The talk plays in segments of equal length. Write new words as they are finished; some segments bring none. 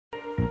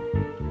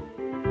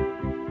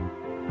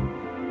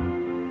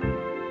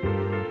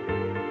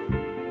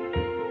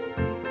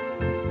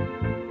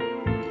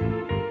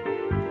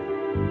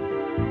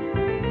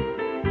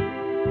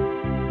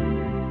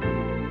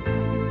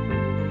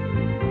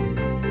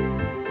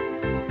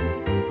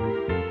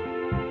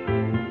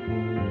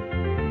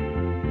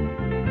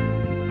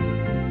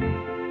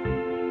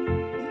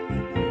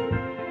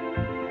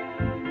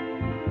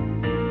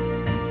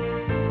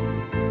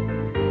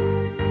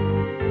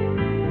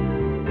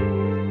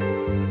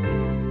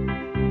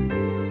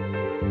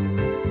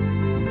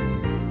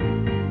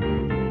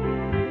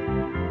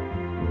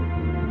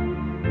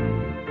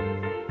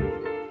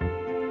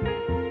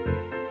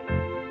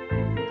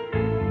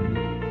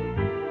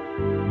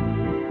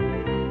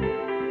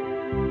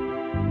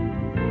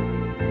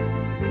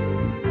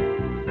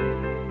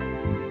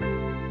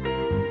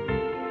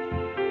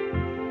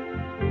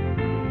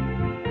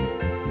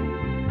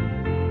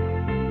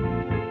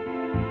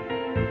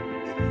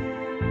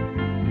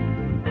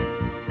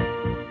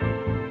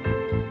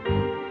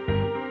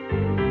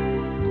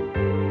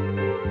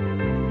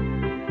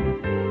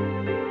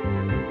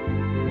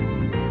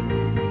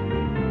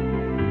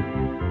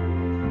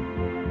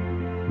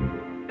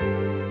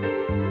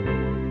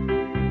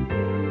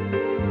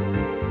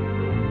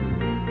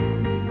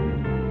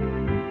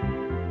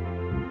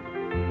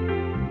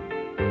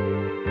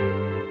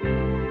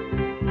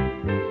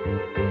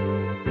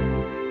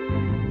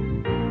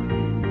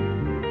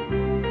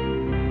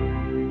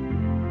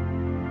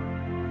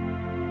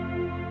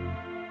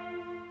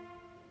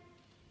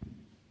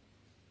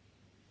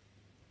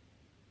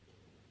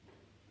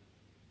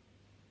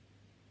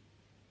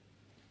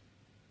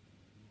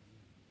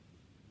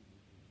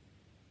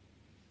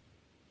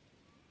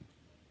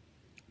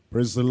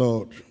Praise the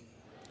Lord.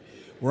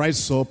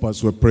 Rise up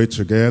as we pray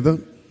together.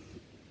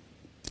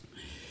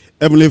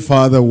 Heavenly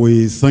Father,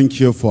 we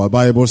thank you for our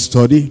Bible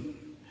study.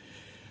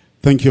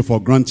 Thank you for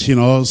granting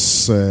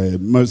us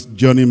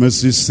Journey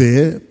Mercies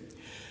here.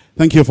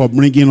 Thank you for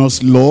bringing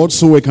us, Lord,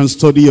 so we can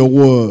study your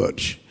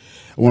word.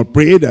 I want to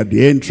pray that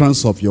the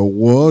entrance of your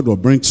word will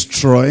bring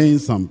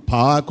strength and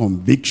power,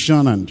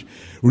 conviction, and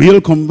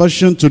real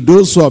conversion to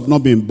those who have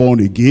not been born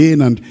again,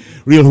 and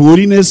real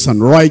holiness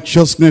and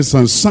righteousness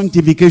and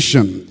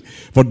sanctification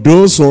for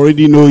those who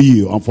already know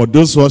you, and for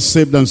those who are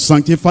saved and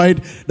sanctified,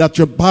 that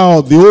your power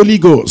of the Holy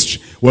Ghost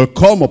will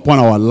come upon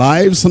our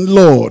lives, and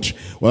Lord,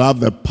 we'll have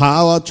the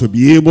power to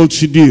be able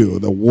to do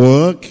the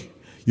work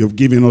you've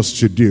given us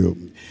to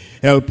do.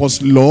 Help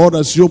us, Lord,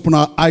 as you open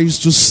our eyes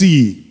to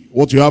see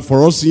what you have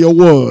for us in your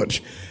word,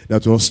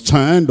 that we'll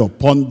stand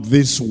upon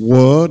this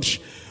word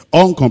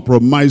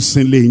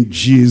uncompromisingly in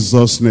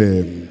Jesus'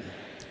 name.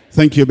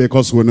 Thank you,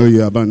 because we know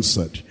you have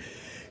answered.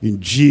 In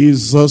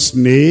Jesus'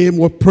 name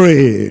we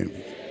pray.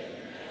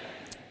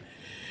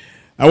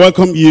 I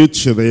welcome you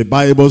to the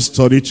Bible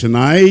study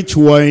tonight.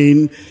 We're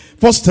in 1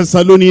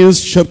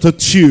 Thessalonians chapter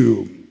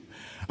 2.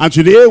 And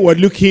today we're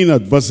looking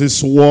at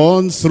verses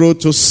 1 through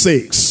to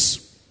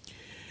 6.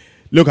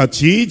 Look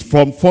at it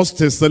from 1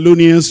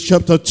 Thessalonians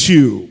chapter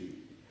 2,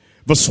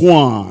 verse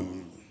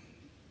 1.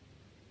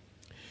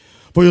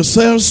 For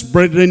yourselves,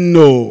 brethren,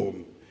 know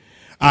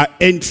our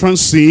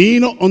entrance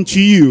in unto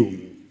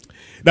you,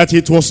 that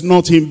it was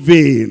not in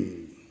vain.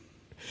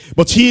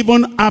 But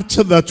even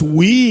after that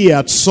we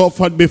had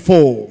suffered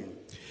before,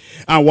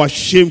 and were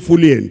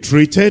shamefully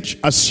entreated,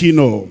 as you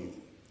know,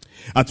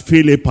 at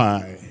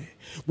Philippi,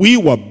 we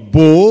were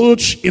bold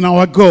in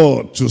our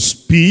God to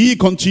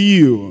speak unto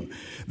you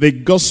the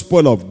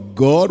gospel of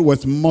God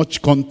with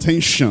much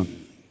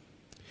contention.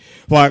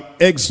 For our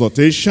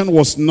exhortation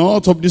was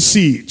not of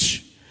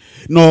deceit,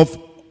 nor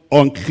of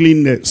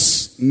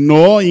uncleanness,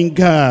 nor in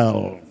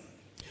guile,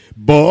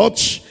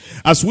 but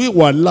as we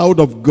were allowed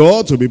of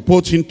God to be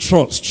put in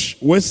trust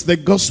with the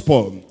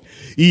gospel,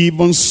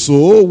 even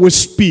so we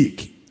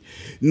speak,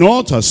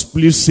 not as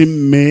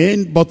pleasing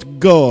men, but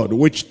God,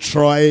 which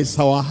tries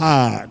our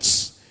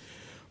hearts.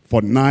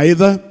 For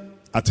neither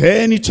at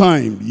any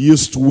time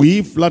used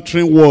we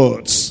flattering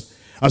words,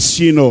 as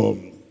you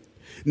know,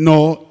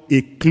 nor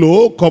a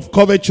cloak of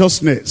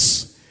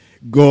covetousness.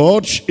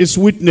 God is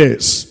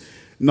witness,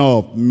 nor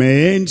of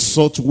men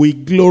sought we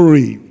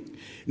glory,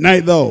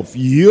 neither of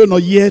you nor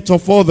yet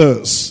of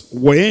others,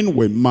 when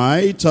we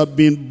might have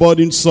been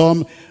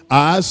burdensome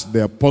as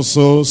the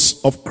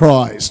apostles of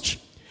Christ.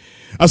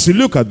 As we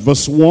look at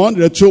verse 1,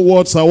 there are two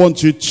words I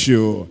want you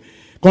to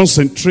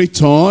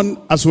concentrate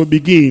on as we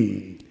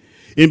begin.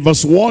 In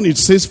verse 1 it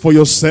says, for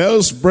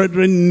yourselves,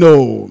 brethren,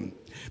 know.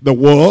 The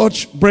word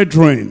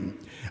brethren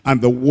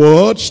and the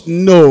word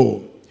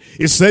know.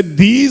 It said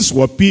these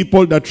were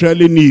people that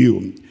really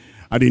knew.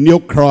 And they knew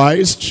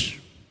Christ,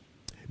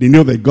 they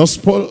knew the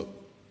gospel,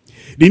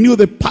 they knew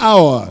the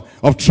power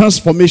of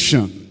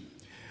transformation,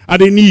 and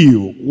they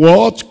knew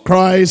what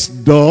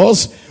Christ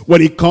does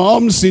when he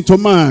comes into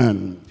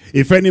man.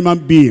 If any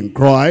man be in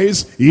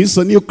Christ, he is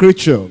a new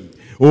creature.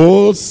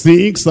 All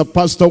things are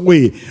passed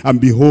away,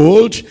 and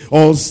behold,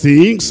 all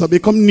things have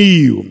become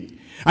new.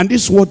 And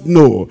this word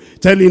know,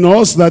 telling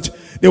us that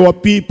there were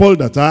people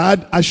that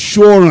had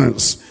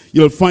assurance.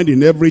 You'll find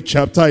in every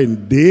chapter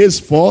in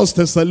this 1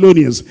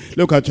 Thessalonians.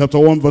 Look at chapter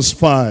 1 verse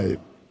 5.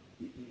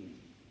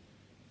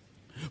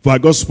 For our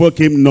gospel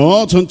came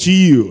not unto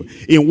you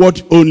in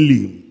word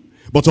only,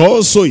 but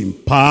also in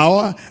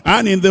power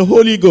and in the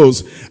Holy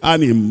Ghost,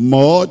 and in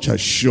much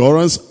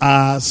assurance,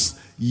 as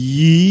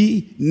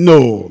ye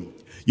know.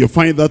 You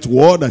find that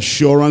word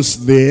assurance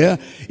there,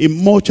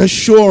 in much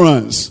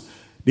assurance.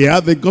 They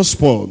had the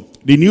gospel.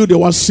 They knew they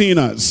were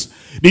sinners.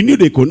 They knew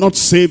they could not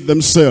save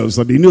themselves,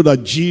 and they knew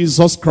that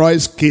Jesus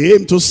Christ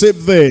came to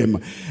save them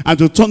and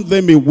to turn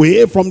them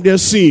away from their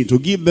sin, to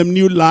give them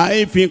new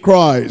life in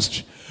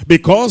Christ.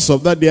 Because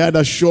of that, they had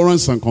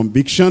assurance and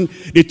conviction.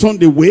 They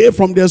turned away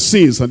from their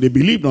sins and they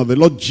believed on the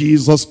Lord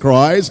Jesus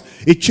Christ.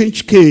 A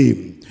change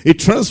came. A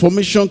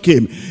transformation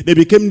came. They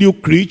became new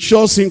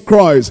creatures in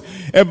Christ.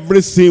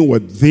 Everything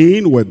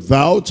within,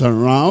 without,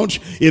 around,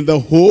 in the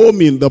home,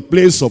 in the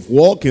place of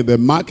work, in the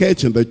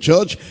market, in the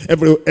church,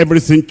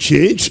 everything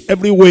changed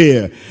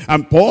everywhere.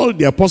 And Paul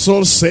the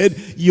apostle said,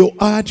 you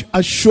had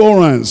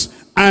assurance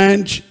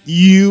and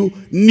you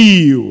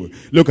knew.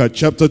 Look at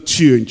chapter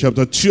 2. In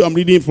chapter 2, I'm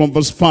reading from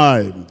verse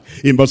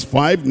 5. In verse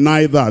 5,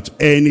 neither at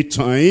any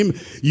time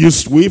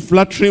used we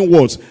flattering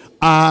words,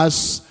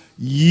 as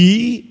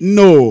ye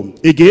know.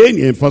 Again,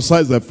 he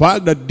emphasized the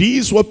fact that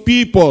these were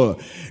people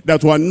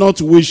that were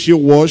not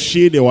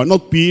wishy-washy. They were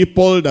not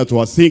people that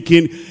were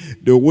thinking,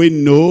 do we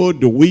know?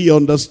 Do we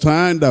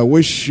understand? Are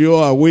we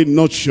sure? Are we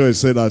not sure? He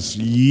said, as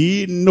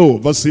ye know.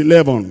 Verse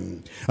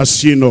 11,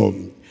 as ye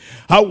know.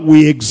 how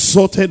we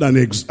exhorted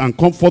and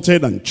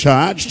comforted and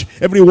charged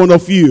every one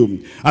of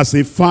you as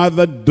a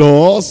father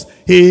does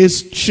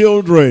his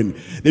children.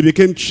 They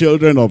became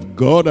children of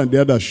God, and they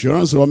had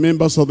assurance were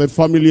members of the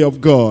family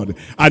of God.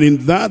 And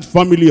in that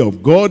family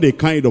of God, they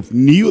kind of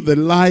knew the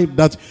life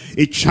that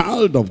a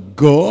child of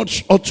God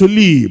ought to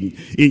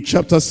live. In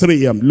chapter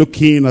 3, I'm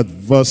looking at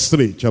verse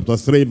 3. Chapter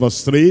 3,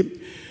 verse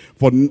 3.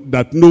 For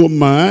that no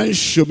man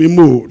should be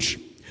moved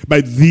by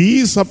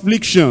these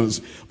afflictions,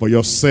 for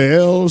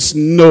yourselves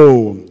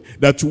know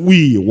that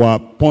we were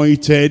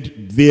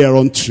appointed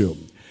thereunto.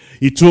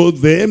 He told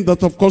them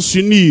that of course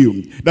you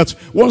knew that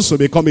once you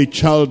become a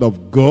child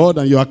of God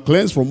and you are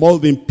cleansed from all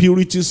the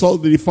impurities, all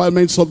the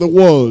defilements of the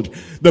world,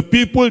 the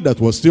people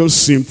that were still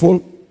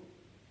sinful,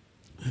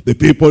 the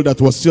people that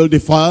were still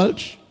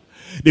defiled,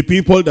 the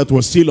people that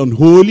were still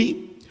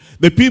unholy,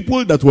 the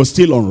people that were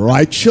still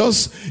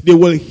unrighteous, they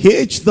will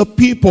hate the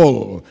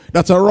people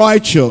that are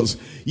righteous.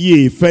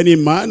 Yea, if any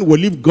man will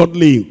live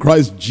godly in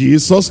Christ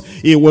Jesus,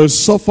 he will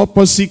suffer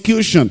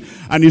persecution.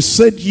 And he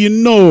said, you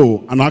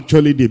know, and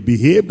actually they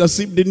behaved as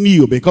if they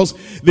knew, because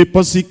the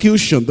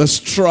persecution, the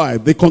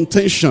strife, the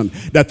contention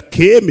that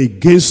came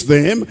against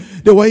them,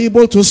 they were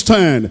able to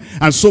stand.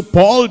 And so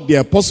Paul, the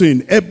apostle,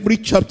 in every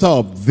chapter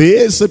of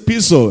this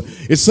epistle,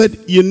 he said,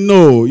 you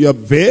know, you're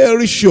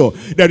very sure,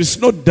 there is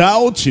no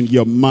doubt in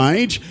your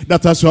mind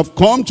that as you have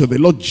come to the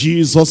Lord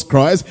Jesus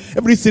Christ,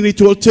 everything it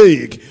will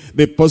take,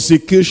 the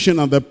persecution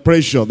and the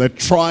pressure, the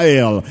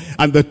trial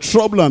and the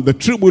trouble and the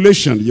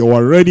tribulation, you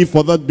are ready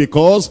for that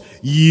because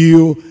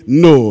you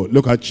know.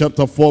 Look at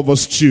chapter 4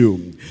 verse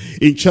 2.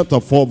 In chapter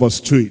 4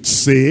 verse 2 it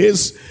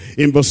says,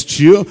 in verse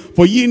 2,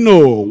 for ye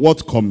know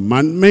what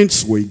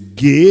commandments we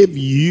gave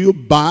you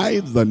by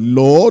the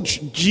Lord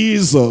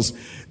Jesus.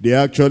 They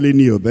actually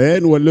knew.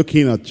 Then we're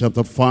looking at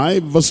chapter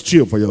 5 verse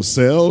 2. For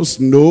yourselves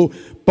know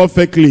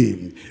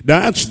perfectly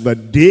that the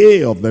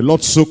day of the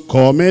Lord so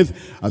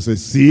cometh as a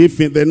thief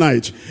in the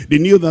night. They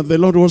knew that the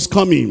Lord was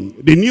coming.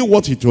 They knew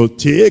what it will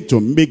take to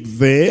make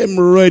them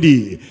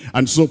ready.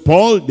 And so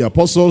Paul, the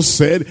apostle,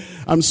 said,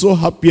 I'm so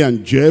happy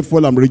and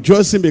joyful. I'm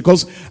rejoicing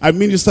because I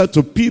minister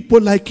to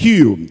people like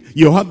you.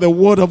 You had the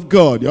word of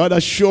God. You had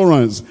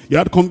assurance. You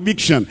had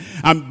conviction.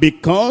 And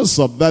because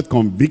of that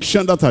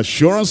conviction, that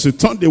assurance, you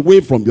turned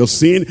away from your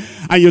sin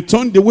and you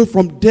turned away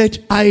from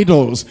dead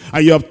idols.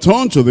 And you have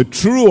turned to the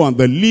true and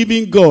the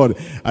living God.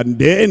 And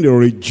then you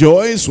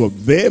rejoice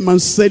with them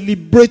and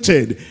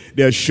celebrated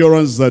the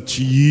assurance that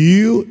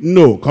you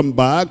know. Come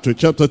back to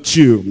chapter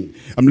 2.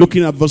 I'm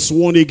looking at verse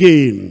 1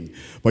 again.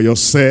 For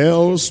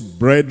yourselves,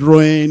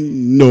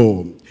 brethren,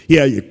 know.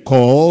 Here you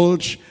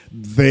called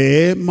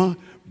them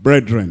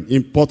brethren.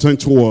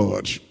 Important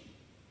word.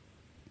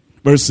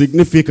 Very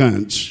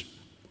significant.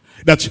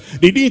 That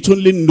they didn't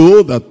only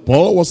know that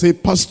Paul was a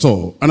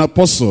pastor, an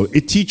apostle, a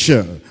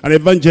teacher, an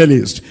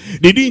evangelist.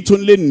 They didn't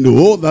only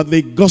know that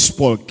the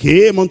gospel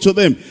came unto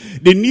them.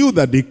 They knew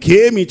that they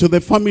came into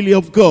the family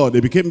of God. They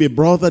became a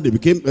brother, they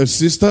became a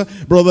sister,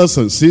 brothers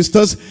and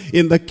sisters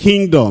in the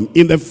kingdom,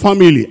 in the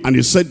family. And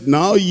he said,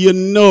 now you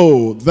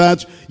know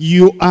that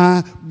you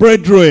are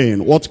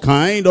brethren. What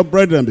kind of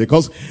brethren?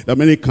 Because there are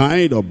many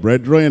kind of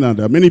brethren, and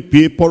there are many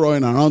people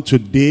running around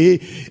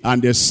today,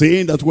 and they're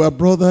saying that we're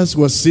brothers,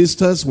 we're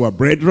sisters, we're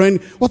brethren.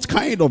 What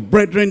kind of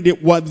brethren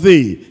were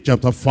they?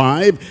 Chapter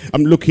 5,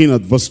 I'm looking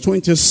at verse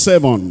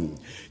 27.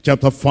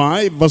 Chapter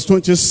 5, verse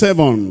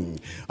 27.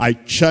 I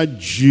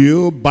charge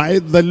you by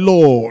the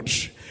Lord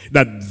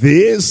that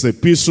this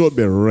epistle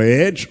be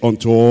read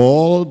unto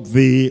all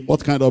the,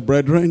 what kind of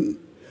brethren?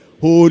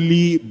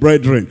 Holy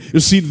brethren.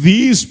 You see,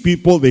 these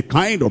people, the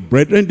kind of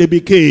brethren they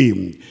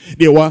became.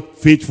 They were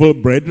faithful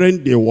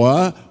brethren. They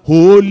were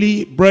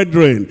holy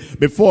brethren.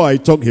 Before I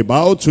talk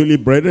about holy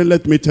brethren,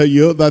 let me tell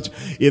you that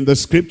in the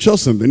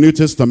scriptures in the New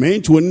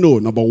Testament, we know,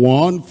 number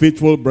 1,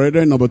 faithful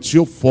brethren. Number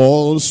 2,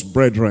 false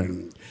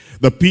brethren.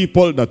 The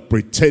people that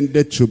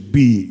pretended to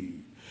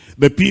be.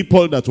 The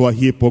people that were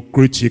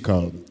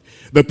hypocritical.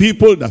 The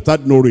people that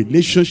had no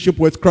relationship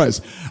with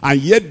Christ, and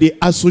yet they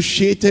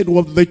associated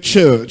with the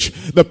church.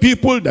 The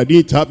people that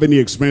didn't have any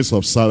experience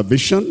of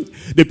salvation.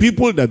 The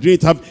people that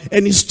didn't have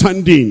any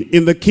standing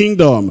in the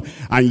kingdom,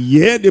 and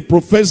yet they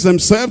profess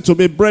themselves to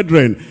be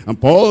brethren. And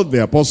Paul,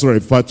 the apostle,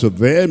 referred to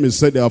them. He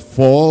said they are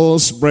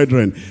false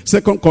brethren.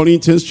 2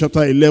 Corinthians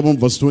chapter 11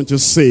 verse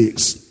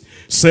 26.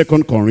 2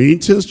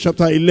 Corinthians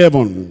chapter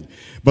 11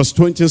 verse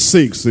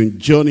 26. In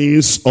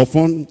journeys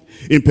often,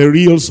 in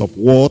perils of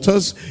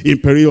waters, in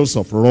perils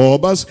of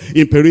robbers,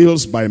 in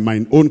perils by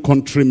mine own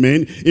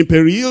countrymen, in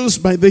perils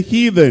by the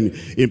heathen,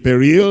 in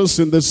perils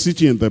in the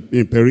city, in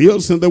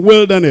perils in the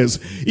wilderness,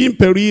 in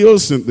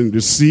perils in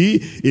the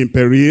sea, in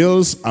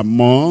perils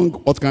among,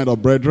 what kind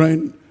of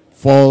brethren?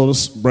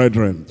 False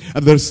brethren.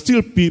 And there's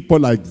still people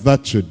like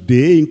that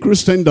today in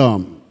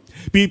Christendom.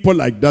 People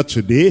like that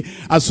today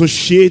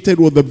associated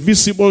with the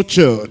visible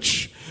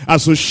church,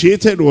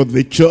 associated with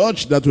the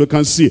church that we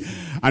can see.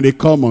 And they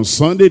come on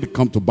Sunday, they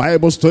come to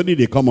Bible study,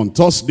 they come on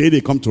Thursday, they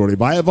come to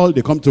revival,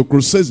 they come to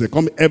crusades, they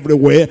come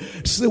everywhere.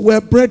 They say,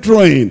 we're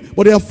brethren,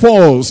 but they are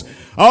false.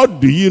 How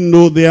do you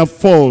know they are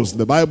false?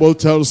 The Bible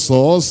tells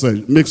us,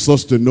 and makes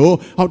us to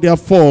know how they are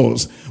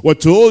false. We're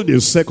told in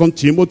 2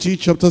 Timothy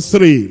chapter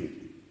 3.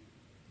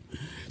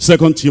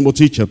 2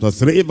 Timothy chapter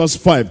 3 verse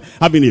 5,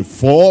 having a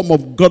form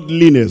of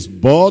godliness,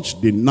 but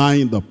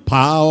denying the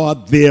power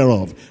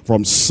thereof.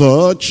 From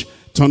such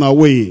turn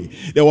away.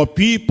 There were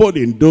people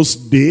in those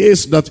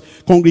days that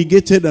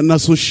congregated and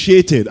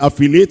associated,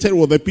 affiliated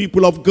with the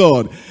people of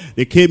God.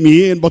 They came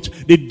in, but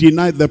they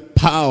denied the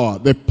power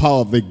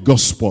of the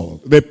gospel,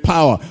 the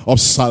power of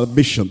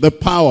salvation, the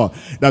power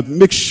that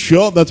makes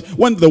sure that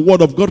when the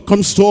word of God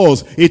comes to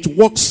us, it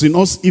works in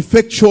us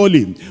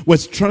effectually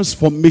with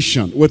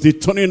transformation, with the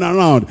turning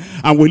around,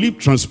 and we live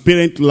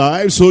transparent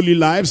lives, holy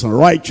lives, and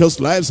righteous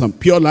lives, and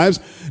pure lives.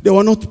 They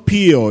were not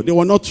pure, they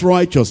were not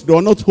righteous, they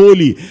were not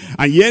holy,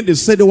 and yet they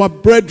said they were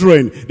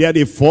brethren. They had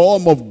a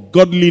form of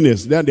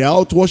godliness, they had the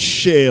outward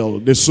shell,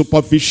 the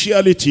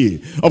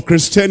superficiality of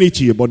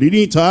Christianity, but they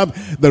didn't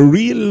have the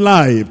real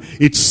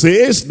life. It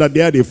says that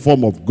they had a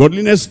form of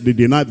godliness, they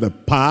denied the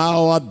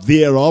power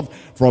thereof.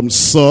 From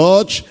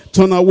such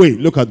turn away.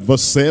 Look at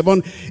verse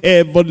 7,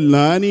 ever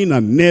learning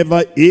and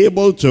never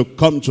able to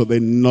come to the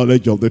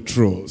knowledge of the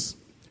truth.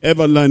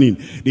 Ever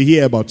learning. They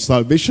hear about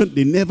salvation,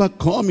 they never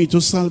come into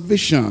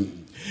salvation.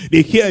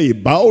 They hear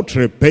about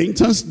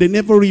repentance, they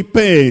never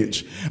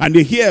repent. And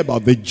they hear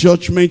about the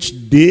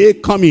judgment day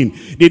coming.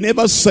 They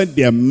never set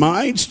their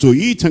minds to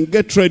it and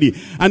get ready.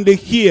 And they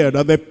hear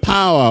that the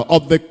power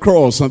of the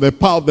cross and the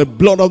power of the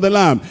blood of the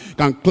Lamb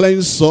can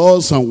cleanse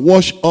us and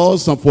wash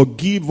us and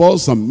forgive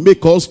us and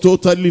make us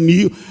totally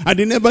new. And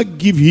they never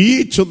give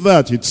heed to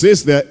that. It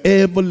says they're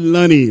ever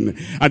learning,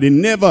 and they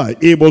never are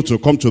able to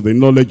come to the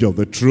knowledge of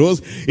the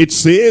truth. It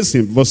says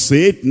in verse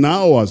 8,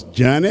 now as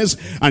Jannes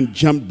and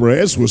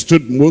Jambres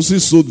withstood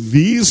Moses, so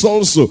these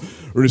also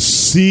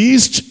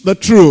resist the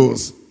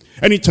truth.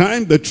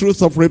 Anytime the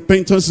truth of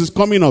repentance is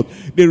coming out,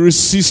 they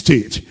resist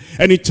it.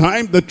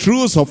 Anytime the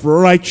truth of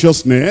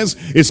righteousness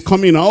is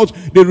coming out,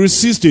 they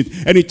resist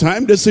it.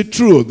 Anytime there's a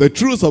truth, the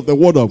truth of the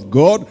word of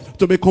God,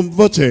 to be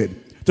converted,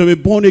 to be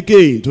born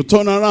again, to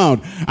turn around,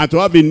 and to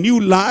have a new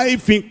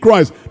life in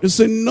Christ. They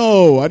say,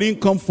 no, I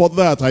didn't come for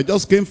that. I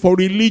just came for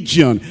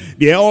religion.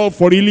 They are all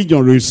for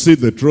religion. Receive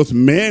the truth.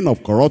 Men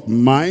of corrupt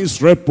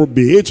minds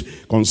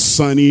reprobate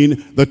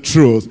concerning the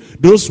truth.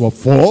 Those were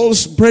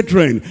false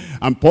brethren.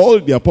 And Paul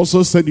the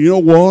apostle said, you know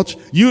what?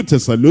 You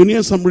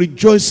Thessalonians, I'm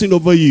rejoicing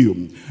over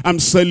you. I'm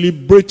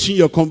celebrating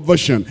your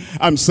conversion.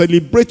 I'm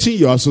celebrating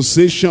your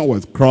association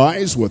with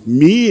Christ, with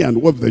me,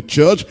 and with the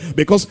church,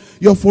 because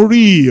you're for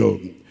real.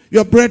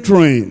 You're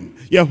brethren,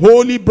 you're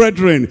holy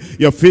brethren,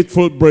 you're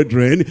faithful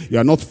brethren,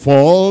 you're not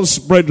false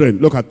brethren.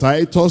 Look at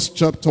Titus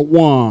chapter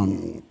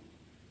 1.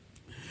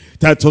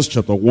 Titus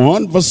chapter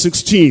 1 verse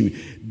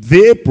 16.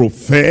 They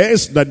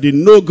profess that they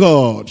know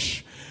God.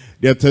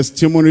 Their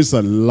testimonies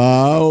are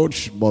loud,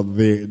 but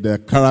their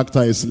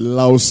character is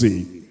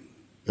lousy.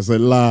 It's a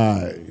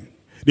lie.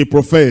 They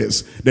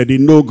profess that they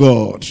know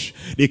God.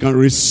 They can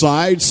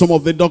recite some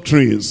of the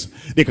doctrines.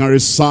 They can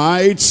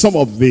recite some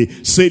of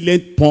the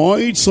salient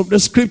points of the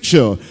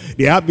scripture.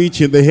 They have it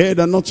in the head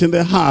and not in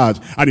the heart.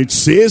 And it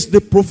says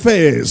they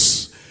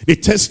profess. They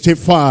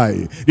testify.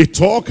 They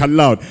talk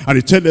aloud. And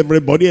they tell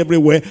everybody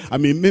everywhere,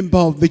 I'm a member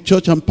of the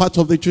church, I'm part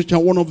of the church,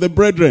 I'm one of the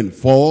brethren.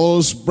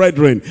 False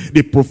brethren.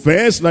 They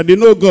profess that they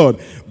know God.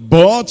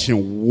 But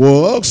in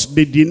works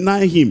they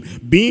deny him,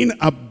 being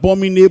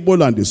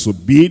abominable and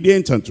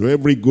disobedient unto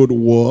every good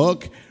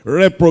work,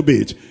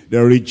 reprobate.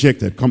 They're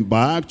rejected. Come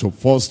back to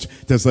 1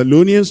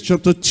 Thessalonians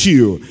chapter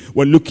 2.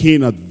 We're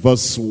looking at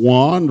verse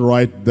 1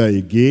 right there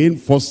again.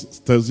 1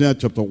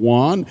 Thessalonians chapter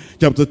 1,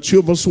 chapter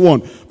 2 verse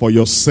 1. For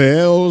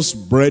yourselves,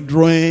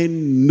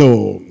 brethren,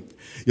 know.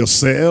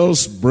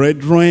 Yourselves,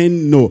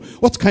 brethren, know.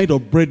 What kind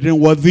of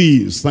brethren were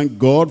these? Thank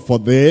God for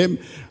them.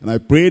 And I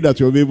pray that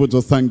you'll be able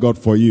to thank God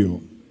for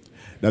you.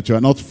 That you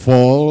are not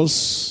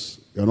false,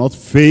 you're not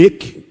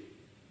fake,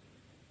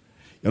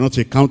 you're not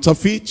a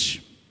counterfeit,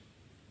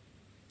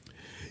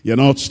 you're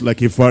not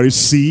like a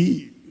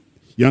Pharisee,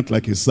 you're not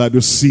like a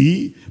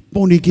Sadducee,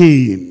 born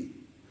again,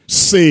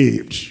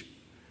 saved,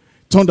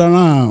 turned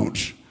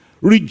around,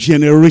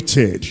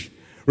 regenerated,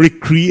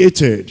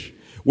 recreated,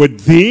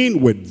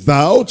 within,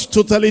 without,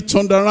 totally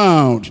turned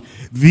around.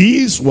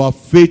 These were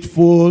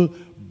faithful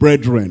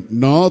brethren,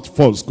 not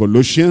false.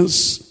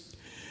 Colossians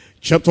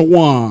chapter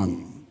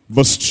 1.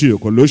 Verse 2,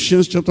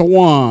 Colossians chapter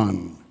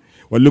 1.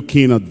 We're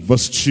looking at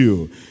verse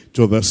 2.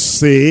 To the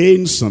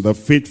saints and the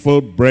faithful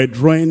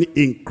brethren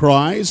in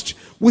Christ,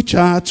 which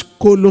are at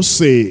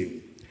Colossae.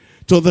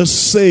 To the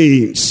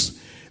saints,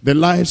 the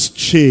lives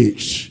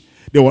changed.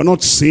 They were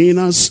not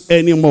sinners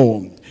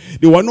anymore.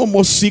 They were no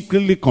more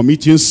secretly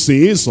committing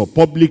sins or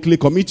publicly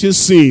committing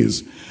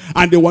sins.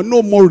 And they were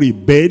no more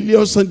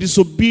rebellious and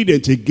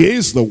disobedient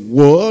against the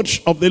word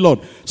of the Lord.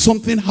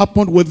 Something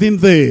happened within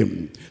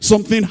them.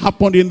 Something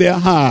happened in their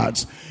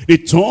hearts. They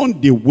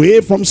turned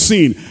away from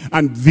sin.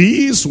 And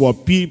these were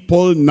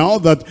people now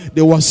that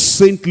they were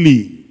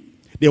saintly.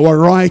 They were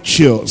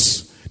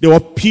righteous. They were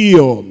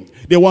pure.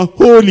 They were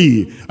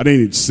holy. And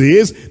then it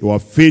says they were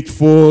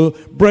faithful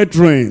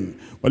brethren.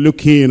 We're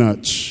looking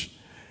at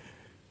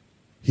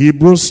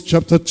Hebrews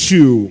chapter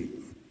 2.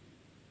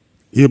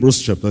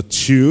 Hebrews chapter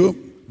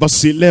 2,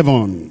 verse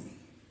 11.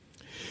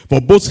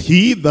 For both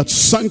he that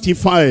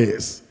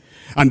sanctifieth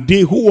and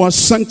they who are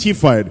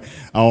sanctified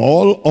are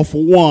all of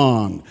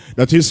one.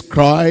 That is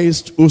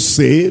Christ who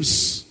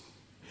saves,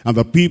 and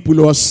the people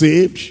who are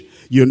saved,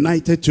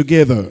 united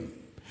together,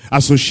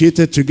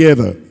 associated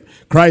together.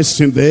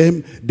 Christ in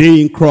them,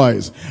 they in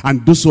Christ.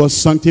 And those who are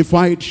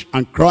sanctified,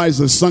 and Christ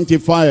the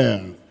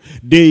sanctifier.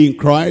 They in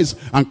Christ,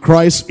 and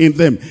Christ in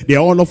them. They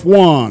are all of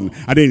one.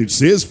 And then it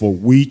says, for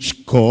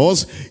which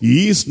cause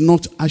he is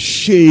not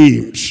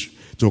ashamed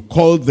to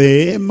call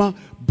them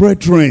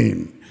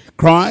brethren.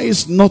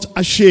 Christ not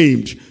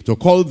ashamed to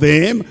call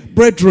them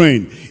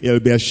brethren. He'll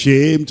be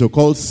ashamed to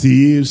call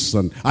thieves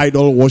and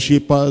idol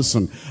worshippers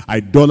and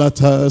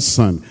idolaters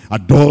and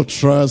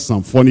adulterers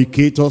and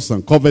fornicators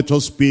and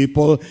covetous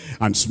people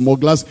and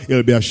smugglers.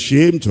 He'll be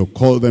ashamed to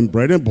call them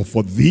brethren. But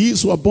for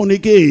these who are born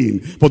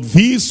again, for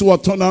these who are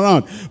turned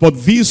around, for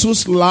these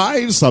whose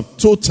lives have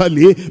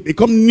totally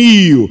become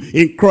new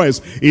in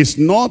Christ, he's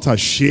not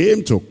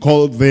ashamed to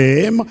call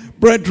them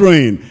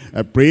brethren.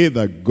 I pray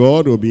that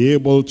God will be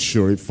able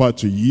to refer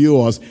to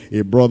you as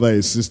a brother,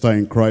 a sister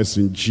in Christ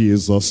in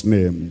Jesus'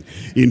 name.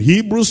 In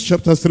Hebrews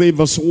chapter 3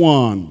 verse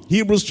 1.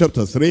 Hebrews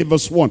chapter 3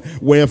 verse 1.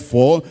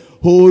 Wherefore,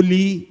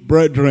 holy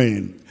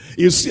brethren.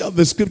 You see how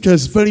the scripture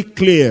is very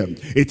clear.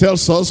 It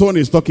tells us when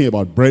he's talking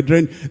about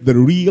brethren, the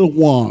real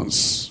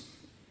ones.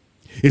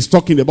 He's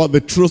talking about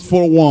the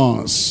truthful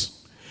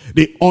ones,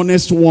 the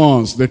honest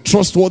ones, the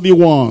trustworthy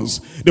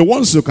ones, the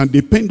ones you can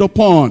depend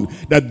upon,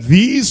 that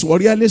these were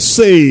really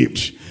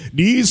saved.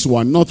 These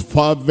were not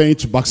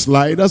fervent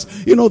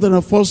backsliders. You know, there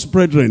are false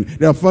brethren.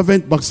 There are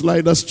fervent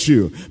backsliders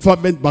too.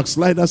 Fervent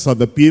backsliders are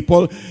the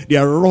people, they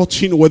are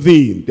rotting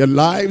within. Their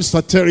lives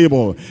are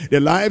terrible.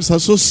 Their lives are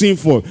so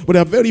sinful, but they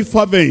are very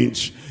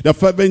fervent. They are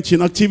fervent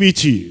in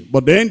activity,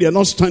 but then they are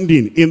not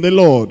standing in the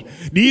Lord.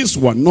 These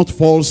were not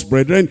false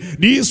brethren.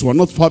 These were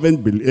not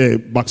fervent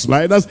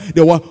backsliders.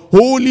 They were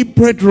holy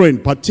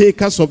brethren,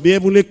 partakers of the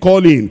heavenly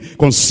calling.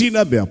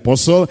 Consider the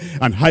apostle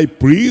and high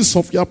priest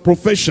of your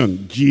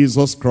profession,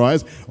 Jesus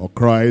Christ, or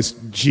Christ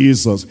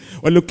Jesus.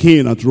 We're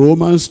looking at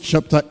Romans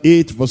chapter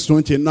 8 verse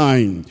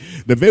 29.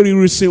 The very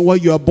reason why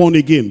you are born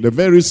again, the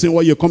very reason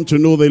why you come to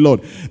know the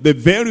Lord, the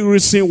very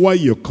reason why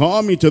you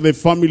come into the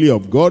family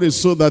of God is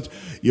so that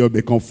you'll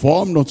be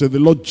conformed unto the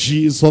Lord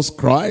Jesus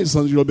Christ,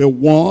 and you'll be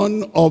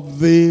one of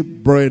the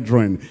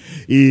brethren.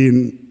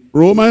 In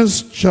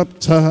Romans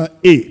chapter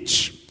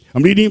 8,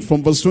 I'm reading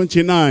from verse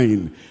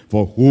 29.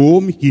 For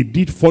whom he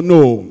did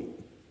foreknow,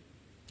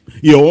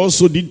 he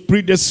also did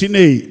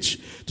predestinate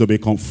to be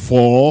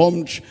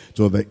conformed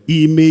to the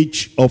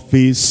image of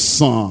his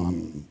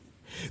Son,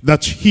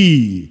 that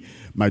he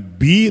might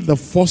be the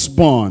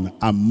firstborn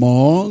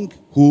among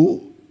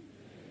who?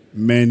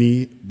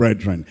 Many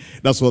brethren.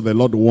 That's what the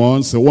Lord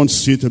wants. He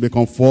wants you to be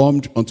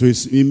conformed unto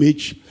his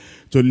image,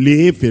 to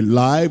live a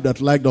life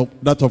that like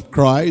that of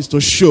Christ, to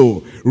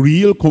show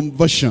real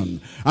conversion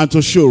and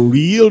to show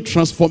real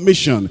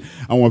transformation.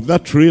 And with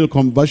that real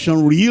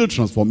conversion, real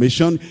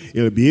transformation,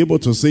 he'll be able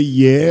to say,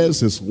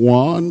 yes, it's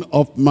one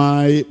of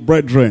my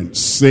brethren,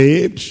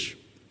 saved,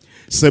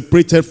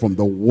 separated from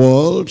the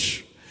world,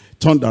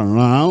 turned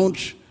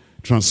around,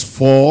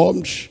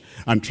 transformed,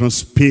 and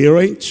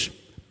transparent,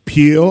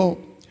 pure,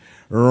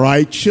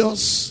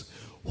 righteous,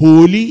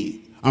 holy,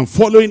 and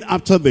following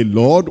after the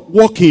Lord,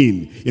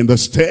 walking in the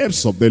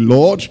steps of the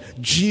Lord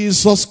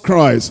Jesus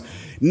Christ.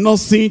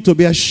 Nothing to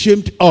be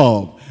ashamed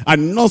of,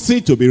 and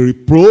nothing to be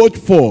reproached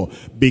for,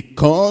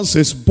 because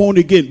it's born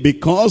again,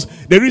 because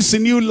there is a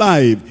new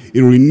life,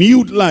 a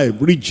renewed life,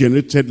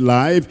 regenerated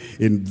life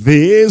in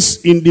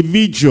this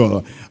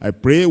individual. I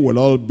pray we'll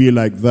all be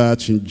like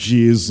that in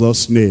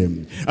Jesus'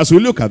 name. As we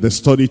look at the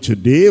study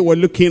today, we're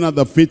looking at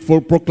the faithful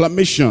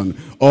proclamation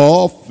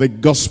of the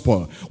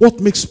gospel.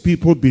 What makes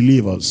people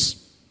believers?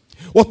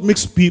 What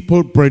makes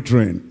people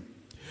brethren?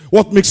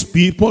 What makes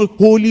people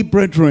holy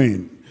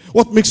brethren?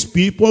 What makes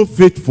people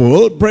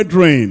faithful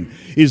brethren?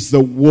 Is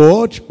the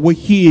word we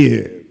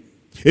hear.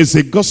 Is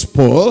the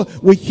gospel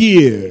we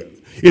hear.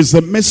 Is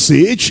the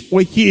message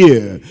we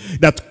hear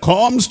that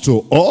comes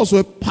to us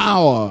with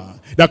power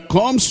that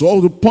comes to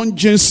us with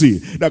pungency,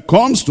 that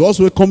comes to us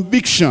with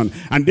conviction.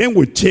 And then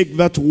we take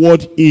that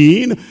word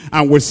in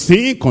and we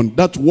think on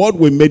that word,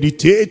 we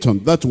meditate on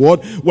that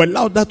word. We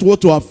allow that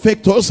word to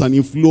affect us and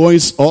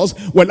influence us.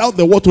 We allow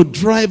the word to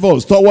drive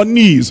us to our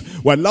knees.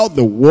 We allow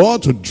the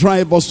word to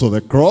drive us to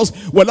the cross.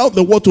 We allow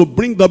the word to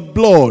bring the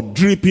blood,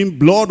 dripping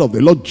blood of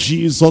the Lord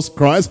Jesus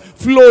Christ,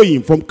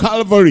 flowing from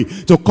Calvary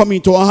to come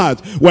into our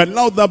heart. We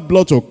allow that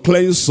blood to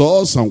cleanse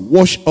us and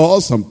wash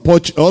us and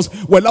purge us.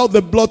 We allow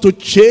the blood to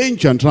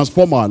change and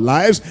transform our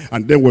lives,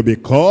 and then we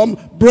become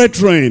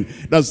brethren.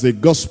 That's the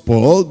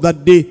gospel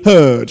that they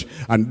heard,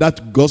 and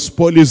that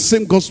gospel is the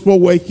same gospel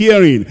we're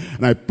hearing.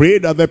 And I pray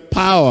that the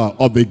power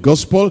of the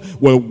gospel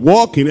will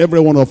walk in every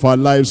one of our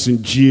lives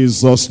in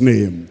Jesus'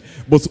 name,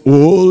 both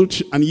old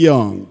and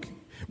young,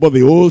 both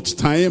the old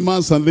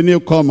timers and the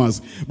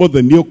newcomers, both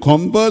the new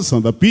converts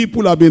and the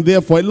people who have been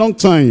there for a long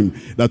time,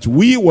 that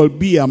we will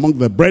be among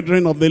the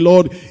brethren of the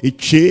Lord. A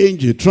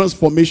change, a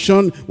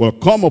transformation will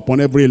come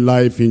upon every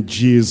life in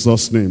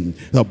Jesus' name.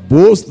 That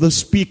both the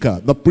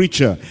speaker, the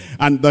preacher,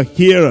 and the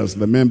hearers,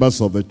 the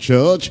members of the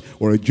church,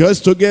 will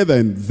rejoice together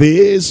in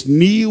this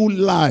new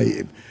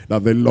life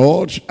that the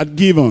Lord had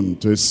given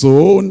to his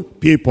own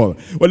people.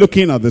 We're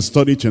looking at the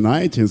study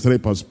tonight in three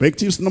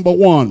perspectives. Number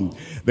one,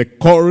 the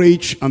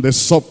courage and the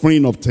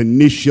suffering of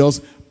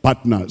tenacious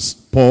partners,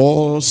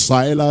 Paul,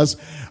 Silas,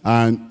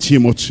 and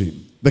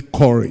Timothy. The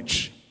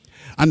courage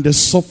and the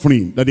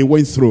suffering that they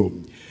went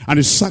through, and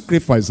the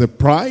sacrifice, the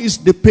price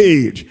they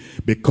paid,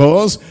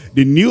 because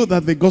they knew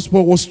that the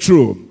gospel was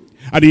true,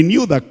 and they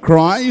knew that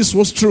Christ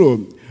was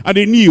true, and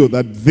they knew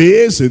that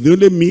this is the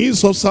only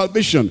means of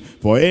salvation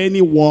for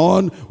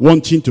anyone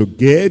wanting to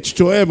get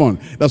to heaven.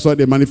 That's why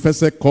they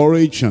manifested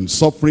courage and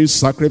suffering,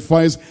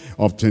 sacrifice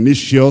of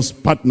tenacious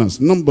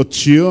partners. Number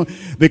two,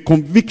 the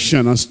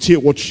conviction and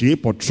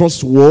stewardship of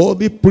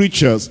trustworthy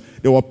preachers.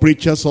 They were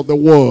preachers of the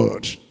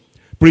word,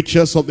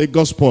 preachers of the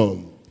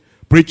gospel,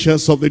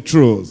 preachers of the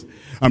truth,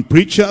 and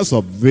preachers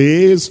of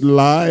this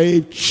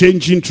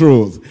life-changing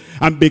truth.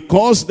 And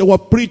because they were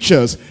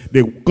preachers,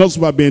 the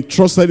gospel had been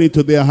trusted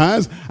into their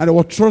hands, and they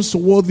were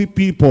trustworthy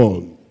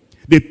people,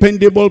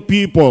 dependable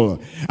people.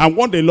 And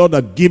what the Lord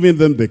had given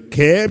them, they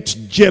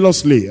kept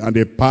jealously, and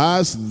they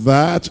passed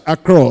that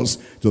across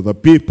to the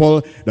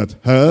people that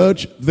heard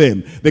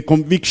them. The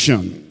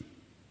conviction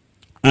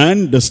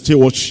and the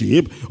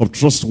stewardship of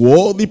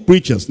trustworthy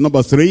preachers.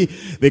 Number three,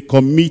 the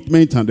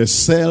commitment and the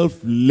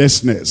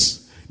selflessness.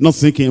 Not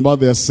thinking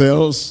about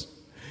themselves,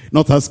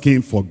 not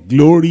asking for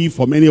glory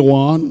from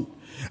anyone,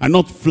 and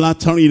not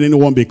flattering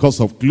anyone because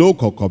of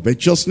cloak or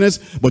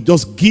covetousness, but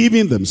just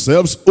giving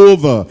themselves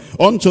over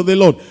unto the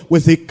Lord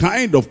with a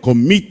kind of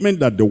commitment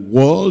that the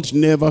world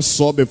never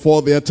saw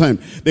before their time.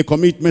 The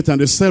commitment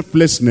and the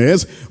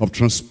selflessness of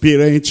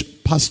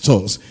transparent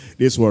pastors.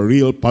 These were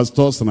real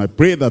pastors, and I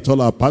pray that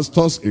all our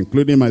pastors,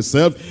 including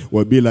myself,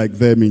 will be like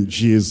them in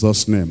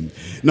Jesus' name.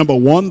 Number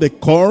one, the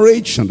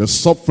courage and the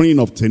suffering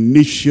of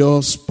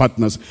tenacious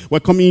partners. We're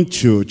coming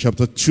to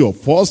chapter 2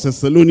 of 1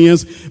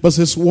 Thessalonians,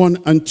 verses 1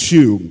 and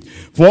 2.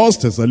 1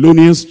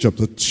 Thessalonians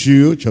chapter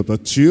 2,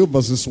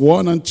 verses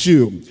 1 and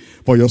 2.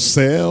 For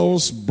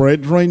yourselves,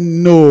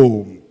 brethren,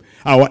 know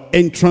our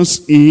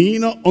entrance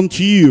in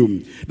unto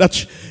you,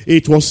 that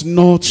it was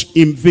not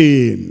in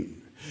vain.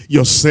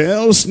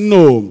 Yourselves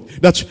know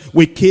that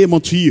we came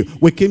unto you.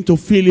 We came to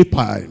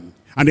Philippi.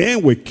 And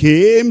then we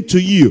came to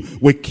you.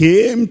 We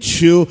came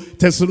to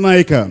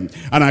Thessalonica.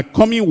 And our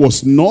coming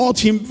was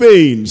not in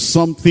vain.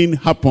 Something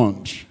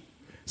happened.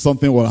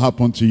 Something will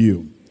happen to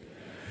you.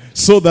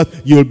 So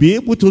that you'll be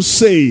able to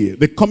say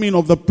the coming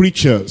of the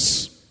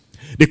preachers,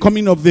 the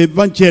coming of the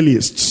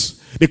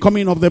evangelists, the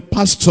coming of the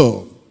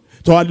pastor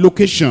to our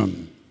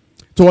location,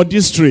 to our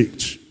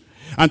district,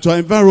 and to our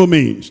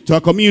environment, to our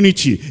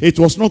community. It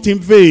was not in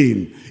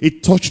vain.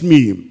 It touched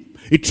me.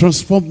 It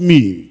transformed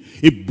me.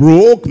 It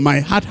broke my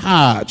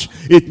heart.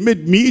 It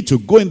made me to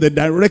go in the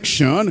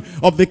direction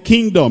of the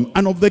kingdom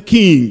and of the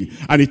king.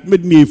 And it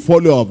made me a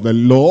follower of the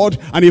Lord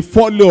and a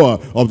follower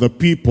of the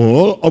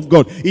people of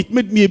God. It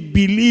made me a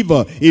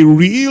believer, a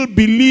real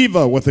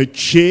believer with a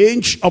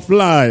change of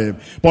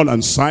life. Paul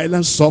and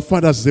Silas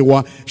suffered as they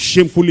were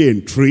shamefully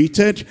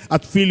entreated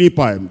at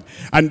Philippi.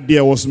 And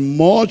there was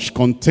much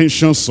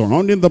contention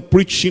surrounding the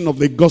preaching of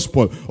the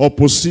gospel.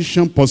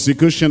 Opposition,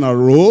 persecution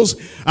arose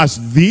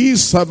as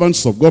these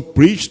servants of God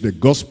preached the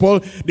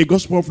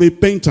gospel of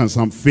repentance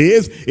and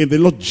faith in the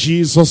Lord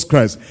Jesus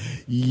Christ.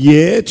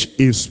 Yet,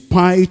 in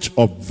spite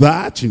of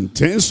that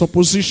intense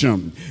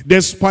opposition,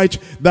 despite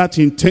that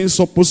intense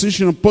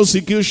opposition and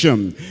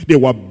persecution, they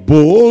were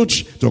bold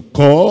to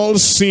call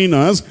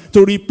sinners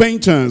to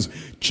repentance,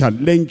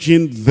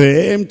 challenging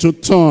them to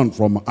turn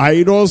from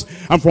idols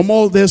and from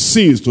all their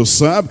sins to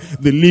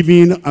serve the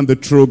living and the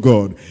true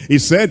God. He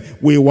said,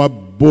 we were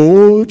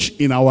bold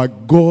in our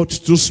God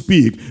to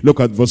speak. Look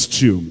at verse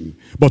 2.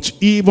 But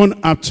even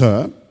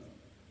after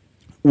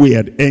we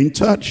had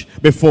entered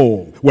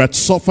before, we had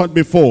suffered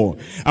before,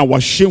 and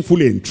were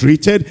shamefully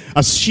entreated,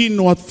 as she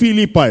knew at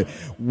Philippi,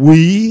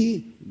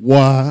 we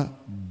were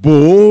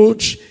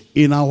bold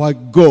in our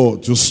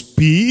God to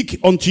speak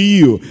unto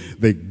you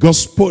the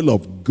gospel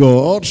of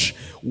God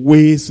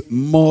with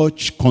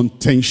much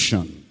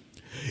contention.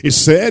 He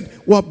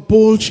said, we're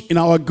bold in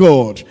our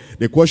God.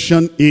 The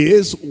question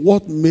is,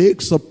 what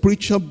makes a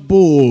preacher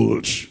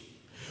bold?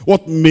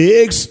 What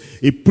makes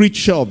a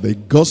preacher of the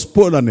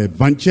gospel and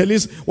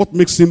evangelist, what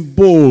makes him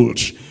bold?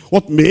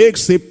 What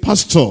makes a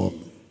pastor,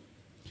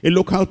 a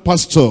local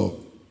pastor,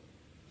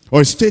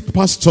 or a state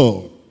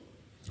pastor,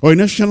 or a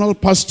national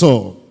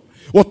pastor,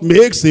 what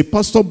makes a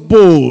pastor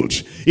bold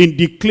in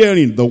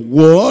declaring the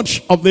word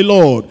of the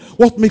Lord?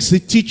 What makes a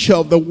teacher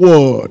of the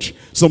word?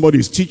 Somebody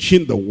is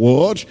teaching the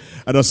word,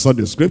 and that's not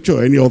the scripture,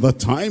 or any other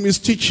time is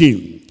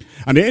teaching.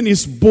 And then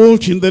he's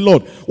bold in the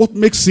Lord. What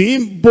makes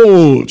him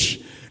bold?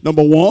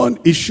 Number one,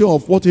 he's sure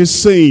of what he's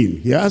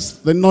saying. He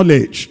has the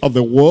knowledge of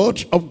the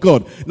word of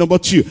God. Number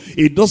two,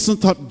 he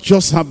doesn't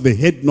just have the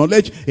head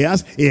knowledge. He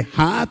has a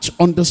heart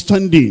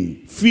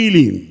understanding,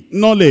 feeling,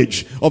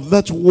 knowledge of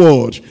that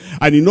word.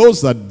 And he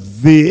knows that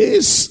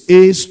this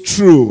is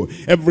true.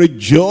 Every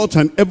jot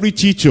and every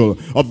tittle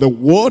of the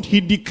word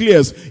he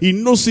declares, he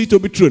knows it to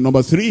be true.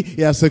 Number three,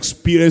 he has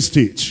experienced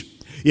it.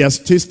 He has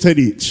tasted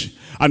it.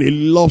 And he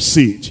loves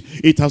it.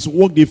 It has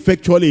worked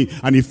effectually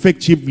and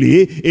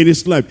effectively in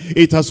his life.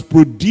 It has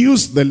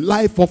produced the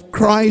life of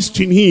Christ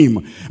in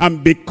him.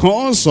 And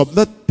because of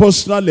that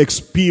personal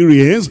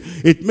experience,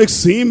 it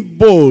makes him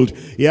bold.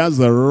 He has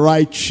the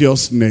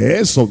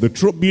righteousness of the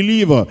true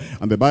believer.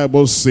 And the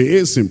Bible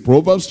says in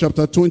Proverbs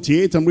chapter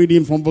 28, I'm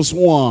reading from verse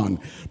 1.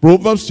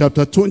 Proverbs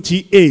chapter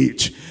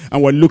 28.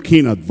 And we're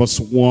looking at verse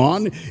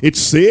 1. It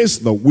says,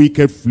 the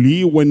wicked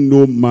flee when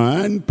no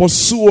man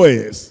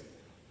pursueth.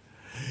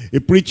 A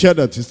preacher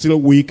that is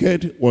still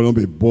wicked will not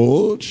be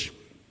bold.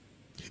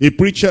 A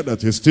preacher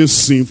that is still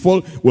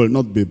sinful will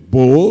not be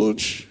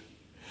bold.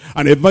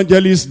 An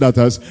evangelist that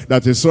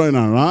is running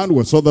around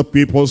with other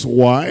people's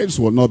wives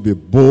will not be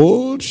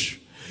bold.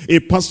 A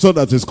pastor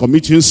that is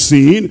committing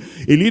sin,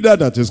 a leader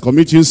that is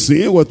committing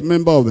sin with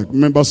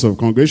members of the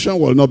congregation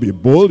will not be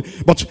bold.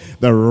 But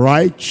the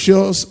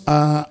righteous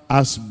are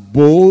as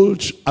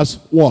bold as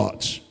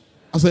what?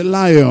 As a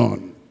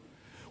lion.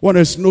 When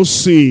there's no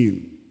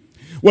sin.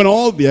 When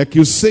all the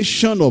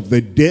accusation of the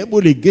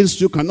devil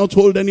against you cannot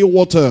hold any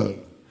water.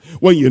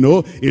 When you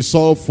know it's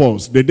all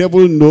false. The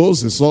devil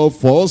knows it's all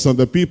false, and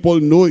the people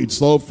know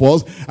it's all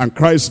false, and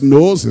Christ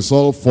knows it's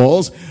all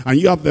false, and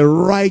you have the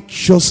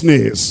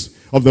righteousness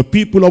of the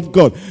people of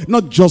God.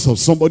 Not just of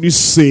somebody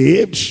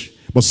saved,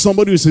 but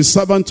somebody who is a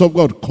servant of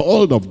God,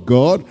 called of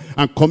God,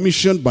 and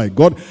commissioned by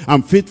God,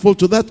 and faithful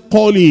to that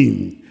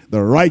calling.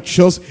 The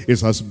righteous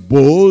is as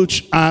bold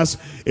as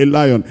a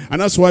lion.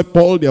 And that's why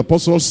Paul the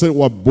apostle said,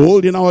 we're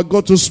bold in our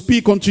God to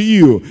speak unto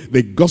you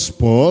the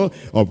gospel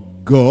of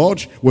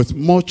God with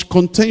much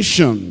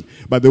contention.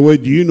 By the way,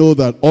 do you know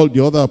that all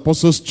the other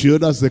apostles too,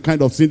 that's the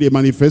kind of thing they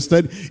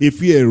manifested?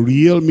 If you're a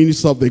real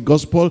minister of the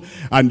gospel,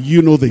 and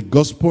you know the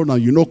gospel,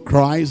 and you know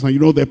Christ, and you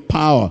know the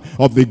power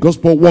of the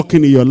gospel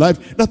working in your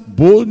life, that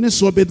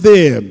boldness will be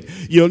there.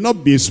 You'll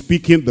not be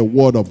speaking the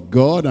word of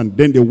God and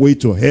then the way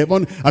to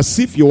heaven as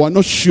if you are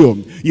not sure.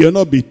 You'll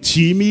not be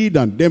timid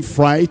and then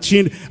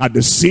frightened at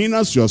the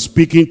sinners you're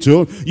speaking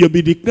to. You'll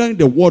be declaring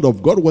the word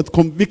of God with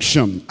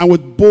conviction and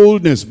with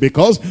boldness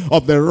because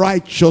of the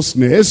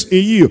righteousness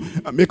in you,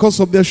 because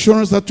of the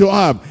assurance that you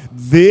have.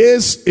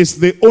 This is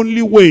the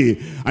only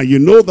way. And you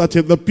know that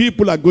if the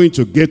people are going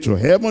to get to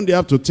heaven, they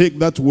have to take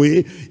that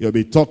way. You'll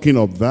be talking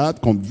of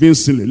that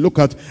convincingly. Look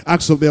at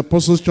Acts of the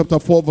Apostles chapter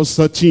 4 verse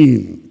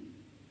 13.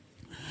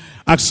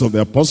 Acts of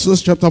the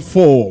Apostles chapter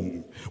 4.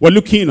 We're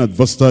looking at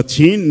verse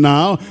 13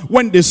 now.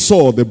 When they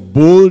saw the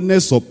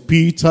boldness of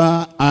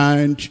Peter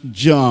and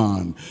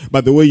John.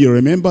 By the way, you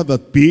remember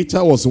that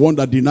Peter was the one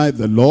that denied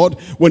the Lord.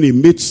 When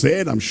he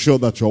said, I'm sure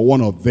that you're one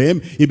of them,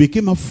 he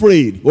became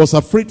afraid. He was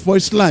afraid for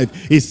his life.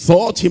 He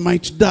thought he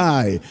might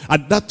die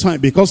at that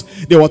time because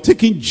they were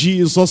taking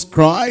Jesus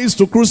Christ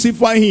to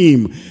crucify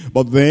him.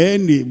 But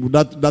then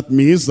that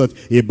means that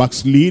he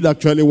backslid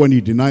actually when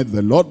he denied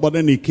the Lord. But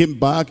then he came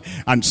back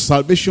and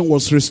salvation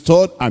was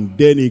restored. And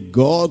then he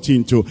got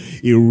into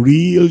a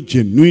real,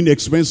 genuine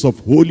experience of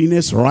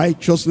holiness,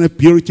 righteousness,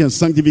 purity, and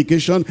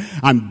sanctification.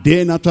 And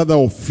then after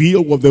that,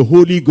 filled with the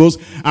Holy Ghost.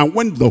 And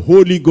when the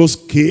Holy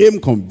Ghost came,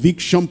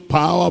 conviction,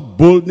 power,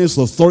 boldness,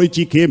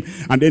 authority came.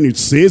 And then it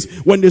says,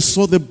 when they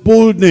saw the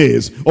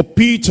boldness of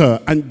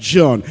Peter and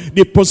John,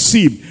 they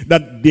perceived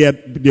that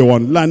they were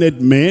unlearned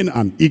men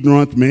and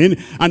ignorant men.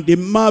 And they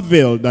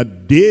marveled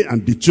that they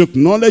took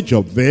knowledge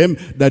of them,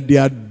 that they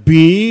had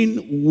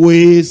been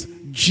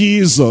with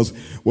Jesus.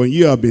 When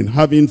you have been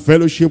having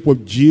fellowship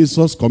with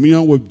Jesus,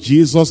 communion with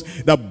Jesus,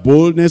 that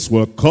boldness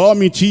will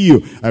come into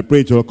you. I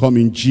pray it will come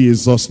in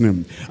Jesus'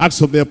 name.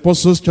 Acts of the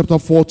Apostles chapter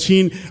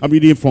 14, I'm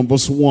reading from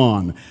verse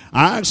 1.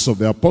 Acts of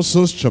the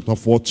Apostles chapter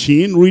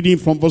 14, reading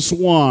from verse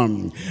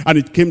 1. And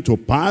it came to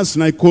pass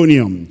in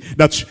Iconium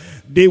that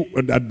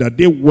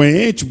they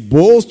went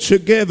both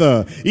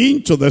together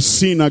into the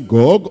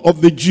synagogue of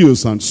the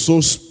Jews, and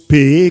so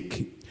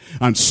spake.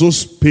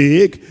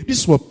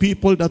 These were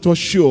people that were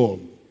sure.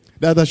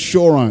 That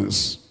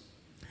assurance.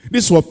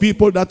 These were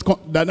people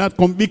that had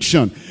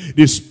conviction.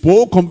 They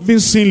spoke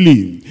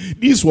convincingly.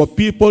 These were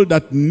people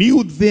that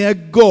knew their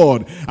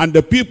God. And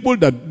the people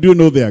that do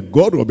know their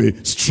God will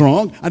be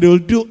strong and they will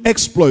do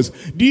exploits.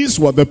 These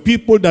were the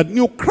people that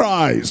knew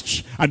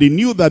Christ. And they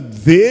knew that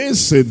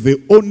this is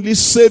the only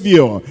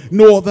Savior.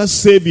 No other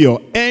Savior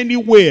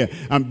anywhere.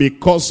 And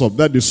because of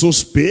that, they so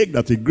spake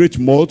that a great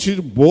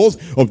multitude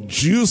both of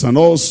Jews and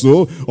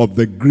also of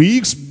the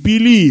Greeks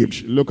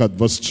believed. Look at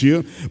verse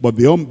 2. But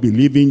the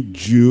unbelieving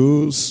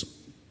Jews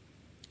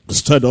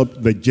stirred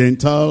up the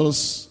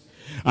Gentiles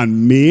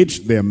and made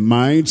their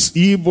minds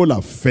evil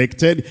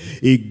affected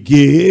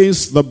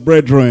against the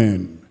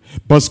brethren.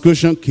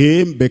 Persecution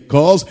came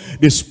because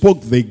they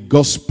spoke the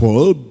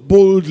gospel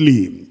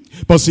boldly.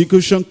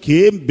 Persecution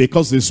came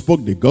because they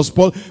spoke the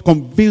gospel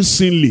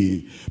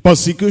convincingly.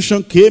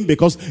 Persecution came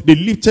because they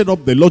lifted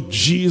up the Lord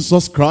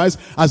Jesus Christ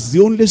as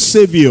the only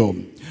Savior,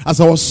 as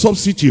our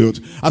substitute,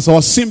 as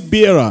our sin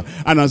bearer,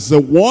 and as the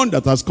one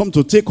that has come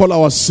to take all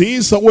our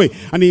sins away.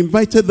 And he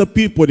invited the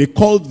people, they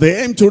called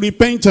them to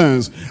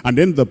repentance. And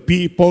then the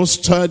people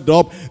stirred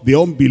up the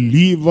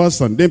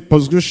unbelievers, and then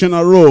persecution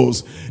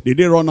arose. Did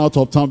they run out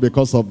of town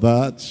because of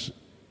that?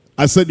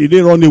 I said, did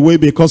they run away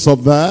because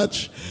of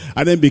that?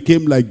 And then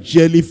became like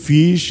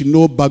jellyfish,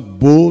 no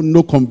backbone,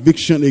 no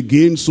conviction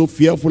again, so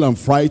fearful and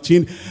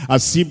frightened,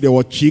 as if they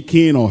were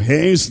chicken or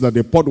hens that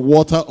they poured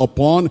water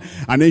upon,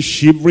 and then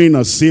shivering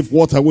as if,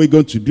 what are we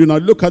going to do? Now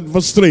look at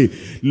verse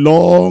 3.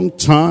 Long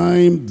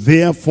time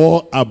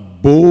therefore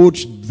abode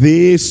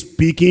they,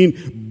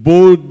 speaking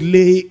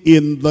boldly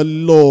in the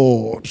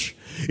Lord.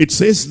 It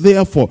says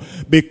therefore,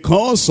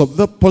 because of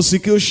the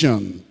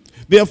persecution,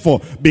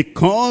 therefore,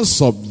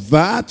 because of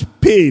that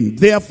pain,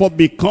 therefore,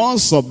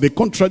 because of the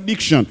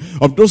contradiction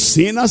of those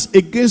sinners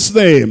against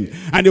them,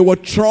 and they were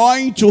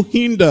trying to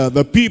hinder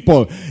the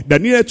people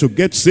that needed to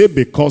get saved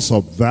because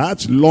of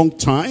that long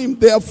time,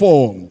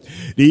 therefore,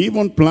 they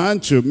even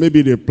planned to,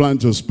 maybe they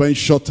planned to spend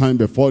short time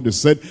before they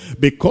said,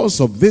 because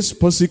of this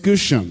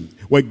persecution,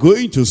 we're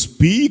going to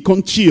speak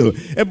until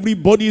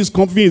everybody is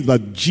convinced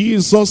that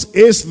Jesus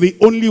is the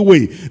only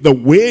way, the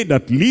way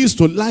that leads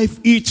to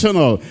life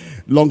eternal.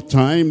 Long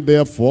time,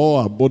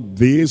 therefore, about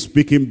this,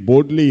 speaking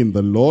boldly in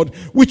the Lord,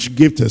 which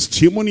gave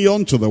testimony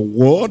unto the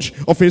word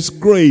of his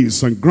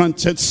grace, and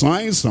granted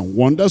signs and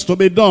wonders to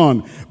be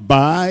done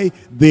by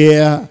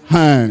their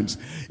hands.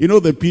 You know,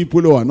 the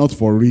people who are not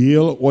for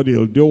real, what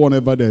they'll do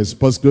whenever there's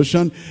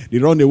persecution, they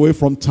run away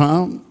from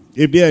town.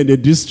 If they are in the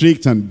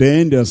district and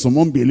then there are some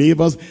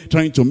unbelievers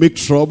trying to make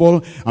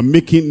trouble and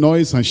making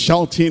noise and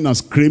shouting and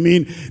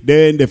screaming,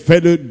 then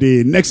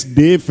the next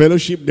day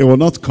fellowship, they will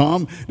not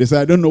come. They say,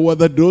 I don't know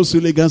whether those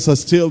hooligans are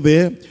still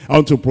there. I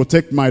want to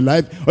protect my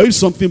life. Or if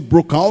something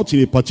broke out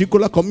in a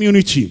particular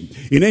community,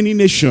 in any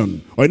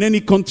nation or in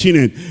any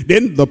continent,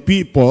 then the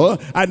people,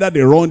 either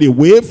they run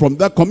away from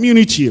that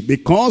community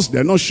because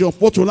they're not sure of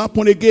what will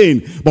happen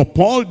again. But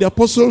Paul the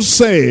apostle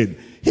said,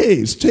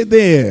 hey, stay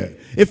there.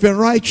 If you're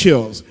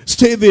righteous,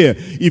 stay there.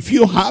 If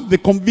you have the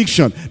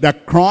conviction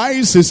that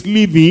Christ is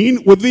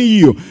living within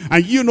you,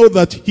 and you know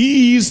that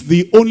he is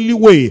the only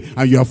way,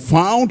 and you have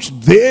found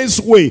this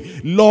way,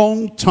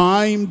 long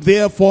time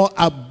therefore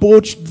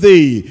abode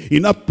they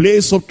in a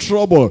place of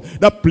trouble,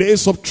 that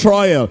place of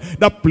trial,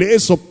 that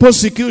place of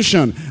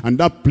persecution, and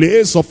that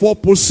place of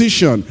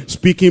opposition,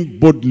 speaking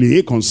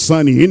boldly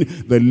concerning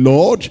the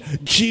Lord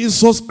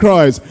Jesus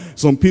Christ.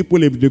 Some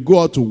people, if they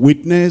go out to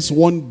witness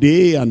one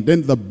day, and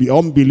then the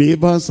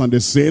unbelievers and the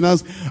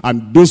sinners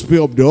and those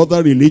people of the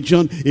other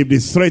religion, if they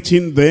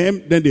threaten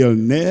them, then they'll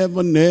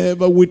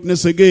never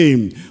witness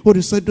again. Oh,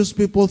 they said those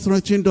people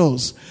threatened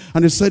us,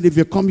 and they said, if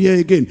you come here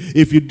again,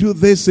 if you do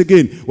this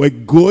again, we're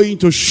going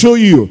to show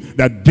you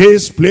that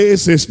this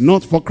place is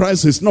not for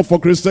Christ, it's not for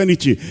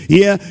Christianity.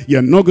 Here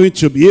you're not going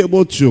to be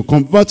able to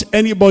convert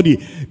anybody.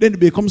 Then they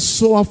become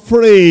so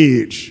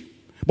afraid.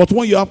 But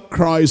when you have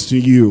Christ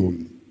in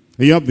you,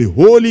 and you have the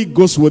Holy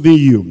Ghost within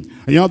you,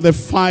 and you have the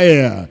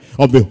fire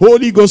of the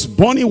Holy Ghost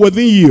burning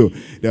within you,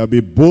 there will be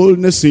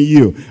boldness in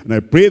you. And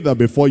I pray that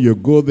before you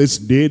go this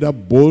day,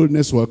 that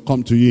boldness will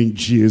come to you in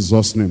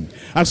Jesus' name.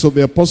 Acts of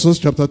the Apostles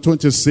chapter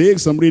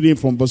 26, I'm reading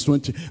from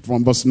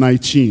verse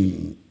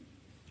 19.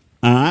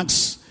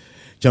 Acts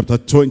chapter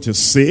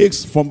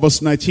 26, from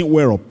verse 19,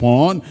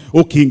 whereupon,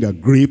 O King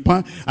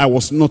Agrippa, I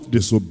was not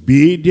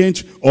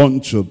disobedient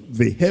unto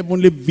the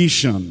heavenly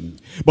vision,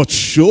 but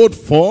showed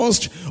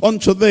first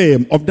unto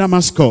them of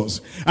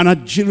Damascus, and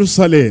at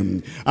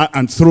Jerusalem,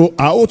 and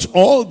throughout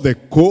all the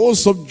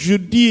coast of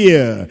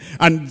Judea,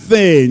 and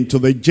then to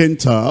the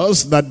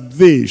Gentiles, that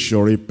they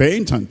shall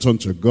repent and turn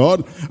to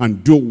God,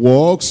 and do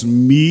works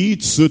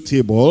meet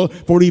suitable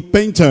for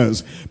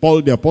repentance.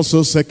 Paul the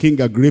apostle said, King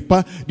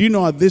Agrippa, do you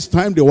know at this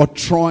time they were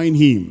trying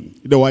him,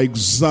 they were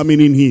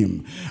examining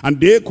him, and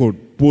they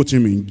could put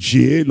him in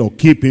jail or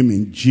keep him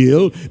in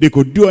jail. They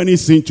could do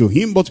anything to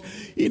him, but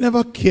he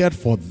never cared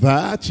for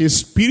that. His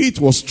spirit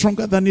was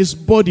stronger than his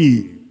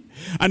body.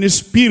 And his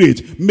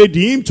spirit made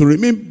him to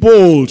remain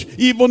bold,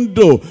 even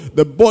though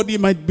the body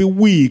might be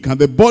weak and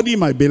the body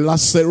might be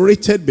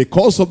lacerated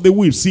because of the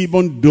whips,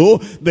 even though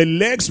the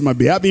legs might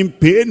be having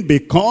pain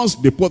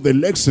because they put the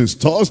legs in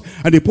stocks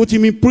and they put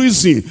him in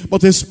prison.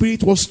 But his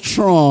spirit was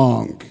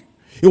strong.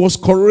 He was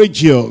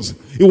courageous.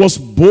 He was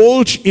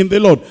bold in the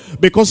Lord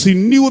because he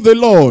knew the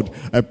Lord.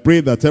 I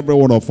pray that every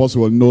one of us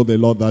will know the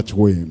Lord that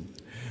way.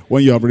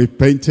 When you have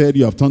repented,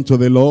 you have turned to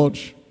the Lord,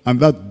 and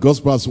that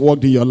gospel has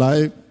worked in your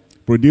life,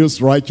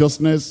 produce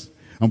righteousness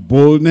and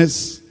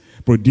boldness,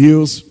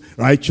 produce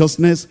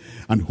righteousness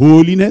and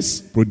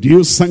holiness,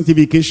 produce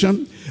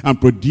sanctification, and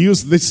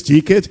produce this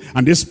ticket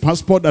and this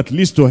passport that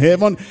leads to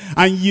heaven.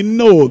 And you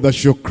know that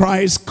should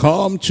Christ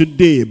come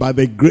today by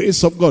the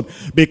grace of God,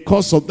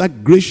 because of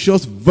that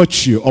gracious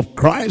virtue of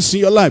Christ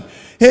in your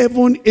life,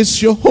 heaven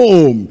is your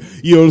home.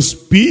 You'll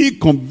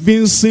speak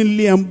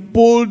convincingly and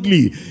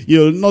boldly.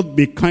 You'll not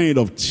be kind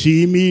of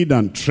timid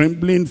and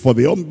trembling for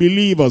the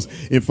unbelievers.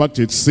 In fact,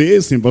 it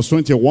says in verse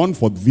 21,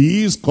 for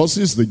these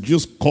causes the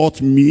Jews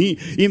caught me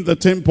in the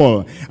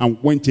temple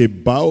and went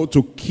about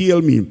to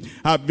kill me.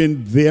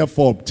 Having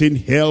therefore obtained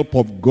help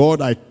of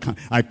God,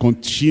 I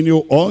continue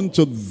on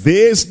to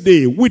this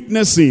day,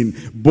 witnessing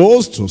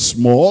both to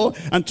small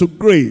and to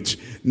great.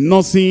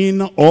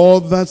 None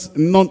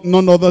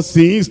other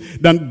things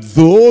than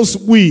those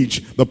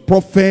which the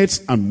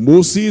prophets and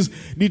Moses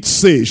did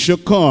say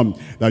should come,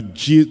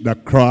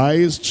 that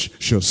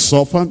Christ should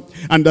suffer,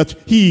 and that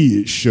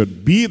he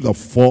should be the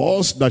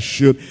first that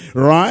should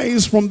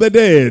rise from the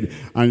dead,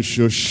 and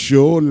should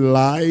show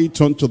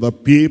light unto the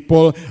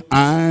people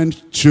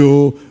and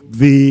to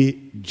the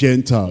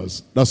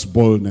Gentiles. That's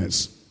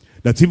boldness.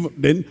 That even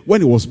then, when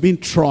he was being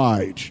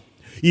tried,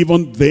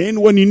 even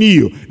then when he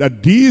knew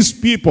that these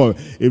people,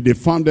 if they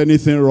found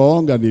anything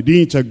wrong and they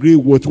didn't agree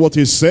with what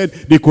he said,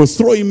 they could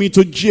throw him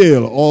into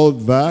jail. All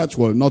that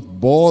will not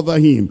bother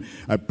him.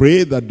 I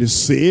pray that the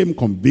same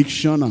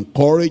conviction and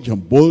courage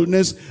and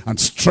boldness and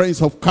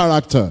strength of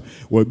character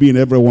will be in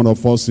every one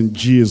of us in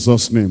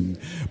Jesus' name.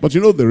 But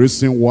you know the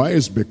reason why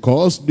is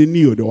because they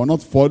knew they were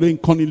not following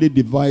cunningly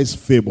devised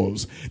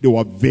fables. They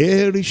were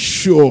very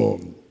sure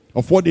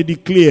of what they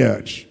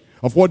declared,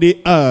 of what they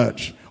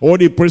urged, what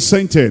they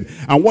presented,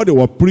 and what they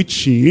were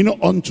preaching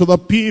unto the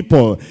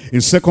people. In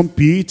 2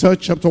 Peter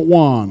chapter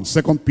 1,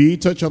 2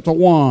 Peter chapter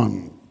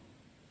 1,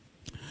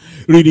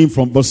 reading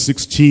from verse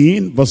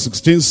 16, verse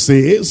 16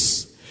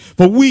 says,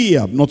 for we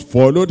have not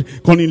followed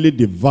cunningly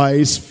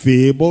devised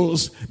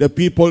fables. The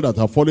people that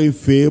are following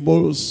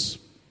fables,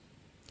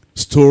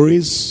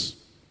 stories,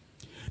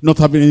 not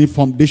having any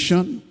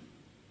foundation,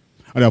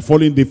 and are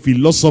following the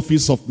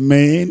philosophies of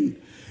men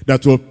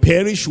that will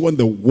perish when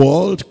the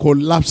world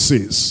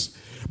collapses.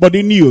 But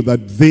they knew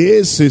that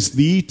this is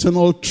the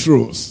eternal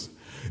truth.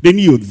 They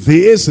knew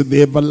this is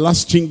the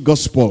everlasting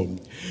gospel.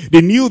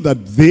 They knew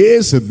that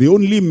this is the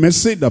only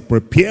message that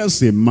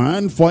prepares a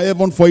man for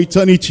heaven, for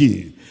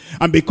eternity.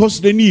 And because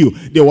they knew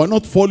they were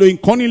not following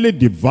cunningly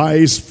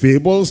devised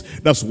fables,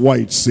 that's why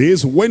it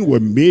says, when we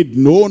made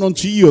known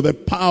unto you the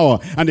power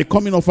and the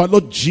coming of our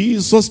Lord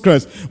Jesus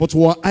Christ, but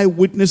were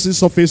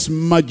eyewitnesses of his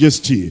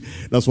majesty.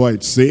 That's why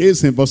it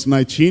says in verse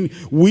 19,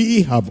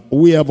 we have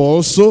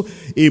also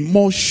a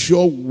more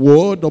sure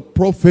word of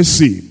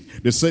prophecy.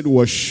 They said we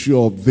were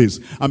sure of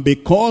this. And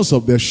because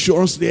of the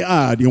assurance they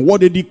had in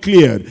what they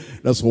declared,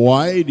 that's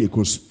why they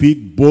could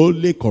speak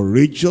boldly,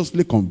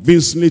 courageously,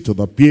 convincingly to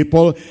the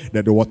people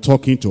that they were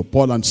talking to.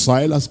 Paul and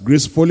Silas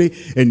gracefully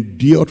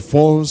endured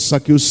false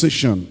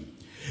accusation.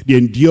 They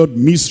endured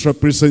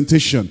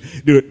misrepresentation.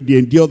 They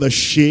endured the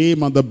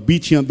shame and the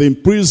beating and the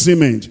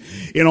imprisonment.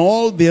 In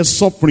all their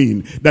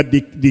suffering, that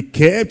they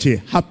kept a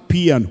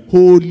happy and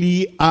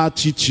holy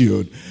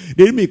attitude.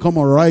 They didn't become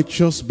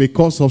unrighteous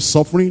because of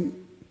suffering,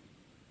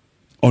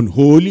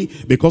 unholy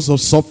because of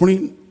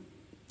suffering,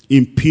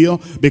 impure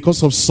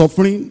because of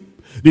suffering.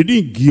 They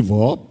didn't give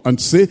up and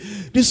say,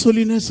 this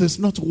holiness is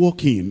not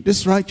working,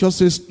 this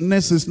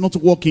righteousness is not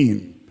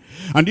working,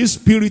 and this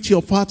purity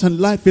of heart and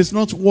life is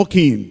not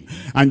working.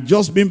 And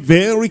just being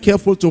very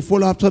careful to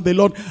follow after the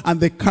Lord, and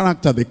the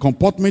character, the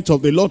comportment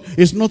of the Lord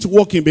is not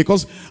working,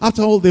 because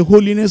after all the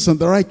holiness and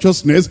the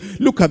righteousness,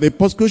 look at the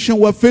persecution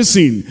we're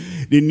facing.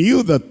 They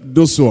knew that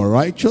those who are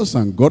righteous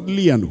and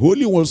godly and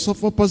holy will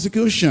suffer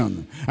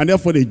persecution. And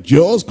therefore they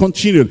just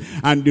continued,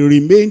 and they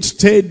remained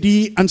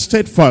steady and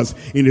steadfast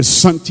in a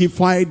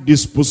sanctified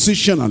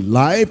disposition and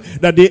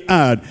life that they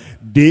had.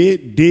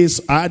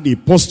 This had a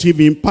positive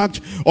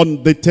impact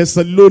on the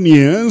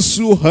Thessalonians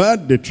who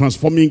heard the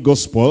transforming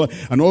gospel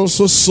and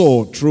also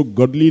saw true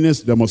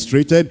godliness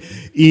demonstrated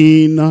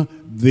in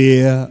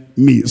their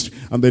midst.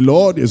 And the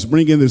Lord is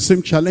bringing the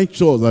same challenge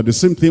to us, that the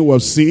same thing we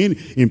have seen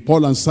in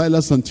Paul and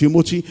Silas and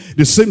Timothy,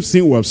 the same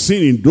thing we have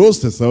seen in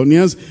those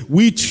Thessalonians.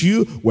 With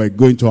you, we're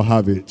going to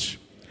have it.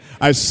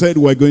 I said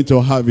we're going to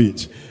have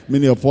it.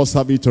 Many of us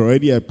have it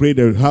already. I pray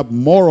that we'll have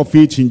more of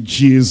it in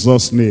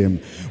Jesus'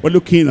 name. We're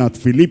looking at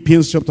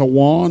Philippians chapter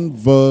 1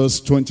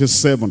 verse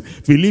 27.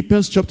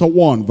 Philippians chapter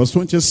 1 verse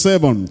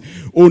 27.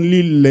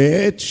 Only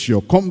let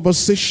your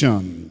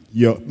conversation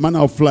your manner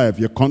of life,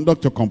 your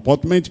conduct, your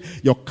comportment,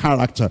 your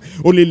character.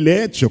 Only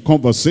let your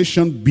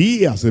conversation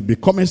be as it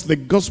becomes the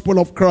gospel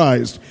of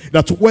Christ,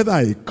 that whether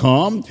I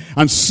come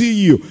and see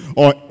you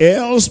or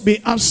else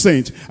be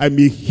absent, I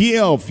may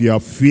hear of your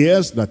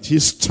affairs, that ye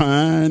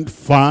stand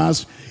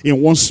fast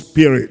in one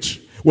spirit,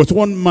 with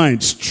one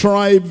mind,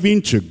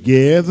 striving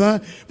together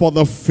for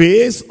the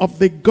faith of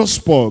the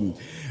gospel,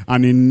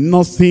 and in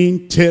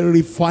nothing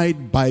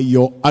terrified by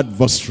your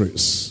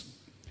adversaries.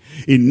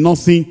 In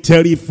nothing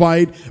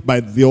terrified by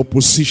the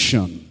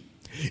opposition.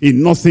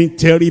 In nothing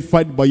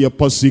terrified by your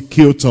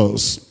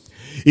persecutors.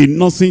 In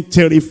nothing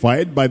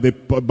terrified by the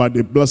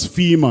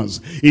blasphemers.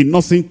 In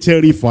nothing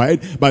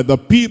terrified by the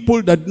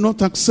people that do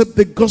not accept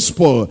the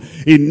gospel.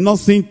 In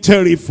nothing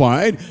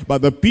terrified by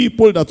the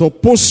people that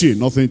oppose you.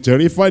 Nothing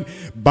terrified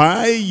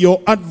by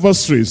your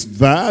adversaries.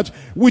 That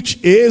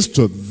which is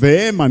to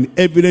them an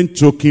evident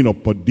token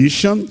of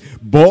perdition,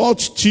 but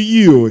to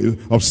you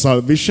of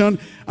salvation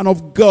and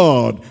of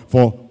God.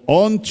 For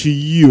unto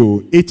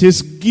you it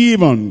is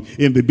given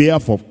in the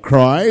behalf of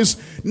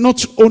Christ,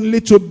 not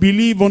only to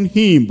believe on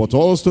him, but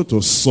also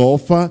to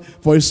suffer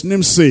for his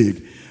name's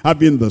sake,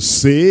 having the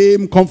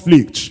same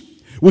conflict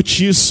which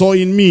you saw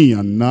in me,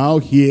 and now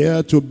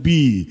here to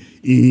be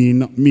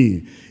in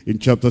me. In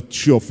chapter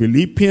 2 of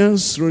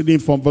Philippians, reading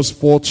from verse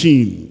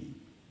 14.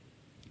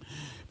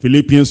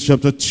 Philippians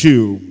chapter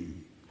 2,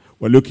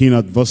 we're looking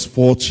at verse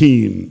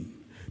 14.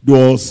 Do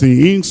all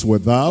things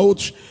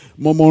without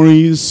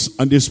murmurings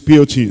and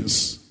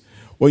disputings.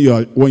 When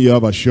you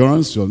have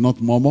assurance, you'll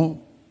not murmur.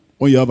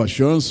 When you have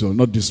assurance, you'll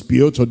not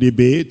dispute or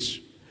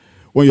debate.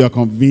 When you are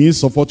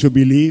convinced of what you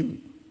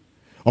believe,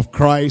 of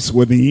Christ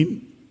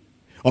within,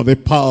 of the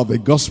power of the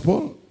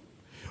gospel,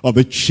 of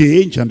the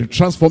change and the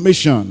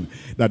transformation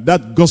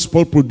that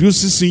gospel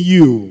produces in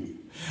you.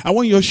 And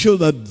when you're sure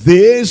that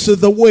this is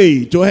the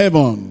way to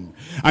heaven,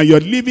 and you're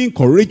living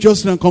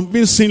courageously and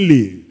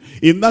convincingly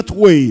in that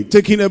way,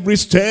 taking every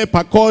step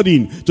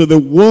according to the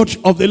word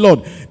of the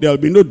Lord, there will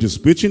be no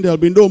disputing, there will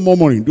be no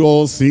murmuring. Do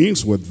all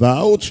things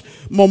without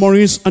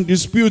murmurings and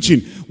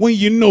disputing. When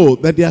you know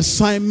that the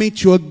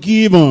assignment you are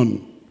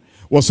given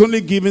was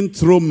only given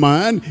through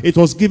man, it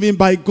was given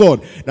by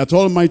God, that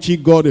Almighty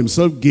God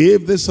himself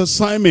gave this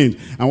assignment.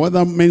 And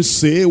whether men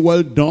say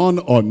well done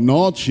or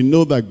not, you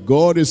know that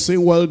God is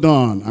saying well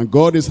done, and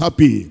God is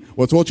happy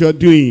with what you're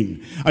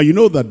doing. And you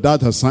know that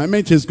that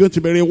assignment is going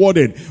to be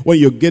rewarded when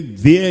you get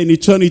there in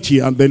eternity,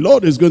 and the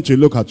Lord is going to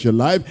look at your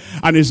life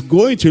and is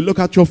going to look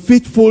at your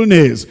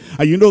faithfulness,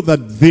 and you know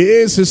that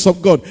this is of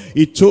God.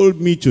 He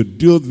told me to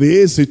do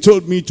this, he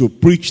told me to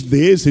preach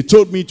this, he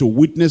told me to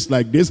witness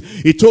like this,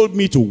 he told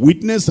me to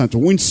witness and to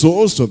win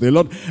souls to the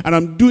Lord, and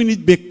I'm doing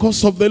it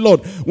because of the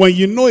Lord. When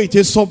you know it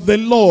is of the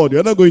Lord,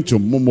 you're not going to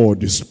murmur or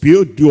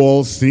dispute. Do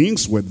all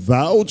things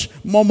without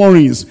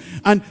murmurings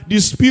and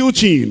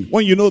disputing.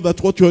 When you know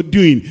that what you're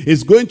doing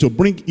is going to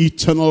bring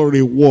eternal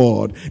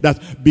reward,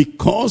 that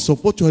because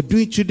of what you're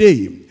doing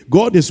today,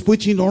 God is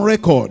putting on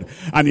record,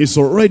 and is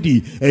already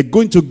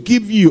going to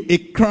give you a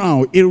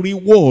crown, a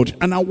reward,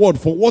 an award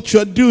for what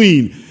you're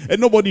doing. And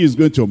nobody is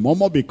going to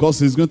murmur because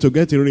he's going to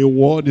get a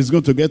reward, he's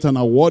going to get an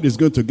award, he's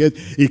going to get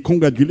a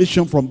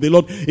congratulation from the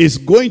Lord, he's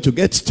going to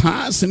get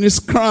stars in his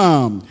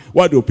crown.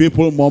 Why do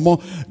people murmur?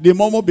 They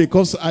murmur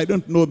because I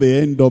don't know the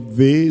end of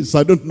this,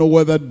 I don't know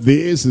whether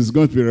this is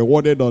going to be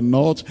rewarded or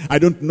not, I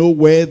don't know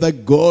whether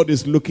God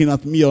is looking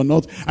at me or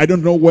not, I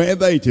don't know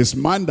whether it is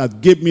man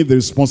that gave me the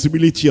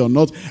responsibility or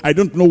not, I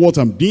don't know what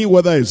I'm doing,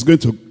 whether it's going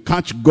to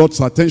catch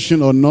God's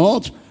attention or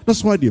not.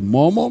 That's why they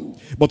murmur.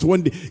 But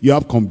when you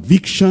have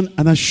conviction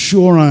and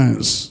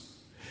assurance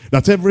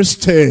that every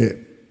step,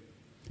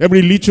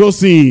 every little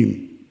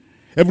thing,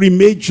 every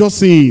major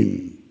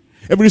thing,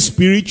 every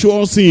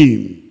spiritual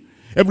thing,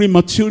 every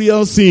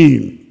material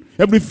thing,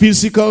 every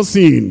physical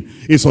thing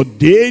is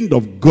ordained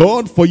of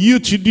God for you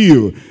to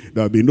do,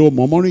 there will be no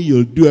murmuring.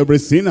 You'll do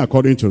everything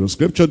according to the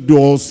scripture. Do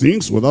all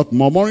things without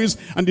murmurings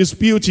and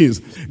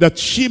disputings, that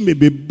she may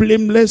be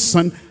blameless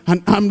and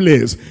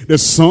harmless, the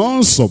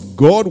sons of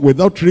God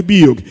without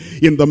rebuke,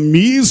 in the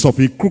midst of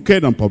a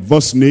crooked and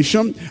perverse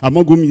nation,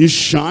 among whom ye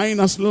shine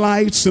as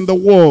lights in the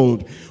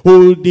world,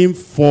 holding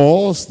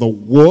forth the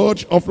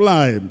word of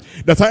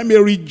life, that I may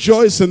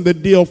rejoice in the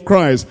day of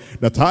Christ,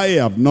 that I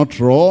have not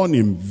run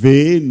in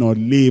vain nor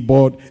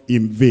labored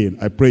in vain.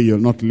 I pray you'll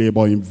not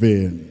labor in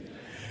vain,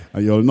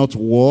 and you'll not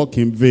walk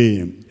in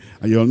vain,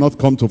 and you'll not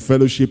come to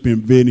fellowship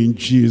in vain, in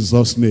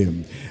Jesus'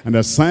 name. An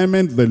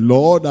assignment the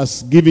Lord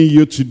has given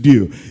you to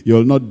do,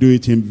 you'll not do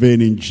it in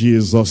vain, in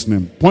Jesus'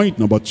 name. Point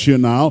number 2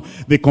 now,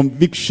 the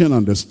conviction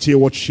and the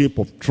stewardship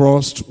of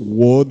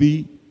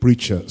trustworthy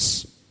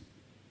preachers.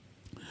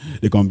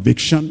 The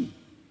conviction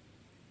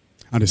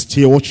and the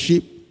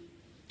stewardship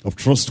of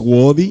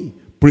trustworthy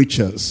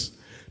preachers.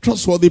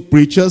 Trustworthy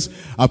preachers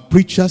are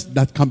preachers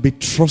that can be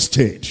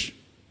trusted.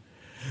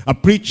 Are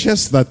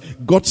preachers that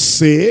God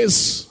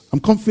says,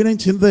 I'm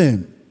confident in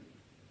them,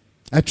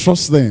 I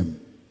trust them.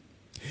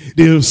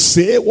 They'll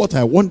say what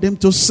I want them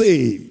to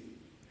say.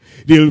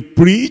 They'll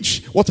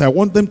preach what I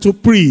want them to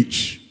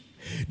preach.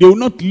 They will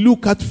not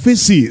look at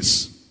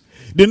faces.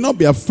 They will not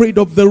be afraid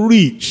of the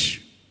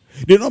rich.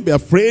 They will not be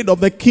afraid of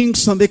the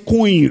kings and the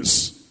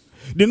queens.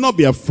 They will not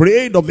be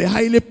afraid of the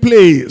highly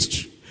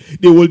placed.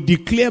 They will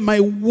declare my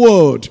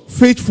word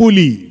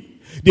faithfully.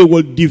 They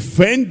will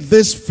defend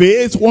this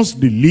faith once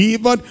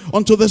delivered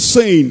unto the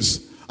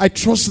saints. I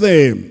trust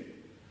them.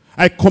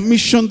 I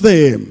commission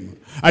them.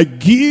 I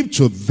give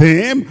to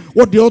them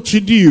what they ought to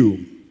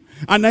do.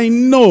 And I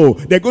know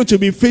they're going to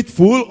be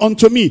faithful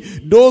unto me.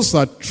 Those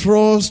are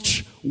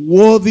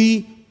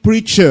trustworthy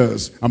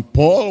preachers. And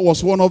Paul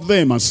was one of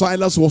them. And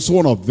Silas was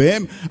one of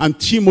them. And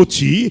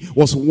Timothy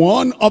was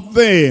one of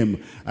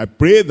them. I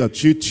pray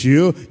that you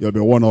too, you'll be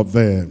one of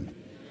them.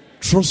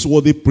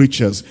 Trustworthy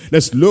preachers.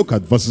 Let's look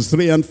at verses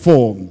 3 and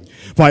 4.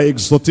 For our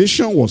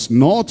exhortation was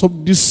not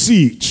of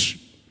deceit,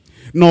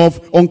 nor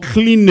of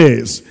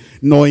uncleanness,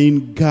 nor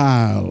in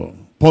guile.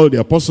 Paul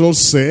the apostle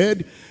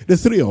said, the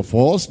three of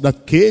us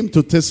that came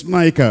to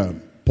Thessalonica,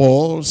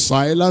 Paul,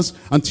 Silas,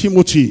 and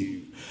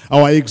Timothy,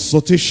 our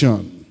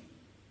exhortation,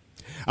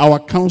 our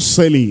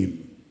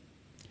counseling,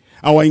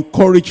 our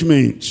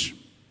encouragement,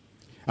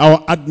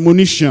 our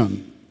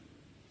admonition,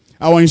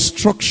 our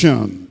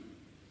instruction,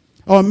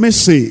 our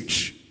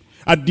message,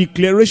 a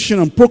declaration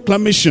and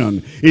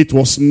proclamation, it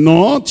was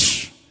not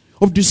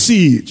of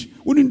deceit.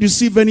 We didn't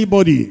deceive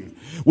anybody.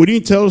 We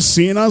didn't tell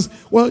sinners,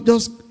 well,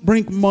 just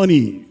bring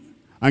money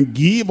and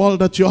give all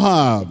that you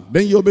have,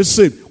 then you'll be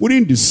saved. We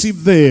didn't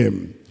deceive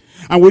them.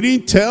 And we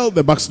didn't tell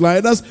the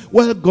backsliders,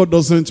 well, God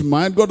doesn't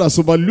mind. God has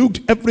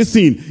overlooked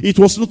everything. It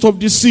was not of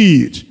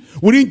deceit.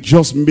 We didn't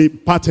just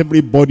pat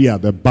everybody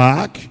at the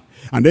back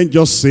and then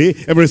just say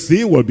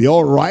everything will be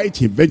all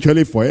right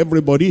eventually for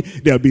everybody.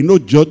 There'll be no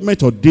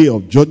judgment or day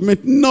of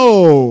judgment.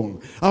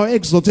 No. Our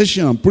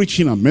exhortation and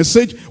preaching and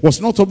message was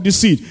not of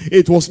deceit.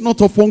 It was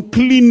not of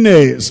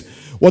uncleanness.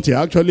 What he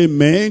actually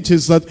meant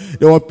is that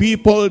there were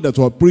people that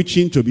were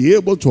preaching to be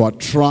able to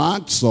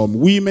attract some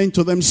women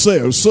to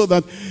themselves so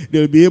that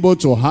they'll be able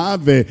to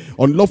have an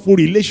unlawful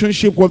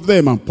relationship with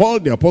them. And Paul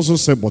the apostle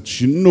said, but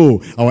you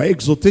know, our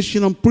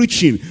exhortation and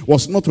preaching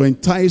was not to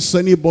entice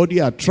anybody,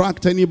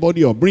 attract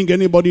anybody, or bring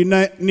anybody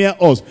near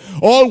us.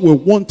 All we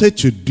wanted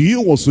to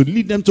do was to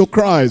lead them to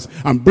Christ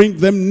and bring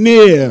them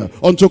near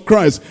unto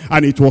Christ.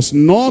 And it was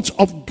not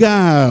of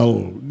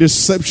guile,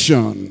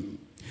 deception.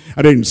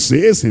 And then it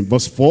says in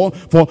verse 4,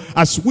 for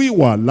as we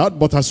were allowed,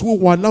 but as we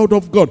were allowed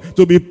of God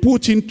to be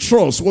put in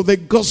trust with the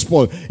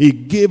gospel, he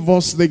gave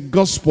us the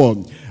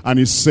gospel. And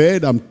he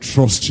said, I'm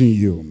trusting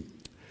you.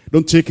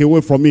 Don't take away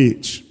from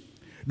it.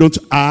 Don't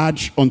add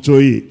unto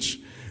it.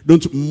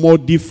 Don't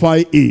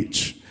modify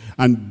it.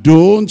 And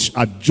don't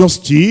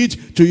adjust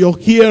it to your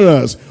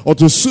hearers or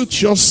to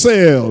suit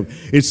yourself.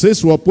 It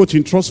says we are put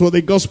in trust with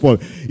the gospel.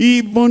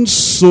 Even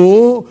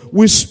so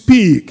we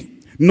speak,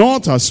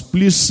 not as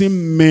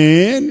pleasing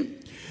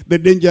men. The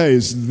danger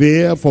is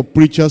there for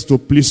preachers to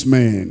please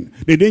men.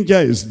 The danger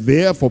is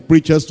there for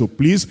preachers to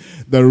please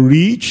the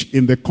rich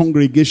in the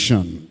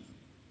congregation,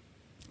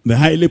 the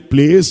highly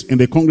placed in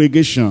the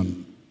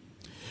congregation,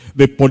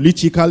 the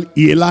political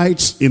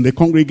elites in the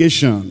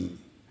congregation,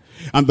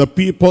 and the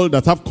people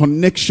that have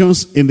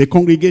connections in the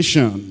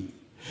congregation.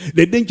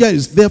 The danger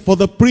is there for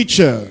the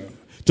preacher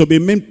to be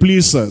men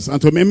pleasers and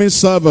to be men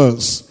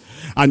servers,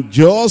 and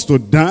just to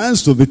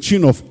dance to the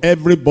tune of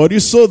everybody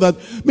so that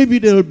maybe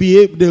they'll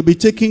be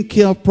taken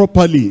care of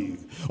properly.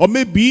 Or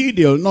maybe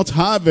they'll not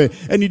have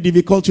any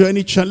difficulty or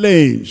any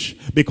challenge.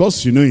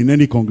 Because, you know, in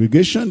any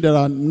congregation, there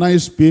are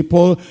nice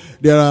people,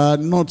 there are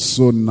not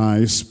so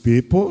nice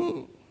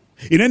people.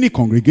 In any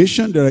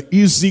congregation, there are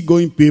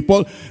easygoing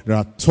people, there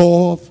are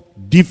tough,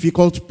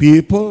 difficult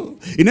people.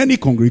 In any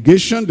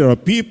congregation, there are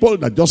people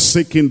that just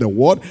seek in the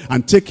word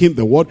and take in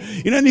the word.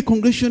 In any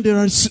congregation, there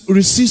are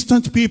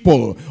resistant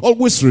people,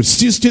 always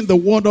resisting the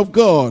word of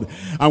God.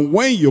 And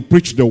when you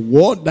preach the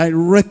word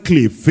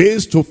directly,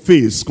 face to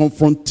face,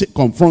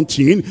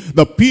 confronting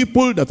the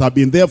people that have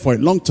been there for a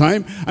long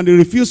time and they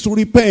refuse to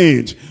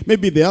repent.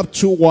 Maybe they have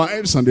 2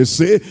 wives and they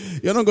say,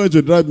 you're not going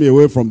to drive me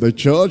away from the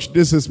church.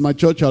 This is my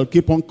church. I'll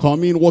keep on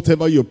coming.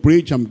 Whatever you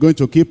preach, I'm going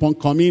to keep on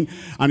coming.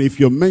 And if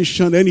you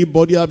mention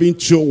anybody having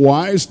 2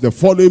 wives, the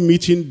following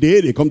meeting day,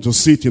 they come to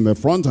sit in the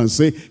front and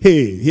say,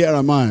 hey, here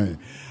am I.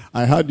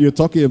 I heard you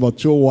talking about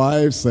 2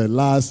 wives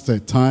last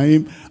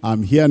time.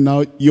 I'm here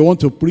now. You want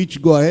to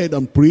preach? Go ahead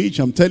and preach.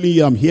 I'm telling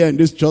you, I'm here in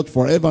this church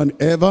forever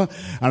and ever.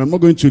 And I'm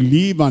not going to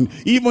leave. And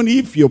even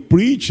if you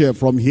preach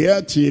from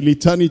here till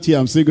eternity,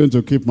 I'm still going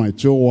to keep my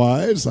 2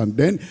 wives. And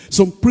then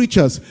some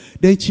preachers,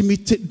 they're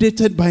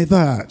intimidated by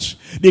that.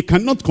 They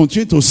cannot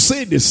continue to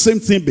say the same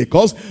thing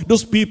because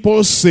those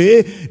people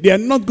say they are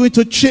not going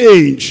to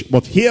change.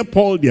 But here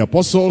Paul the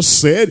apostle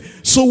said,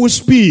 so we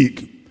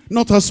speak,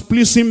 not as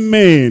pleasing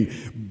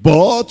men,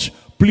 but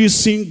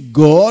pleasing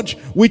God,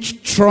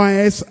 which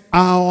trieth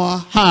our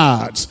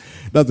hearts.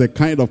 That's the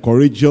kind of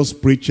courageous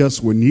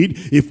preachers we need.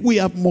 If we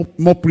have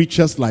more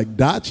preachers like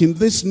that in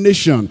this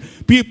nation,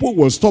 people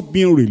will stop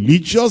being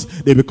religious,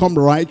 they become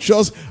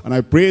righteous, and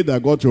I pray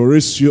that God will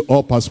raise you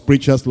up as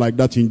preachers like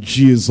that in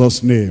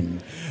Jesus' name.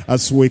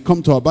 As we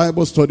come to our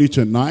Bible study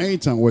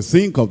tonight and we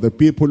think of the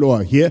people who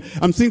are here,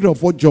 I'm thinking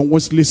of what John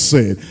Wesley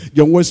said.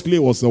 John Wesley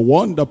was the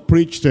one that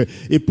preached,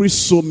 he preached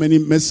so many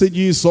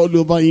messages all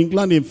over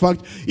England. In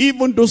fact,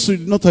 even those who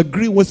did not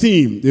agree with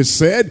him, they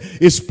said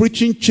his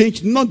preaching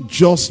changed not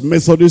just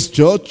Methodist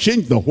Church,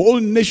 changed the whole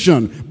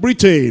nation,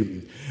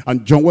 Britain.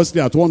 And John Wesley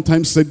at one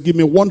time said, give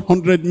me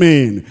 100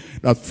 men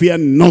that fear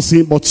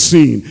nothing but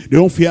sin. They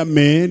don't fear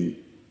men,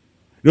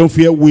 they don't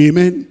fear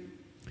women,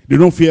 they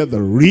don't fear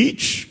the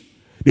rich,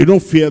 they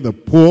don't fear the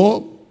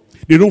poor,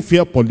 they don't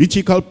fear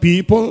political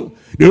people,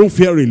 they don't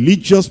fear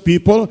religious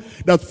people,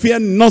 that fear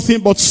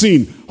nothing but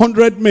sin.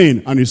 100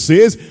 men. And he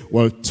says,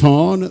 will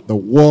turn the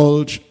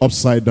world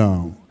upside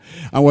down.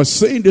 And we're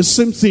saying the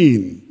same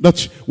thing,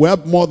 that we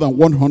have more than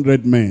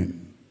 100 men.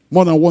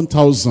 More than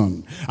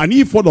 1,000. And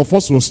if all of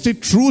us will stay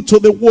true to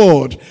the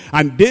word,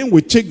 and then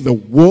we take the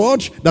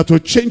word that will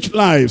change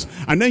lives,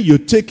 and then you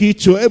take it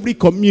to every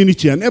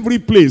community and every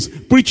place,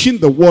 preaching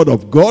the word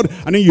of God,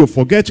 and then you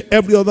forget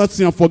every other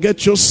thing and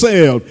forget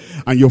yourself,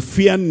 and you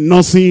fear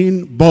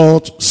nothing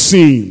but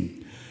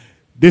sin,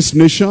 this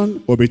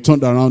nation will be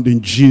turned around in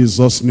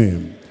Jesus'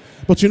 name.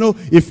 But you know,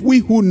 if we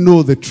who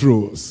know the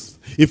truth,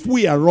 if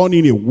we are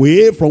running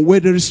away from where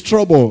there is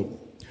trouble,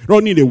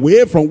 running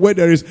away from where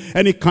there is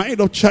any kind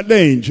of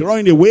challenge,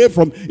 running away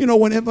from, you know,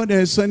 whenever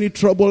there is any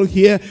trouble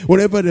here,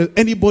 whenever there's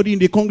anybody in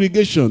the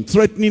congregation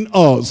threatening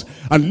us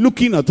and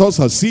looking at us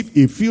as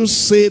if you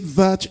say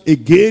that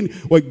again,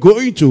 we're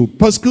going to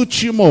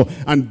persecute you more.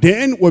 And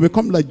then we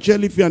become like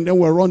jellyfish, and then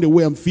we run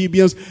away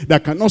amphibians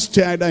that cannot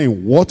stay either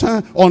in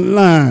water or on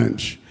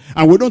land.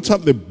 And we don't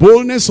have the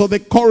boldness or the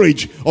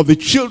courage of the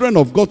children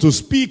of God to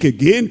speak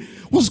again.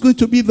 What's going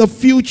to be the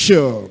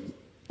future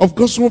of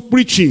gospel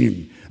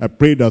preaching? I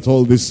pray that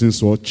all these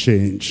things will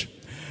change.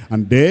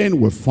 And then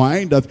we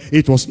find that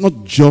it was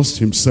not just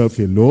himself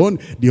alone.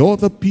 The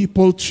other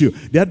people too.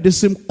 They had the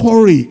same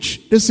courage.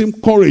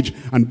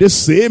 And the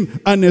same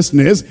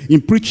earnestness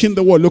in preaching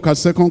the word. Look at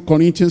 2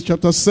 Corinthians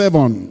chapter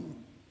 7.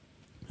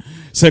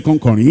 2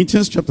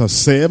 Corinthians chapter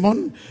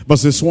 7,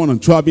 verses 1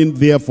 and 2. Having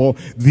therefore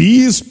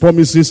these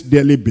promises,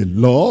 dearly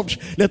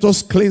beloved, let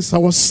us cleanse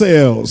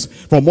ourselves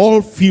from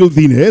all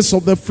filthiness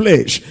of the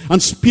flesh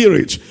and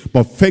spirit,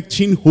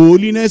 perfecting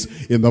holiness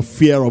in the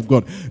fear of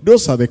God.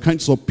 Those are the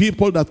kinds of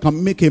people that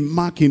can make a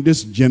mark in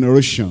this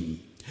generation.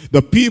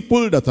 The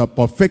people that are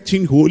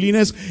perfecting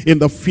holiness in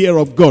the fear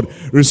of God.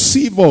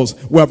 Receive us.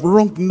 We have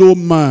wronged no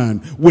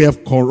man. We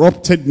have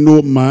corrupted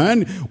no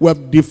man. We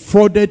have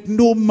defrauded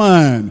no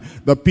man.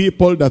 The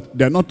people that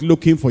they're not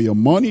looking for your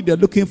money, they're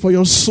looking for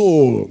your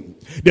soul.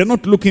 They're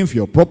not looking for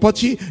your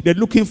property, they're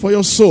looking for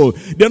your soul.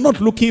 They're not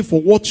looking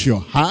for what you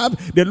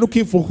have, they're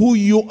looking for who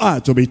you are,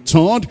 to be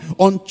turned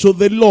unto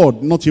the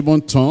Lord, not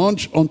even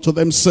turned unto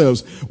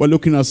themselves. We're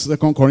looking at 2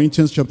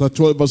 Corinthians chapter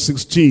 12 verse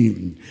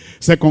 16.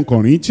 2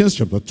 Corinthians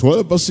chapter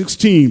 12 verse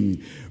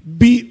 16.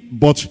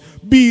 But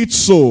be it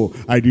so,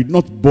 I did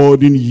not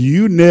burden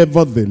you,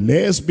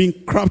 nevertheless,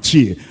 being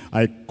crafty,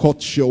 I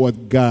caught you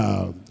with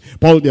guile.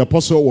 Paul the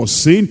apostle was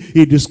saying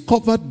he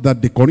discovered that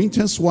the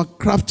Corinthians were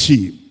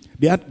crafty.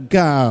 They had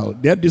guile,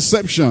 they had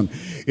deception.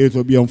 It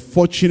would be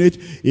unfortunate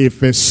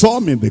if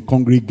some in the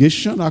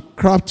congregation are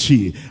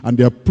crafty and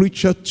their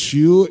preacher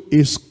too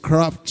is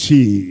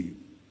crafty.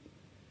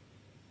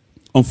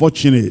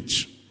 Unfortunate.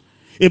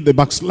 If the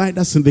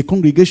backsliders in the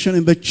congregation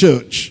in the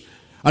church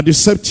are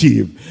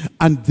deceptive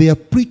and their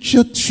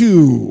preacher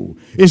too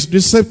is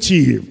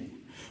deceptive.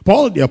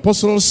 Paul the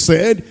apostle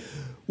said,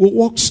 we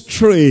walk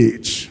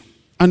straight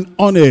and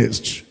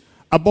honest,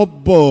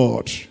 above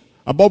board,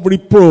 above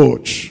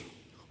reproach,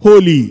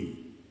 holy,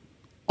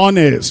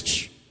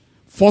 honest,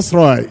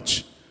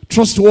 forthright,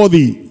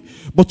 trustworthy.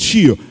 But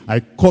you, I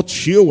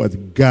caught you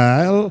with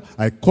guile,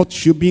 I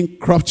caught you being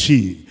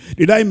crafty.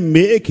 Did I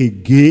make a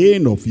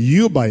gain of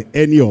you by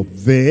any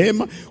of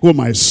them whom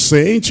I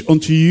sent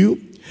unto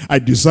you? I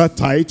desired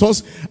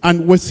Titus,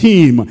 and with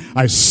him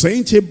I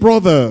sent a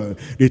brother.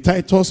 Did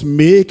Titus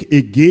make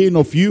a gain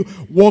of you?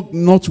 Walk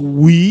not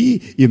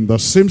we in the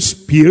same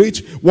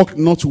spirit? Walk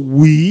not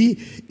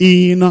we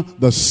in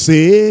the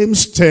same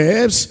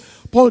steps?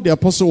 Paul the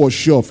apostle was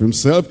sure of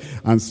himself,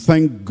 and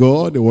thank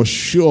God he was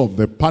sure of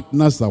the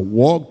partners that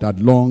walked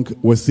along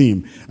with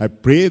him. I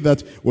pray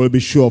that we'll be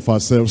sure of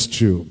ourselves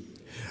too.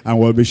 And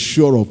we'll be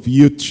sure of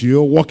you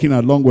too, walking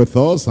along with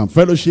us and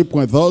fellowship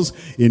with us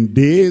in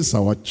this,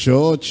 our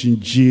church, in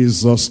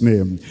Jesus'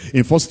 name.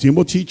 In 1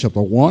 Timothy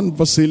chapter 1,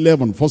 verse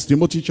 11. 1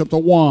 Timothy chapter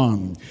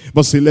 1,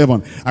 verse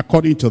 11.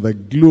 According to the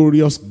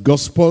glorious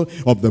gospel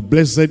of the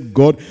blessed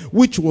God,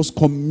 which was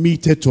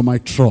committed to my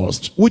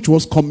trust. Which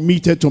was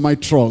committed to my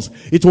trust.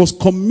 It was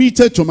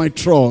committed to my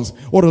trust.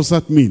 What does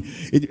that mean?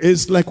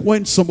 It's like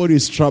when somebody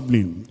is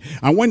traveling.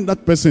 And when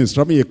that person is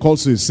traveling, he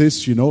calls you, he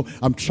says, you know,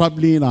 I'm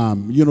traveling,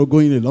 I'm,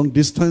 going long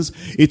distance.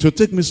 It will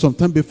take me some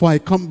time before I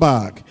come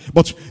back.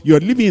 But you're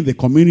living in the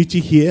community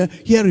here.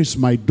 Here is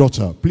my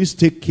daughter. Please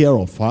take care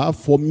of her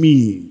for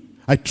me.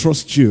 I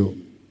trust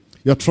you.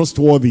 You're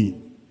trustworthy.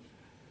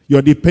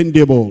 You're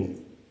dependable.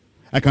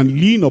 I can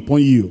lean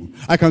upon you.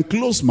 I can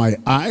close my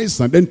eyes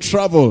and then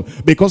travel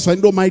because I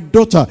know my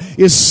daughter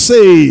is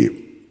safe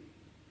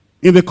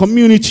in the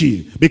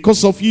community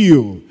because of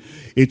you.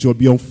 It will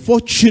be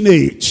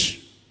unfortunate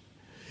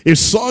if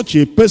such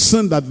a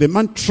person that the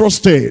man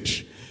trusted,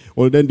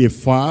 well, then they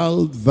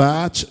filed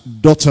that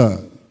daughter.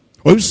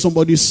 Or if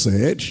somebody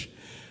said,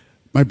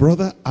 my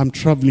brother, I'm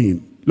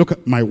traveling.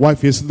 Look, my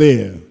wife is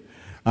there.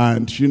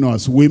 And, you know,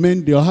 as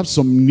women, they'll have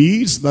some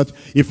needs that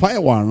if I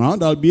were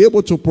around, I'll be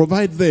able to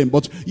provide them.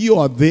 But you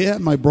are there,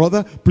 my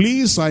brother.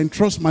 Please, I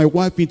entrust my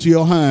wife into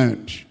your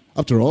hand.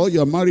 After all,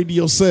 you are married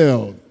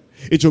yourself.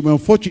 It will be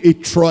unfortunate, a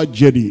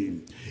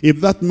tragedy,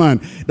 if that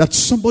man that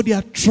somebody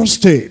had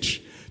trusted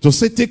to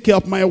say, take care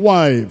of my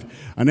wife,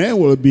 and then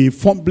will be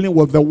fumbling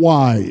with the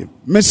wife,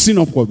 messing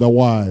up with the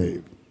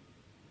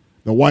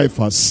wife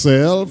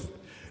herself,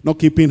 not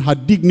keeping her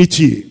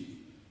dignity,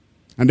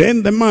 and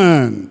then the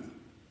man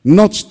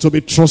not to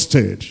be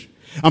trusted.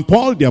 And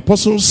Paul the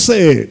apostle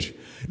said,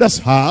 that's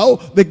how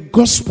the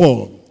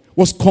gospel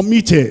was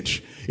committed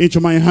into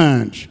my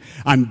hand.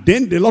 And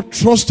then the Lord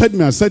trusted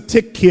me and said,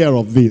 take care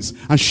of this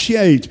and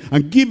share it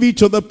and give it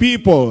to the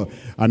people.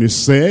 And he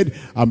said,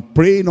 I'm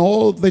praying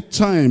all the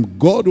time,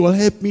 God will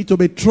help me to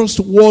be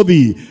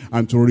trustworthy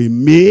and to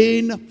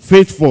remain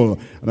faithful.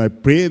 And I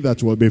pray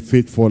that we'll be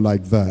faithful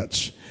like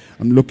that.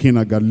 I'm looking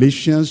at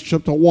Galatians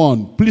chapter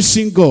 1,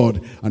 pleasing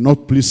God and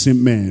not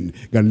pleasing men.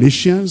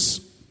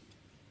 Galatians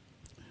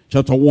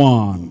chapter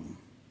 1.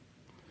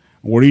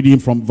 We're reading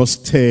from verse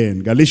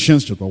 10.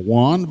 Galatians chapter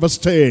 1, verse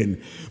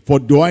 10. For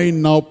do I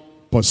now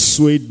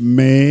persuade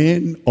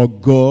men or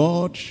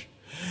God?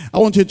 I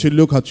want you to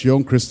look at your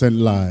own Christian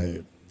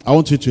life. I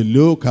want you to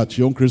look at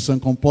your own Christian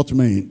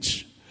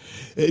comportment.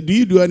 Do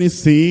you do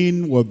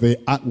anything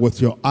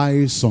with your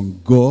eyes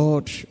on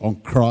God, on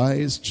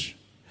Christ?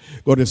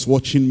 God is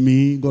watching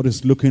me. God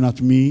is looking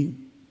at me.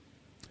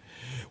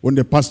 When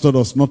the pastor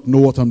does not know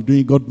what I'm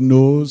doing, God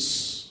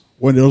knows.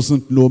 When he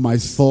doesn't know my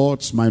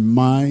thoughts, my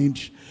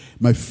mind,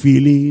 my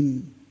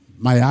feeling,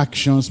 my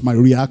actions, my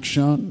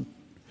reaction,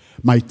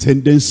 my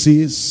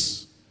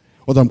tendencies,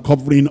 what I'm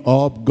covering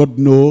up, God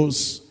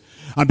knows.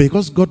 And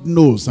because God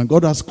knows, and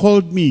God has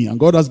called me, and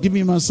God has given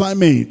me an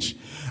assignment,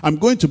 I'm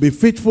going to be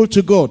faithful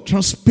to God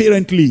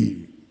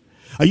transparently.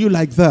 Are you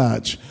like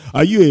that?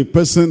 Are you a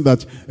person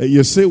that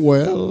you say,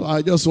 well,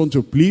 I just want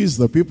to please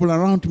the people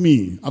around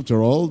me?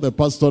 After all, the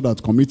pastor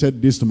that committed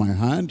this to my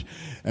hand,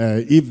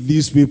 if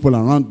these people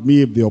around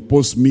me, if they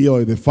oppose me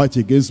or if they fight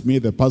against me,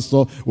 the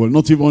pastor will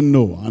not even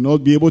know and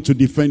not be able to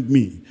defend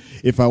me.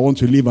 If I want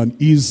to live an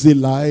easy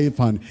life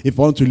and if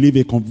I want to live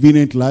a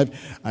convenient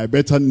life, I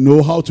better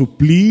know how to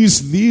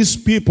please these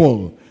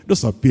people.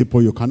 Those are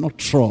people you cannot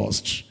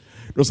trust.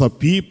 Those are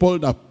people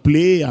that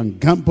play and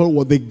gamble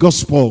with the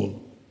gospel.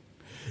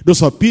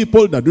 Those are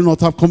people that do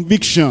not have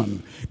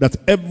conviction that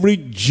every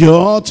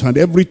jot and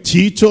every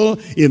tittle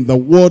in the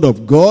word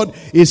of God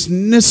is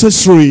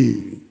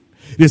necessary.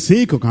 They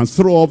think you can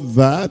throw off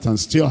that and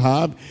still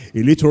have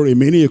a little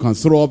remaining. You can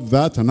throw off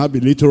that and have a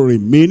little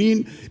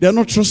remaining. They are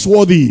not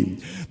trustworthy.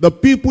 The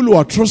people who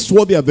are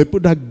trustworthy are the people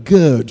that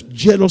guard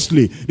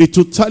jealously the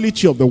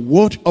totality of the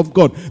word of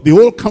God, the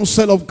whole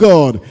counsel of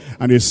God.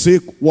 And they say,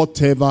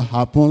 whatever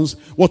happens,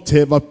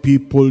 whatever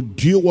people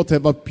do,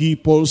 whatever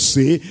people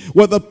say,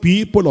 whether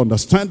people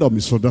understand or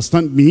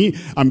misunderstand me,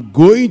 I'm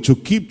going to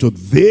keep to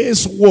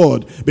this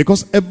word,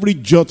 because every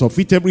jot of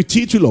it, every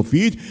tittle of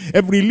it,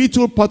 every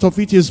little part of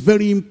it is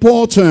very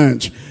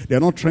important. They are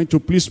not trying to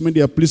please me,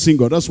 they are pleasing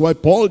God. That's why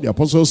Paul the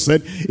apostle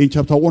said in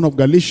chapter 1 of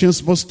Galatians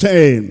verse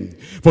 10,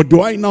 for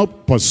do I now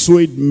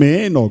persuade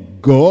men or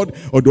God,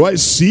 or do I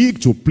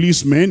seek to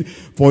please men?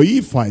 For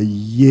if I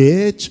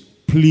yet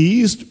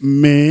pleased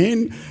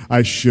men,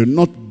 I should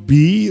not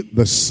be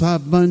the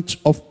servant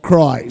of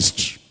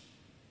Christ.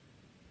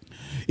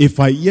 If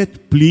I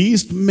yet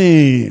pleased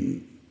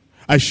men,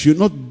 I should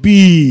not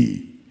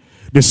be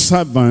the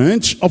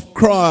servant of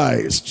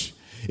Christ.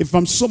 If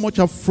I'm so much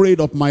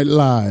afraid of my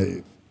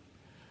life,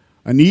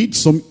 I need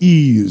some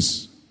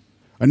ease,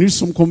 I need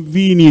some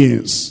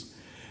convenience,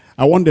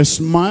 I want the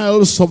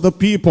smiles of the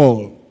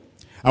people,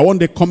 I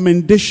want the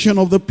commendation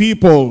of the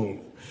people,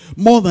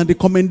 more than the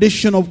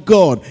commendation of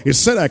God. He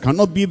said, I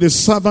cannot be the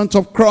servant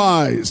of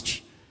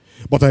Christ.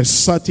 But I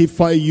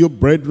certify you,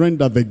 brethren,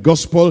 that the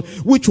gospel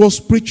which was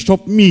preached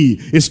of me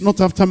is not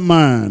after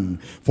man.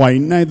 For I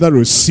neither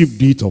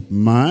received it of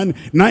man,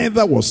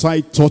 neither was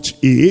I taught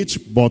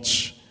it,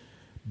 but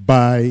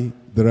by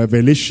the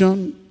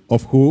revelation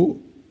of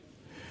who?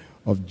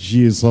 Of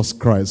Jesus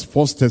Christ.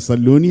 1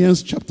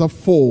 Thessalonians chapter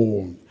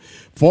 4.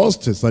 1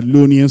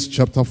 Thessalonians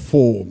chapter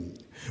 4.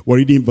 We're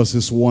reading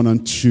verses 1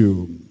 and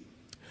 2.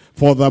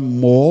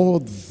 Furthermore,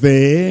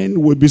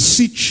 then we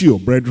beseech you,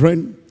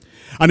 brethren,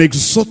 and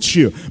exhort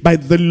you by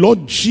the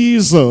Lord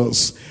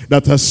Jesus,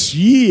 that as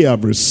ye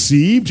have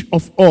received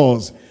of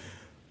us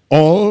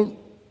all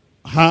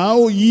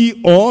how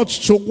ye ought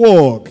to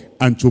walk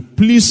and to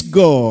please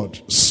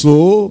God,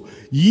 so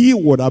ye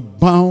would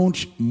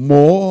abound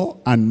more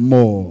and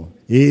more.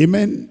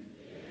 Amen.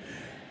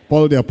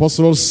 Paul the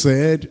apostle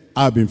said,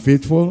 I've been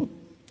faithful,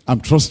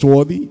 I'm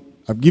trustworthy,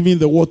 I've given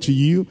the word to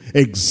you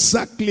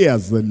exactly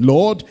as the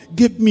Lord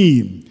gave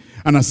me.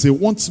 And as he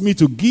wants me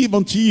to give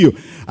unto you,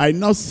 I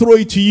now throw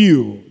it to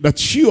you,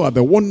 that you are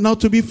the one now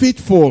to be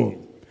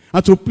faithful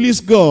and to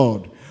please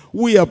God.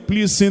 We are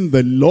pleasing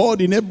the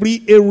Lord in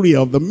every area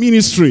of the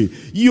ministry.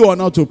 You are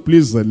now to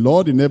please the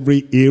Lord in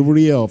every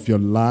area of your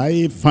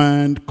life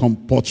and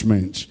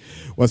comportment.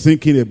 We're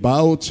thinking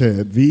about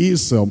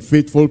these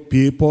unfaithful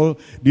people,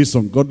 these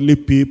ungodly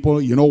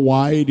people. You know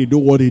why they do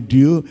what they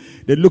do?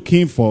 They're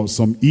looking for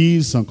some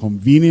ease and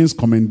convenience,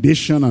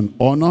 commendation and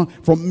honor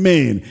from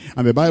men.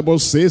 And the Bible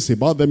says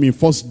about them in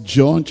 1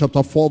 John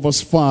chapter 4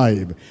 verse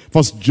 5.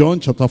 1 John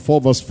chapter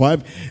 4 verse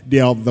 5.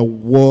 They are of the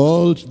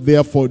world,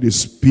 therefore they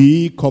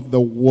speak of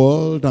the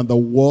world, and the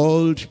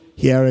world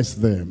heareth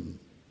them.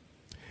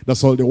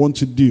 That's all they want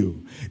to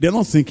do. They're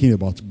not thinking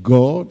about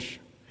God.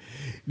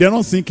 They're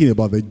not thinking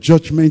about the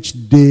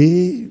judgment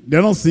day.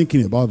 They're not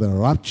thinking about the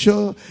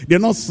rapture. They're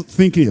not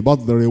thinking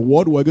about the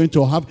reward we're going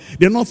to have.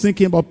 They're not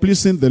thinking about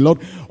pleasing the Lord.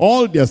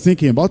 All they're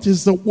thinking about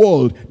is the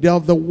world. They are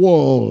of the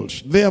world.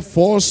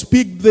 Therefore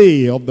speak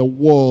they of the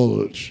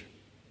world.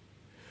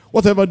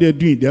 Whatever they're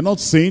doing, they're not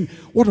saying,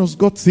 what does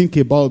God think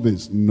about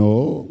this?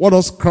 No. What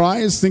does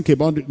Christ think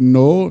about it?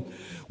 No.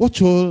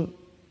 What will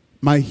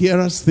my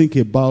hearers think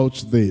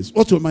about this?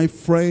 What will my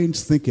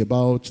friends think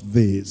about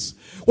this?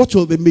 What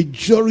will the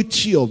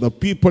majority of the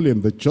people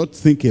in the church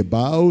think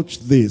about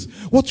this?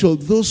 What will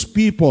those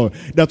people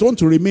that want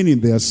to remain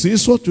in their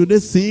sins, what do they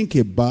think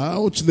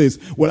about this?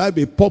 Will I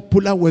be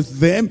popular with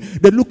them?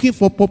 They're looking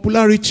for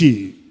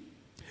popularity.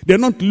 They're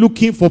not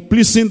looking for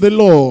pleasing the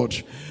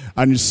Lord.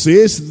 And it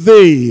says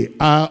they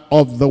are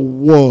of the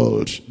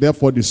world.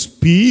 Therefore they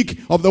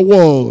speak of the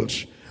world,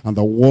 and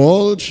the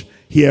world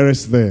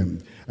heareth them.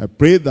 I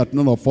pray that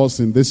none of us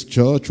in this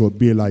church will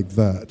be like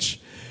that.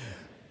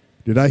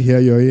 Did I hear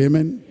your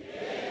amen?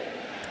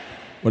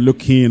 We're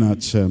looking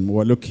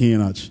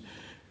at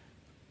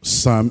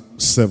Psalm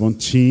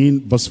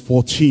 17 verse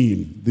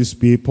 14. These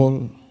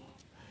people,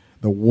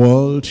 the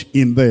world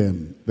in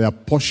them, their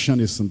portion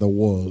is in the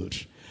world.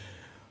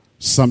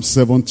 Psalm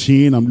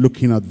 17, I'm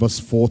looking at verse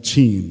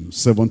 14.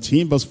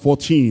 17 verse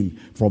 14.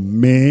 From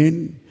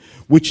men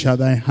which are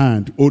thy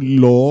hand, O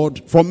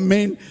Lord, from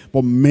men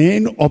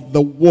of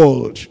the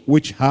world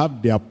which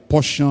have their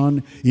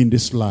portion in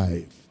this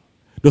life.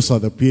 Those are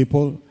the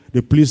people.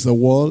 They please the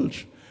world.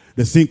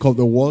 They think of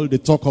the world. They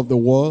talk of the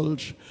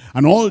world.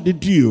 And all they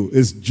do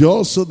is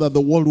just so that the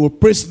world will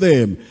praise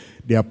them.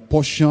 Their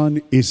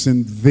portion is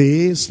in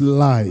this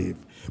life.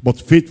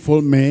 But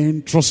faithful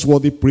men,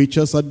 trustworthy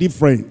preachers are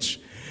different.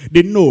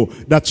 They know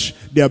that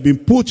they have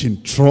been put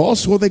in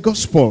trust with the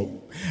gospel.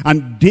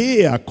 And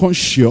they are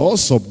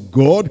conscious of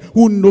God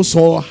who knows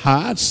our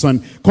hearts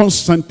and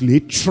constantly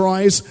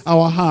tries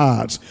our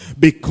hearts.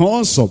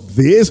 Because of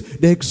this,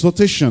 the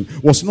exhortation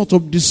was not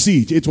of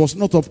deceit. It was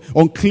not of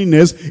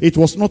uncleanness. It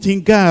was not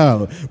in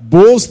guile.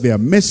 Both their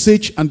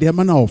message and their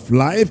manner of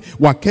life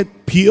were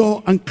kept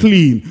pure and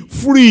clean,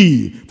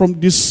 free from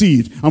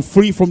deceit and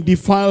free from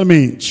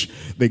defilement.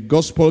 The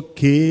gospel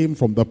came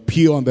from the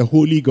pure and the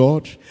holy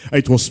God.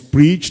 It was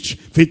preached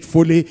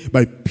faithfully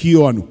by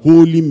pure and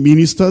holy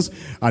ministers,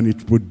 and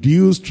it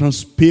produced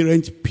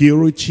transparent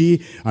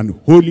purity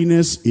and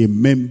holiness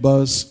in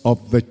members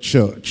of the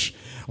church.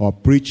 Our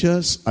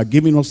preachers are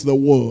giving us the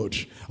word.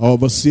 Our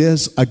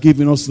overseers are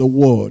giving us the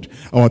word.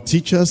 Our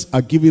teachers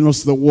are giving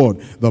us the word.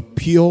 The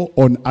pure,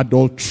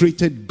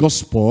 unadulterated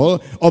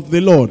gospel of the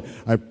Lord.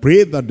 I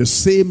pray that the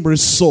same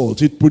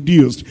result it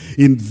produced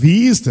in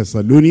these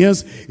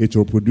Thessalonians, it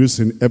will produce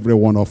in every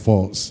one of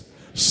us.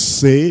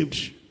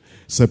 Saved,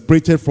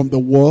 separated from the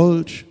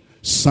world,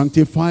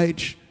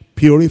 sanctified,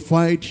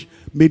 purified,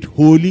 made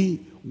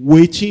holy,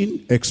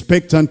 waiting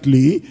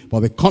expectantly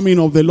for the coming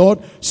of the Lord,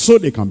 so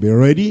they can be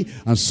ready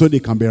and so they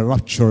can be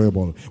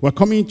rapturable. We're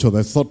coming to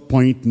the third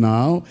point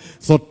now.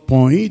 Third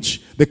point,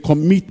 the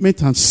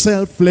commitment and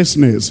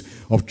selflessness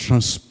of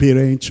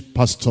transparent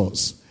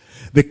pastors.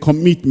 The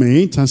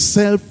commitment and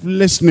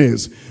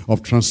selflessness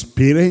of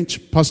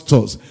transparent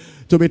pastors.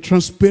 To be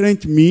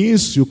transparent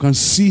means you can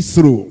see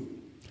through,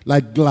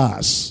 like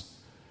glass.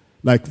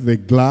 Like the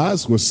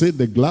glass, we say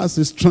the glass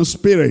is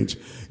transparent.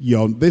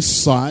 You're on this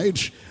side,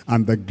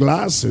 and the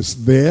glass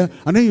is there,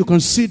 and then you can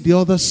see the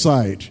other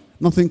side.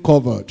 Nothing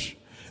covered.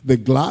 The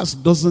glass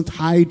doesn't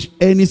hide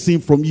anything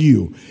from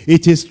you.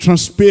 It is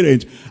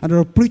transparent. And there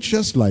are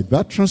preachers like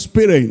that,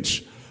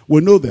 transparent.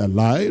 We know their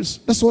lives.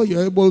 That's why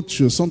you're able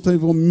to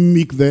sometimes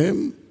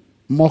even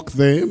mock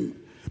them,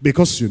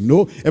 because you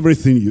know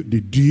everything they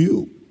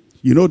do.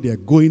 You know they're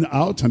going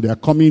out and they're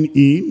coming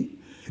in.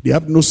 They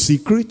have no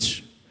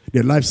secret.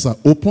 Their lives are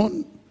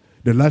open.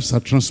 Their lives are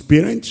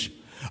transparent.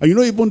 And you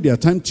know, even their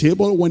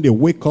timetable, when they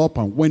wake up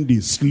and when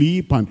they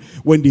sleep and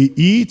when they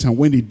eat and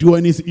when they do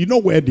anything, you know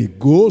where they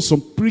go.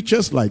 Some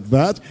preachers like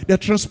that, they're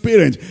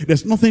transparent.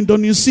 There's nothing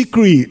done in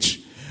secret.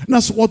 And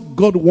that's what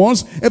God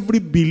wants every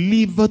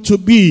believer to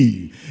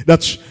be.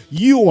 That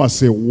you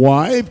as a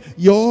wife,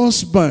 your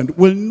husband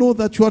will know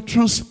that you are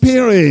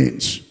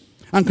transparent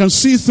and can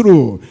see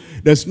through.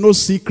 There's no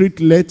secret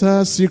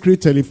letter,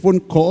 secret telephone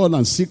call,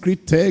 and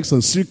secret text,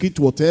 and secret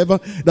whatever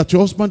that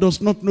your husband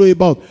does not know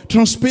about.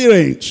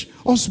 Transparent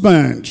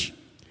husband.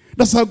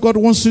 That's how God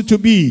wants you to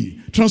be.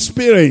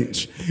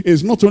 Transparent.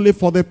 It's not only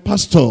for the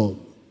pastor,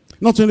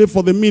 not only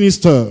for the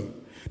minister,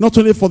 not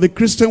only for the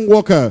Christian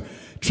worker.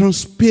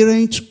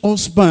 Transparent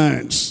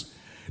husbands.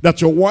 That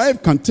your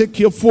wife can take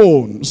your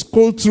phone,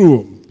 scroll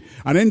through,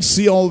 and then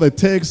see all the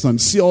texts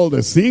and see all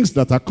the things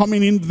that are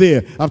coming in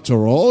there.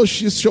 After all,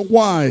 she's your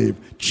wife.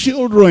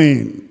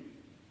 Children,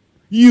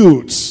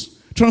 youths,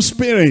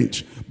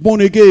 transparent,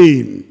 born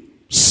again,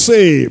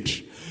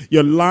 saved.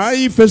 Your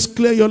life is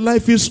clear, your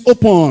life is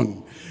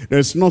open.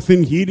 There's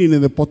nothing hidden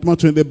in the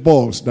portmanteau in the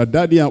box that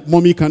daddy and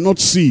mommy cannot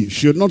see,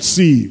 should not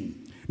see.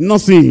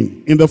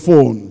 Nothing in the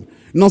phone,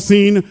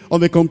 nothing on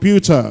the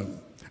computer.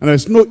 And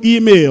there's no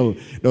email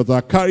that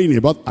are carrying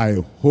about. I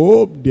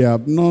hope they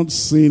have not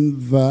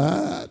seen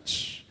that.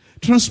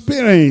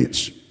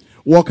 Transparent.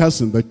 Workers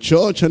in the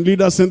church and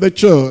leaders in the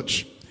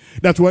church.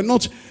 That we're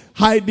not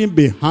hiding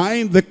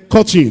behind the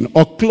curtain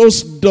or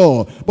closed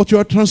door, but you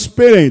are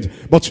transparent.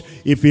 But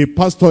if a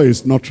pastor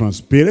is not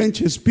transparent,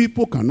 his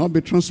people cannot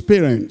be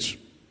transparent.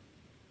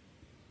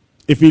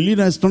 If a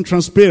leader is not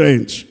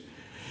transparent,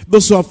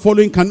 those who are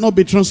following cannot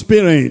be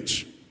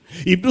transparent.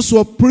 If those who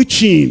are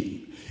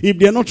preaching, if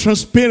they are not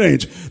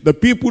transparent, the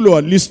people who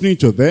are listening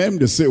to them,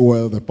 they say,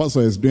 well, the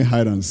pastor is doing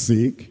hide and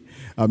seek.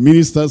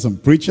 Ministers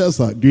and preachers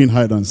are doing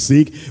hide and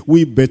seek.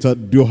 We better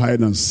do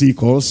hide and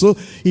seek also.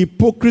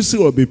 Hypocrisy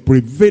will be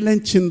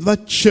prevalent in the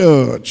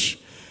church.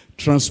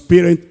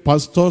 Transparent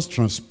pastors,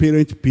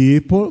 transparent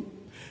people,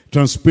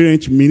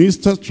 transparent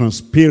ministers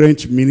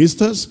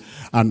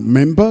and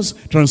members,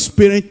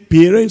 transparent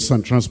parents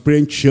and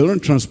transparent children,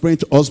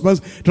 transparent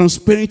husbands,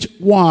 transparent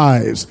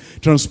wives,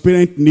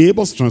 transparent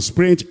neighbors,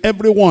 transparent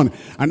everyone.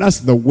 And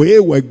that's the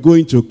way we're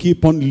going to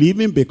keep on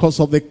living,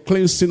 because of the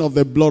cleansing of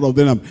the blood of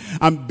the Lamb,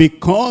 and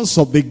because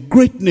of the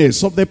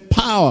greatness of the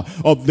power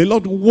of the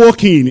Lord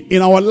working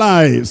in our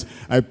lives.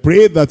 I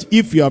pray that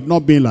if you have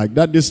not been like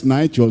that this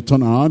night, you'll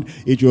turn around.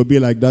 It will be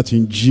like that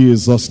in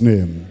Jesus'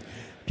 name.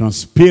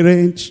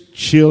 Transparent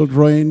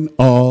children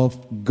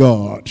of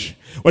God.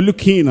 We're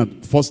looking at 1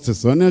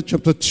 Thessalonians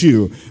chapter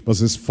 2,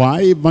 verses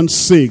 5 and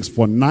 6.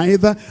 For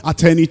neither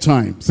at any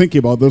time. Think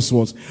about those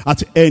words.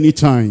 At any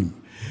time.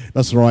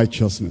 That's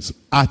righteousness.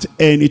 At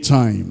any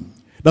time.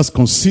 That's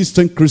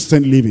consistent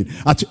Christian living.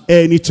 At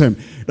any time.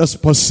 That's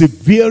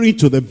persevering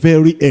to the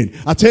very end.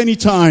 At any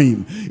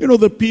time. You know,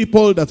 the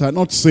people that are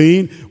not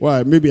saying,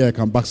 well, maybe I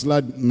can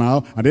backslide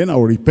now and then I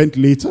will repent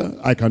later.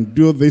 I can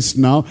do this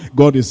now.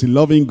 God is a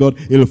loving God.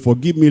 He'll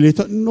forgive me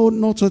later. No,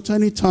 not at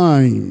any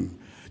time.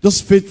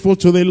 Just faithful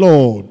to the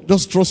Lord.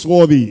 Just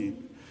trustworthy.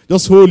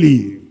 Just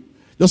holy.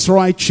 Just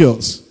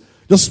righteous.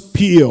 Just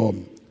pure.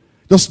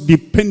 Just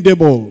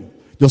dependable.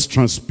 Just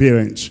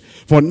transparent.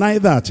 For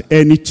neither at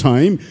any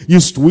time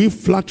used we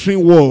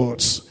flattering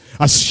words,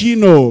 as ye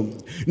know,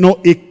 nor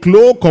a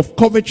cloak of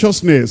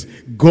covetousness.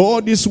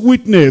 God is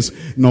witness.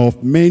 Nor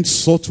of men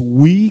sought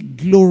we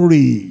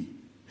glory.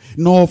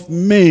 Nor of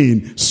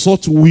men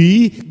sought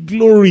we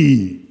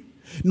glory.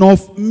 Nor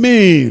of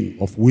men,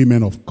 of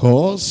women of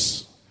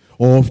course,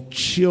 or of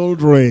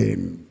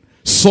children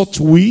sought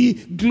we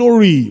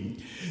glory.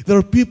 There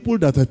are people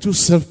that are too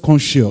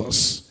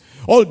self-conscious.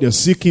 All they're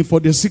seeking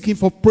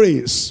for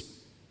praise.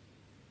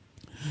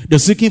 They're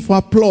seeking for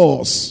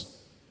applause.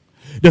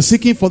 They're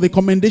seeking for the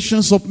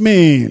commendations of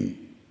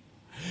men.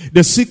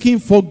 They're seeking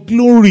for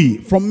glory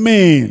from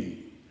men.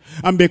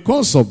 And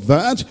because of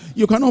that,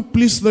 you cannot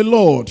please the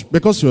Lord.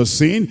 Because you're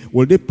saying,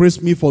 will they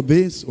praise me for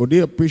this? Will they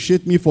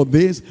appreciate me for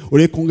this? Will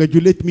they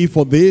congratulate me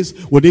for this?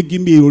 Will they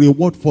give me a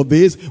reward for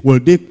this? Will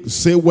they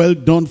say, well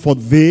done for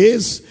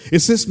this? It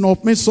says, nor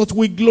of men sought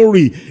we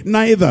glory,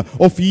 neither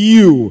of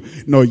you,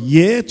 nor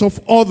yet of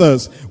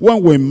others,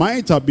 when we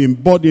might have been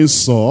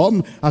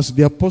burdensome as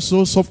the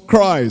apostles of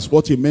Christ.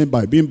 What he meant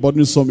by being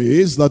burdensome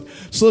is that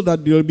so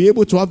that they'll be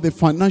able to have the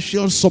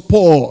financial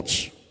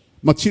support,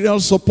 material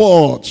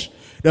support.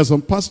 There's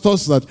some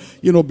pastors that,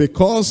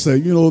 because,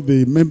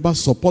 the members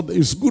support,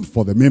 it's good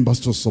for the members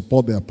to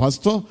support their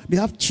pastor. They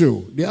have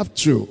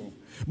to.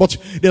 But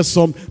there's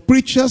some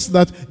preachers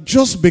that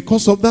just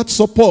because of that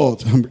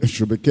support, I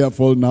should be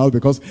careful now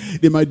because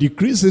they might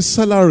decrease his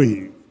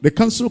salary. The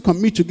council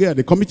can meet together,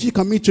 the committee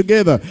can meet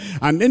together,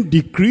 and then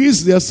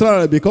decrease their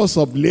salary because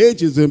of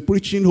late is in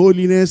preaching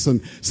holiness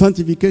and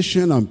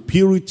sanctification and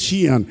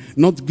purity and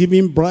not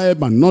giving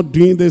bribe and not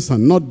doing this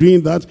and not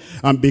doing that.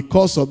 And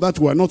because of that,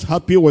 we're not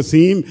happy with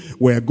him.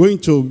 We're going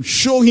to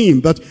show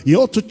him that he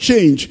ought to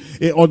change.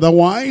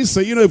 Otherwise,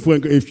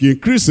 if you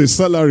increase his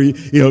salary,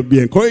 he'll be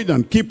encouraged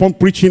and keep on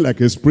preaching like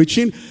he's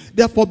preaching.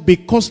 Therefore,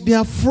 because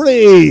they're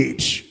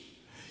afraid,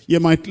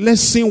 you might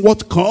lessen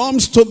what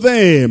comes to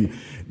them.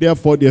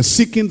 Therefore, they're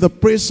seeking the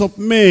praise of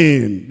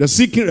men. They're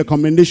seeking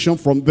recommendation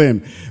from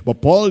them.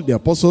 But Paul, the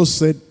apostle,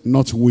 said,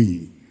 not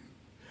we.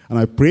 And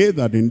I pray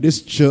that in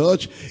this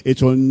church,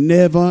 it will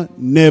never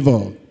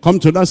come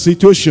to that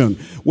situation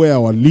where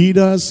our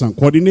leaders and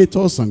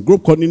coordinators and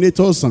group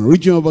coordinators and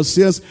region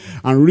overseers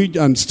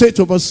and state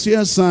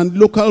overseers and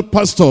local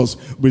pastors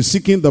will be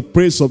seeking the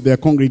praise of their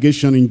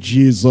congregation in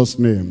Jesus'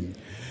 name.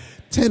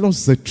 Tell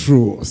us the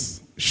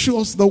truth.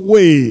 Show us the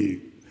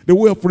way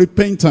of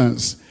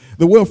repentance,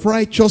 the way of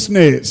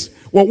righteousness.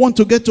 We want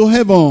to get to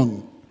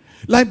heaven.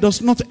 Life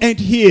does not end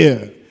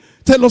here.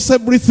 Tell us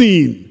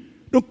everything.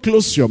 Don't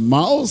close your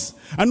mouth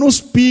and don't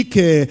speak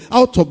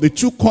out of the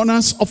two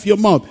corners of your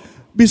mouth.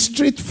 Be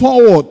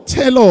straightforward.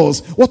 Tell us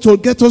what will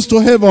get us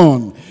to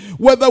heaven.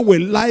 Whether we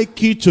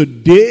like it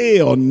today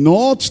or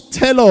not,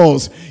 tell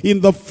us in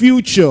the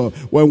future.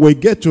 When we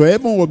get to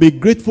heaven, we'll be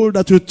grateful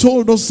that you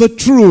told us the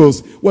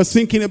truth. We're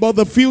thinking about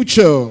the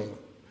future.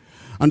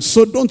 And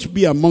so don't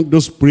be among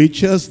those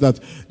preachers that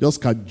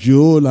just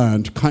cajole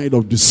and kind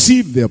of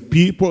deceive their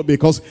people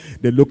because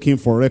they're looking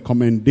for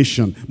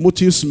recommendation.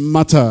 Motives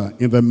matter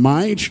in the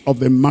mind of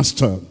the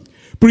master.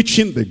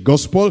 Preaching the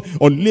gospel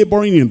or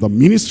laboring in the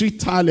ministry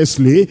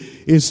tirelessly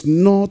is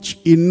not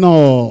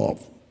enough.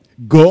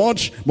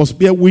 God must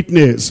bear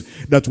witness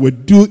that we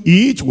do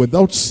it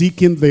without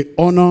seeking the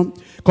honor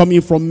coming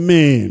from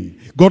men.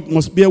 God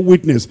must bear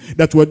witness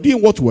that we're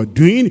doing what we're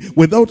doing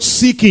without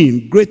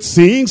seeking great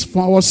things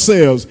for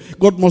ourselves.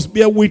 God must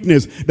bear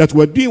witness that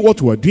we're doing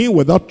what we're doing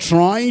without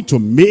trying to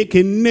make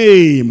a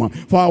name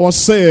for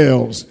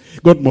ourselves.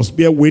 God must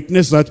bear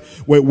witness that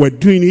we're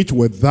doing it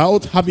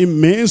without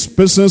having men's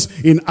persons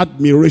in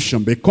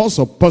admiration because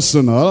of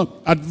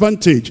personal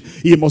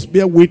advantage. He must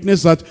bear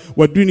witness that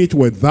we're doing it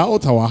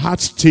without our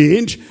hearts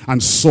stained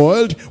and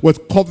soiled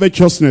with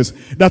covetousness.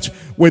 That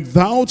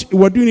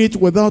we're doing it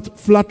without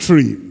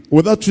flattery,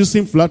 without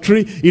choosing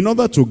flattery in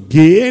order to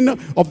gain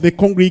of the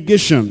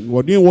congregation.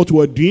 We're doing what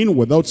we're doing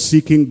without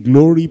seeking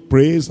glory,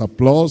 praise,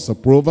 applause,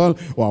 approval,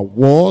 or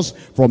awards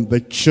from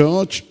the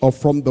church or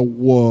from the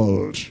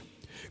world.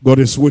 God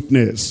is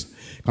witness.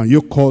 Can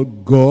you call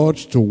God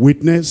to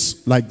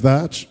witness like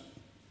that?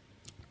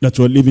 That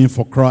we're living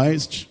for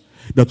Christ?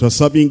 That we're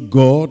serving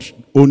God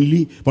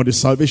only for the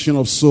salvation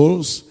of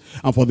souls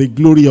and for the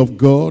glory of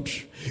God?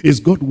 Is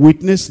God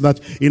witness that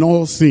in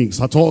all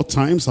things, at all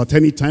times, at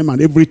any time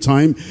and every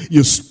time,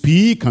 you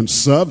speak and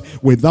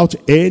serve without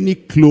any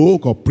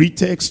cloak or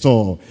pretext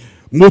or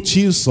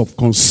motives of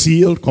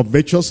concealed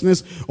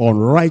covetousness or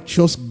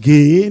unrighteous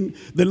gain?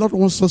 The Lord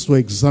wants us to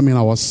examine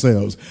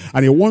ourselves.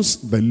 And He wants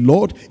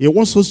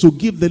us to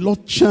give the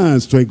Lord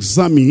chance to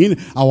examine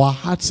our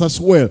hearts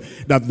as well.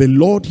 That the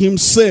Lord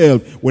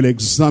Himself will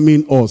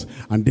examine us.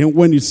 And then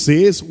when He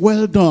says,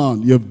 well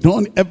done, you've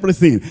done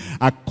everything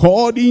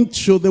according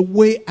to the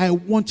way I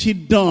want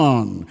it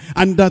done.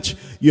 And that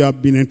you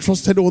have been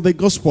entrusted with the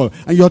gospel.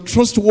 And you are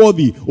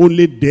trustworthy.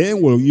 Only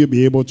then will you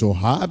be able to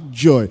have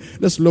joy.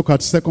 Let's look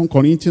at 2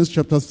 Corinthians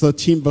chapter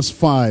 13 verse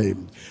 5.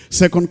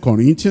 2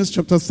 Corinthians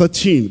chapter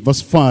 13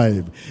 verse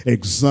 5.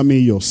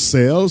 Examine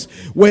yourselves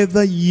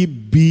whether ye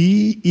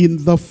be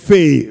in the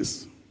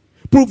faith.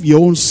 Prove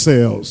your own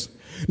selves.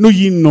 Know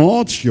ye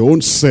not your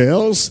own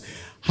selves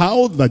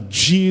how that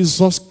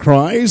Jesus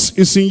Christ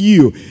is in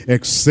you,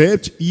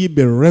 except ye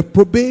be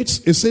reprobates?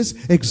 It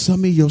says,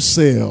 examine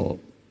yourself.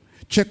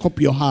 Check up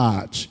your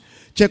heart.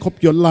 Check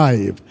up your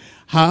life.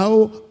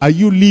 How are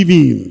you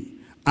living?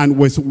 And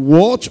with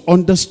what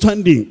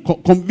understanding,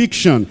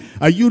 conviction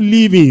are you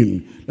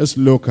living? Let's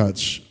look at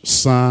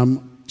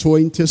Psalm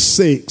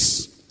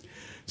 26.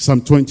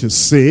 Psalm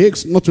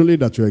 26, not only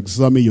that you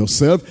examine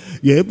yourself,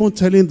 you're even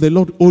telling the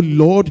Lord, oh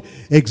Lord,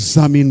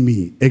 examine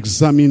me,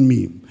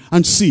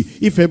 and see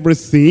if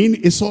everything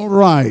is all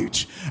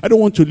right. I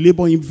don't want to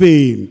labor in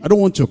vain. I don't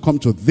want to come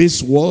to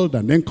this world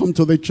and then come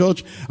to the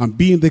church and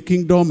be in the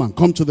kingdom and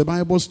come to the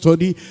Bible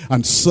study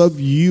and serve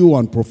you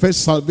and profess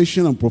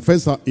salvation and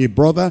profess a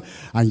brother,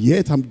 and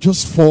yet I'm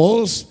just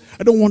false.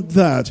 I don't want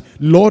that.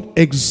 Lord,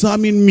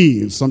 examine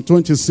me. Psalm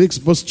 26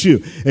 verse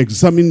 2.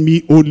 Examine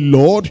me, O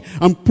Lord,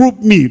 and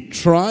prove me.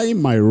 Try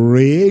my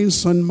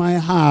reins and my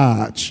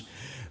heart.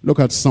 Look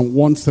at Psalm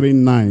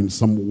 139,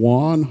 Psalm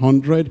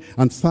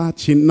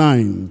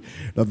 139.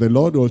 That the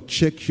Lord will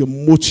check your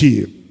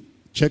motive,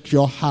 check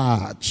your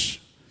heart,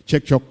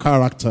 check your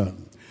character,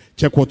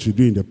 check what you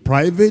do in the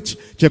private,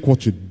 check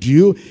what you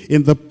do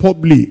in the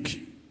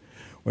public.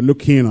 We're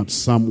looking at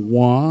Psalm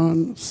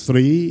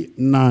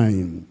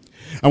 139.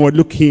 And we're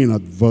looking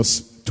at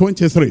verse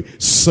 23.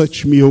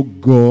 Search me, O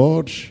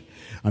God,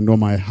 and know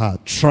my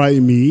heart. Try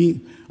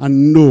me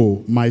and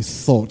know my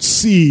thoughts.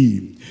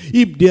 See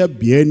if there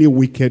be any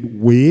wicked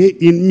way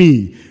in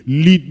me.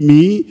 Lead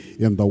me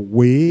in the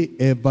way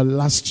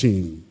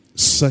everlasting.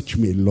 Search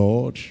me,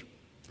 Lord.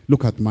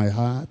 Look at my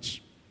heart.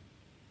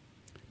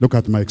 Look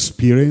at my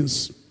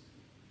experience.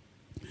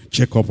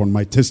 Check up on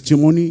my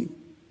testimony.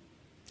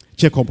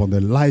 Check up on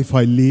the life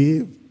I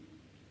live.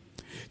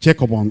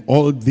 Check up on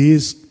all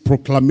this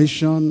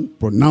proclamation,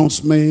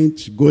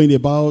 pronouncement, going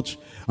about.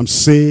 I'm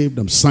saved,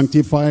 I'm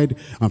sanctified,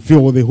 I'm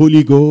filled with the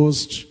Holy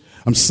Ghost.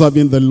 I'm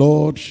serving the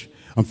Lord.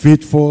 I'm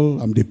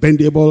faithful, I'm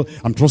dependable,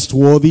 I'm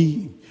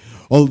trustworthy.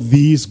 All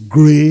these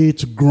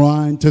great,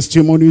 grand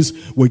testimonies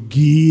we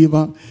give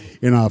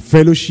in our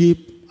fellowship.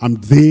 I'm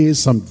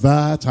this, I'm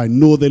that. I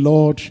know the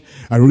Lord.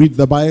 I read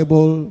the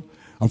Bible.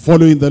 I'm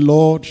following the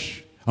Lord.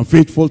 I'm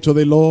faithful to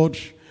the Lord.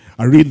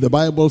 I read the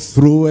Bible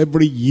through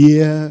every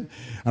year.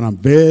 And I'm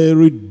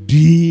very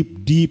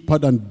deep, deeper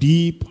than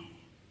deep.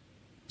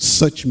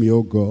 Search me,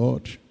 O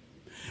God,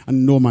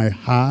 and know my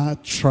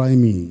heart. Try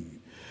me,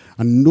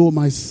 and know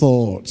my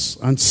thoughts,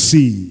 and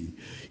see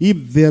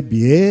if there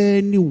be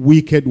any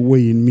wicked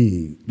way in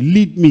me.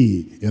 Lead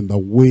me in the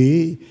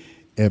way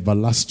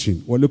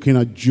everlasting. We're looking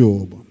at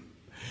Job.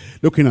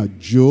 Looking at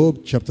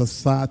Job chapter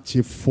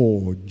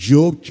 34.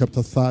 Job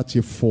chapter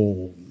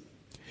 34.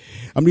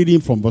 I'm reading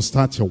from verse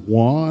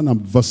 31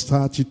 and verse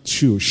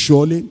 32.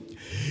 Surely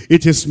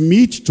it is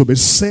meet to be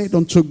said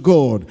unto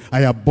God,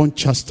 I have borne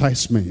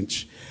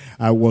chastisement.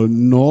 I will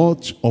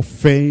not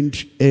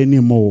offend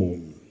anymore.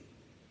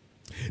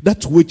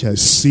 That which I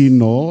see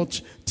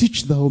not,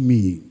 teach thou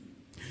me.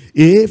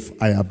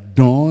 If I have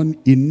done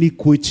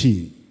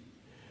iniquity,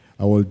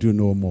 I will do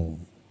no more.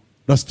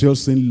 That's still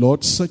saying,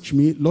 Lord, search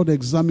me. Lord,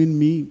 examine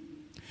me.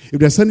 If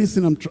there's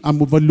anything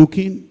I'm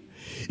overlooking,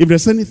 if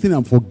there's anything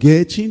I'm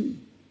forgetting,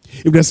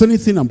 if there's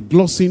anything I'm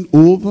glossing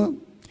over,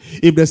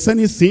 if there's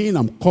anything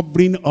I'm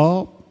covering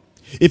up,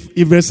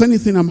 if there's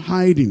anything I'm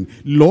hiding,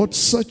 Lord,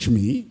 search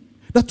me.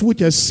 That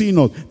which I see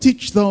not,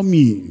 teach thou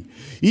me.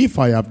 If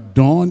I have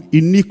done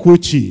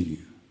iniquity,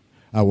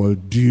 I will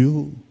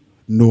do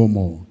no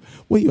more.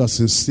 When you are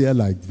sincere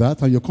like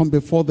that and you come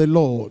before the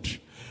Lord,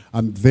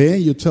 and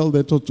then you tell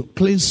the Lord to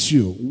cleanse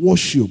you,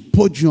 wash you,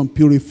 purge you and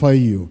purify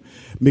you,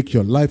 make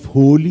your life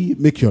holy,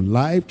 make your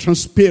life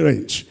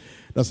transparent.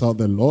 That's how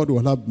the Lord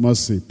will have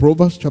mercy.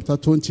 Proverbs chapter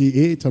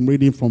 28, I'm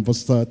reading from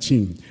verse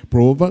 13.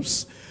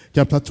 Proverbs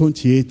chapter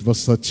 28,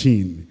 verse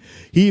 13.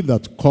 He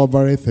that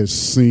covereth his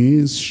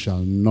sins shall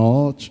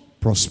not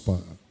prosper.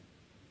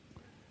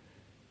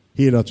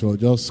 He that will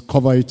just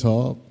cover it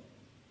up.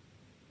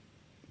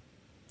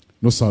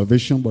 No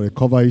salvation, but he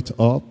cover it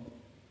up.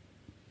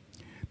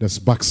 There's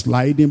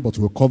backsliding, but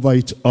will cover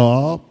it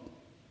up.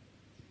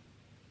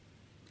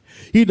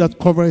 He that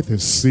covereth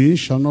his sins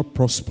shall not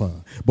prosper.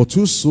 But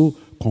whoso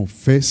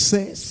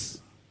confesseth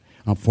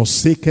and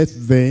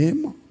forsaketh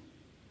them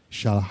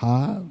shall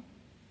have.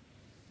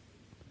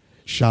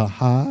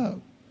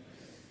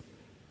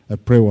 I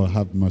pray will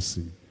have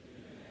mercy.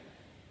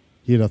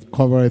 He that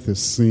covereth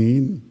his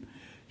sin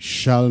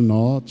shall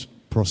not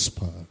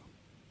prosper.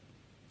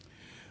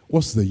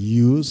 What's the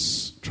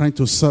use trying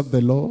to serve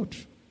the Lord?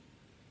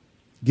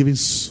 Giving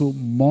so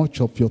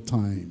much of your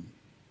time,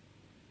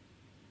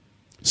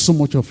 so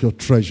much of your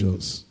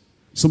treasures,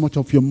 so much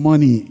of your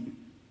money,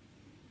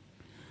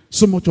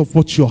 so much of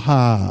what you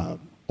have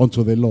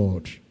unto the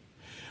Lord.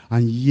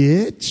 And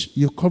yet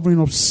you're covering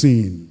up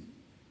sin.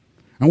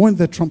 And when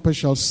the trumpet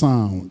shall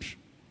sound,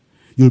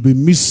 you'll be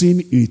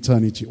missing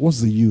eternity.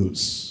 What's the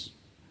use?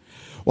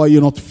 Why are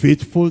you not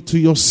faithful to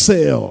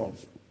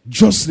yourself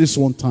just this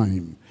one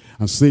time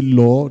and say,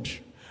 Lord,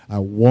 I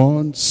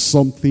want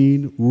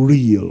something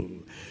real.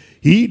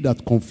 He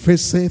that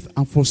confesseth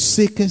and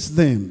forsaketh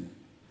them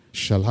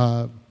shall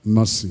have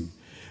mercy.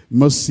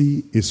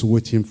 Mercy is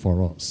waiting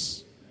for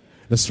us.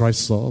 Let's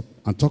rise up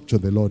and talk to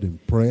the Lord in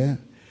prayer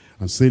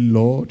and say,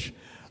 Lord,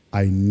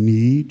 I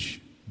need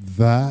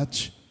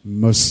that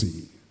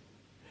mercy.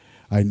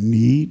 I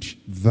need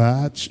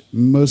that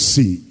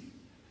mercy.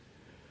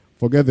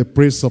 Forget the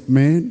praise of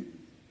men.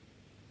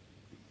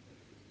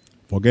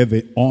 Forget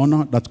the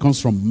honor that comes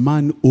from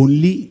man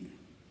only.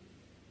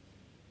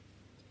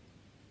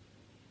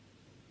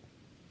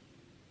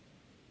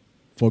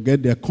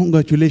 Forget their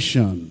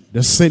congratulation,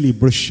 their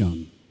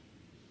celebration.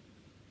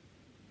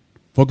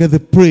 Forget the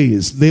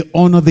praise, the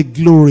honor, the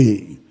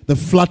glory, the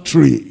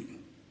flattery.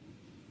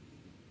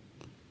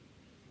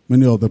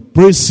 Many of the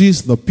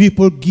praises the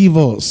people give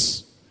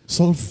us, it's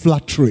all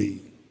flattery.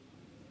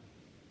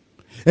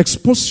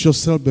 Expose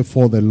yourself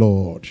before the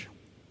Lord.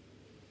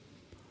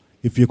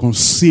 If you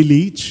conceal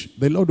it,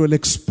 the Lord will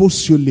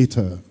expose you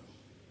later.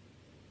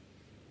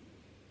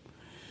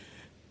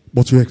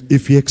 But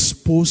if you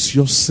expose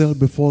yourself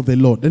before the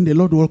Lord, then the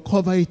Lord will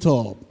cover it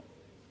up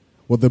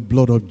with the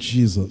blood of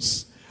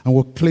Jesus and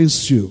will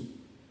cleanse you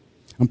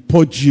and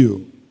purge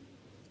you,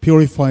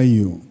 purify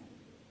you,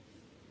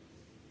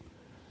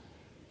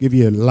 give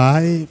you a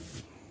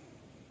life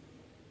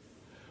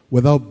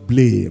without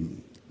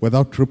blame,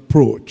 without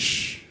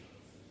reproach,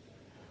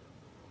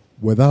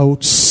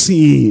 without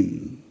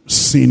sinning.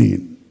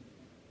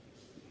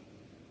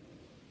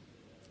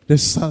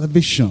 There's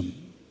salvation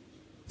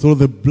through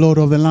the blood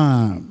of the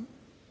Lamb.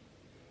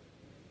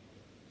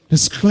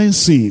 There's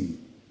cleansing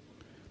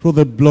through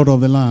the blood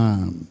of the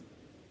Lamb.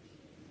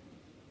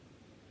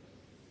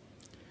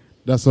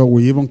 That's why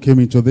we even came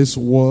into this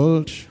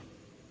world.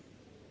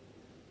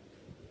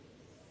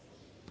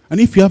 And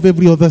if you have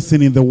every other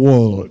thing in the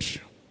world,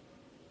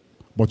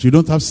 but you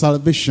don't have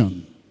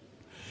salvation,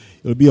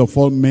 you'll be of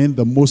all men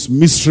the most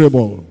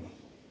miserable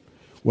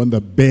when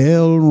the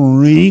bell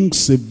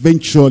rings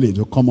eventually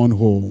to come on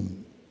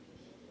home.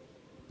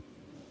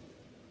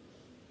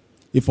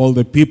 If all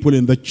the people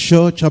in the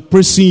church are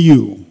praising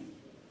you,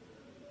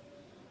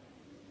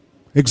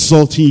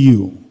 exalting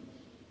you,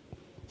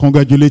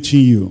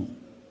 congratulating you,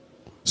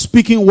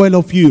 speaking well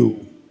of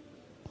you,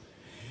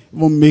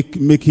 even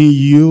making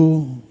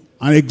you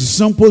an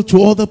example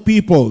to other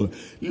people.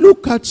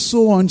 Look at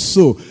so and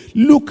so.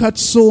 Look at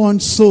so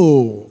and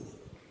so.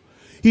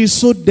 He's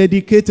so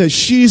dedicated.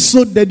 She is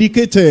so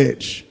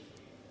dedicated.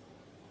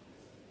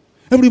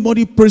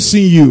 Everybody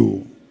praising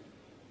you.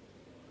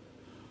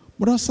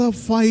 But that's how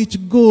far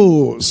it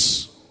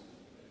goes.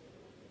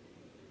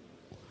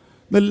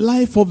 The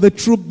life of the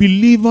true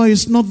believer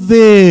is not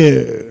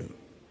there.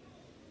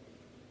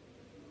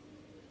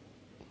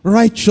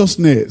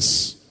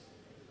 Righteousness,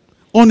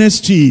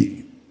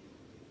 honesty,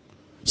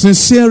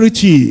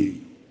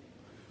 sincerity,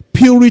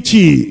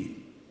 purity,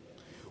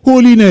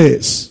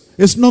 holiness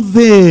is not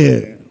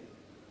there.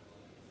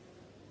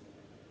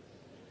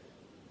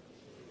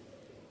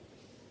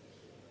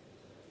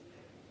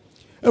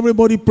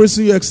 Everybody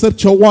praising you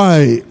except your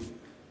wife,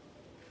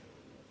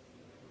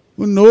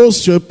 who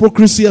knows your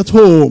hypocrisy at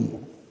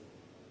home.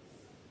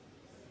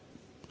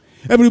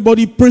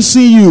 Everybody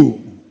praising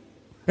you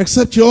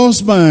except your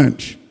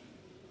husband,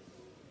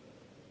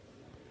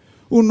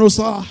 who knows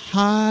how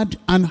hard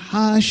and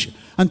harsh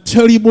and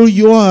terrible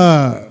you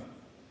are.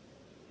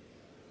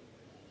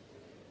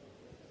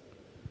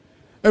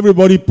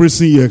 Everybody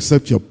praising you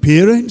except your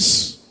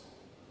parents,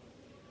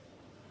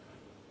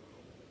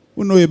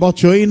 who know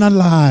about your inner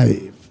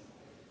life,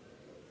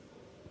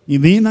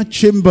 in the inner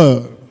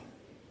chamber.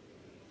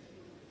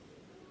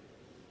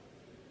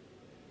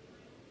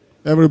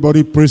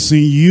 Everybody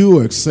praising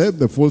you except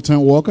the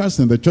full-time workers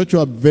in the church who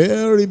are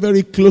very,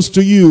 very close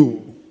to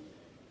you.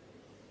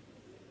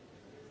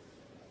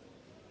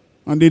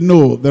 And they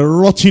know the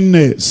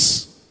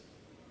rottenness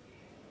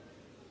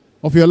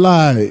of your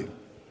life.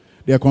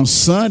 They are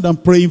concerned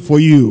and praying for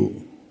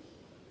you.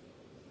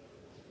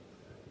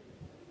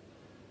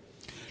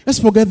 Let's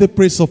forget the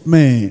praise of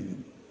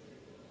men,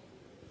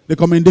 the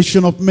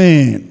commendation of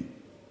men.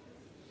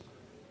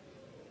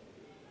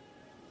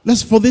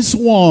 Let's for this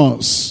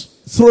once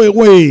throw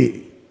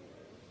away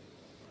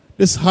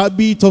this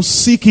habit of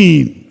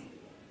seeking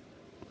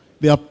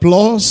the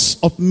applause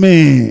of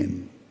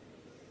men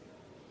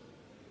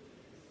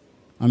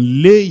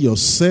and lay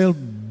yourself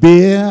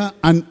bare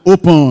and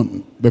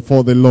open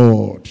before the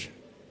Lord.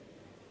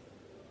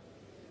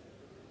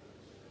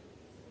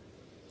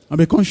 And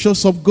be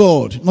conscious of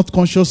God, not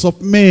conscious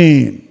of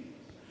men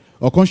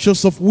or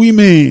conscious of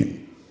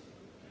women.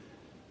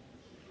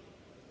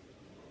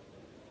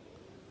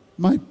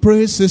 My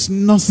praise is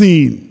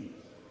nothing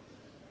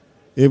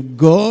if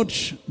God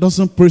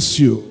doesn't praise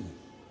you.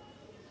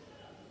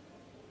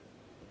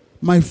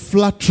 My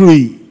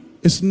flattery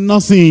is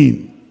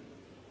nothing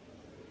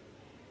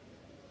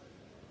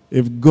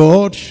if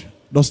God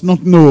does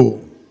not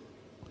know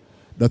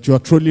that you are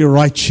truly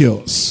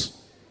righteous.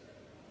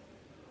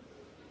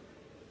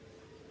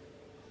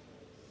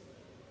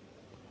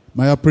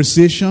 My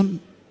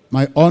appreciation,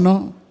 my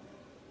honor,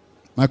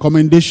 my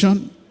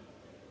commendation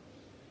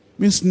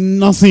means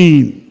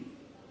nothing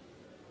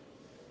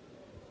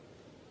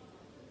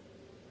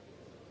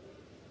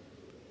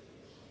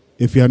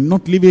if you are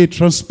not living a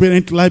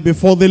transparent life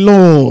before the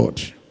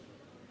Lord.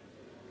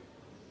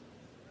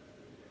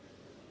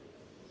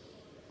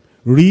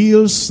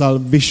 Real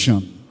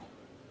salvation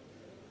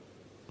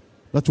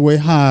that we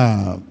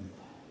have.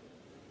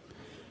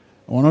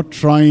 We're not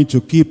trying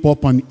to keep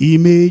up an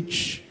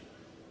image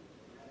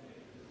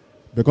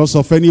because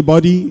of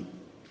anybody.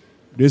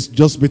 This is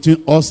just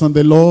between us and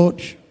the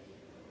Lord.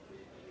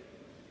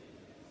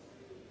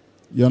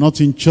 You're not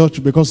in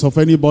church because of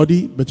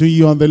anybody, between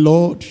you and the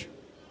Lord.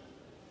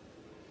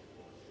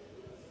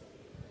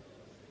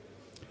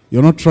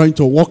 You're not trying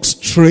to walk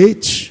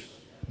straight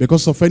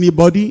because of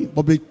anybody,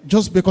 but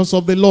just because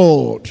of the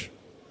Lord.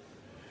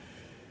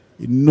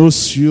 He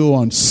knows you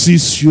and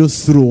sees you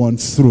through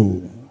and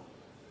through.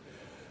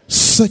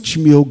 Search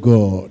me, O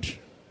God,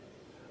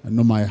 and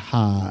know my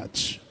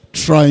heart.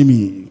 Try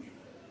me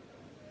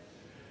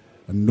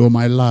and know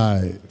my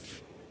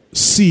life.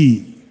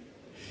 See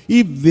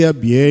if there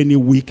be any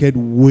wicked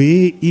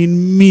way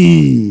in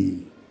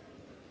me.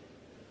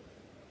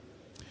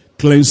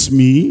 Cleanse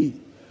me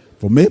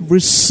from every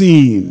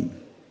sin.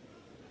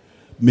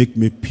 Make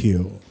me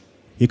pure.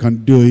 He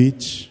can do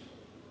it.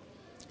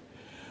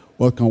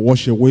 What can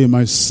wash away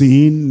my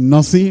sin?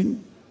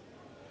 Nothing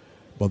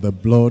but the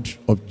blood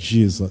of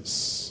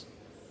Jesus.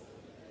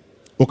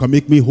 Who can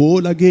make me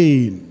whole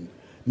again?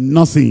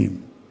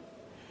 Nothing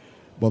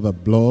but the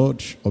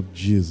blood of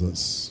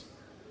Jesus.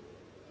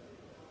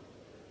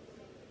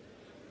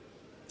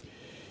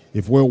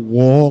 If we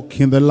walk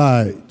in the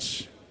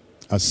light,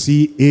 as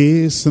he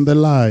is in the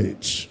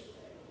light,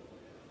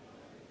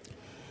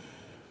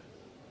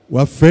 we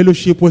have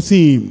fellowship with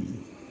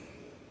him.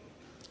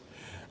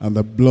 And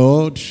the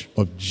blood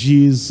of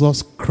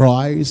Jesus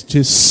Christ,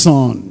 his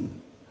Son,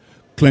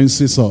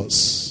 cleanses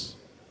us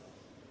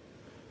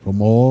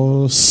from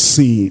all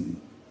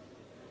sin.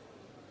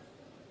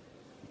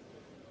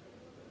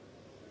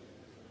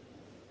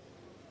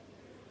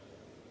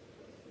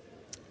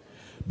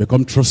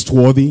 Become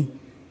trustworthy.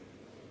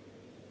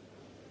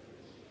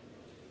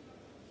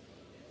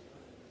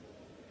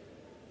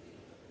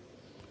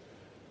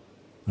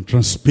 And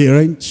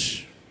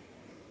transparent.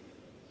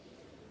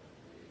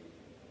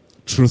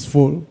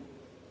 Truthful.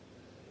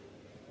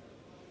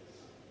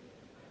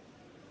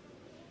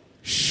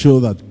 Show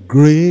that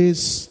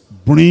grace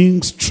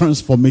brings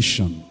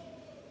transformation.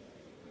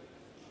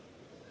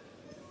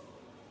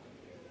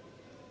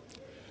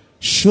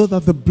 Show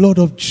that the blood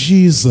of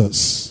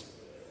Jesus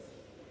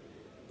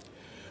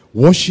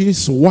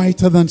washes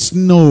whiter than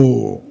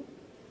snow.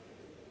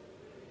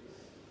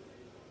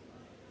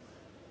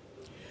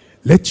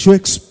 Let your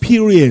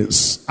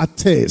experience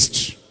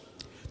attest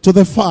to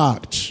the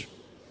fact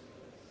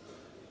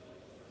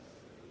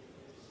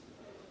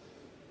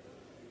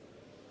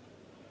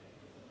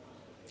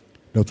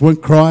that when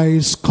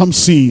Christ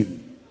comes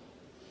in,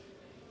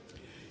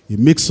 he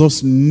makes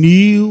us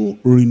new,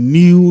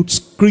 renewed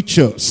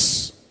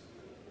creatures.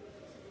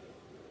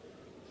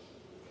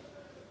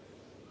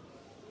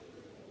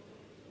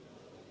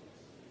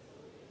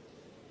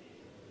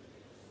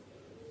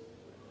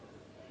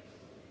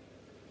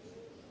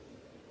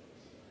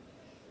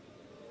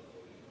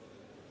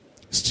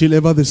 Still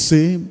ever the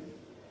same.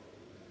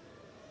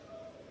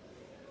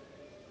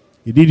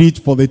 He did it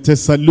for the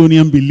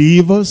Thessalonian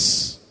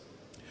believers.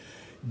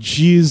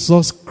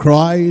 Jesus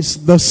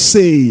Christ the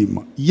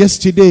same,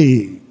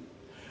 yesterday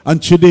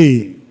and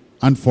today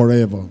and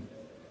forever.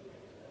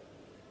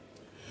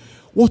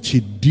 What he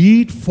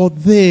did for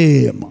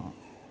them,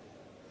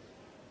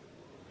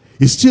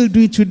 he's still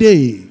doing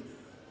today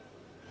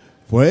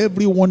for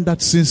everyone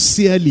that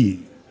sincerely,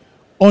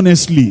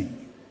 honestly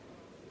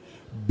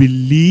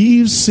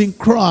believes in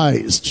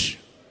Christ.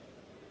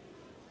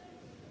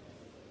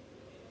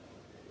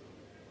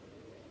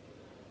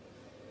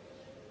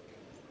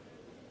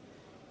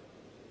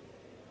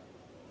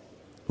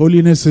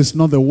 Holiness is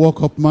not the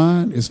work of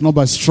man. It's not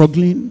by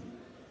struggling.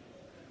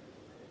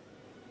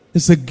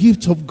 It's a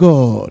gift of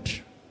God.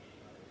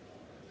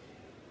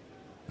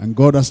 And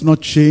God has not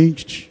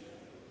changed.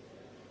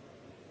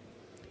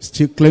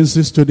 Still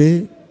cleanses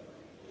today.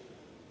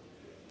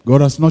 God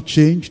has not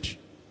changed.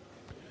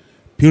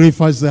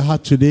 Purifies the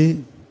heart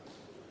today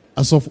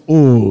as of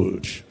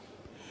old.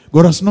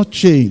 God has not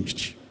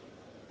changed.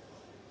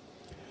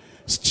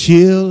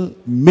 Still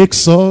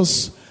makes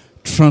us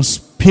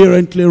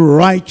transparently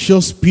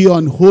righteous, pure,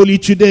 and holy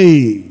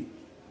today,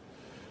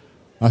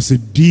 as he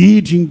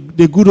did in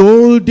the good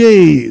old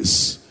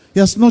days. He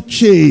has not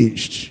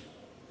changed.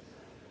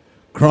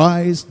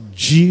 Christ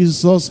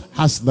Jesus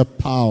has the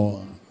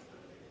power.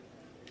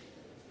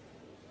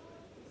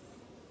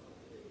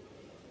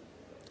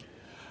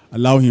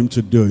 Allow him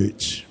to do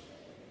it.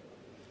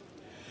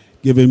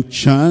 Give him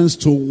chance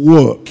to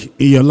work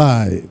in your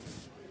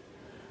life.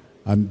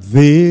 And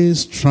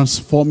this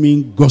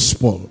transforming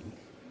gospel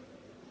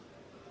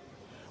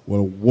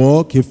will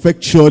work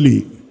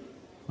effectually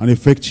and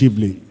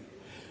effectively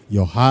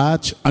your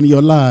heart and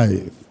your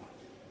life.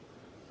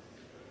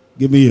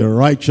 Give me a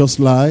righteous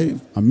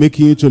life and make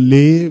you to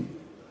live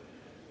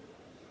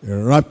a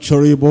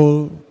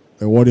rapturable,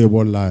 a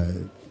wordable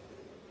life.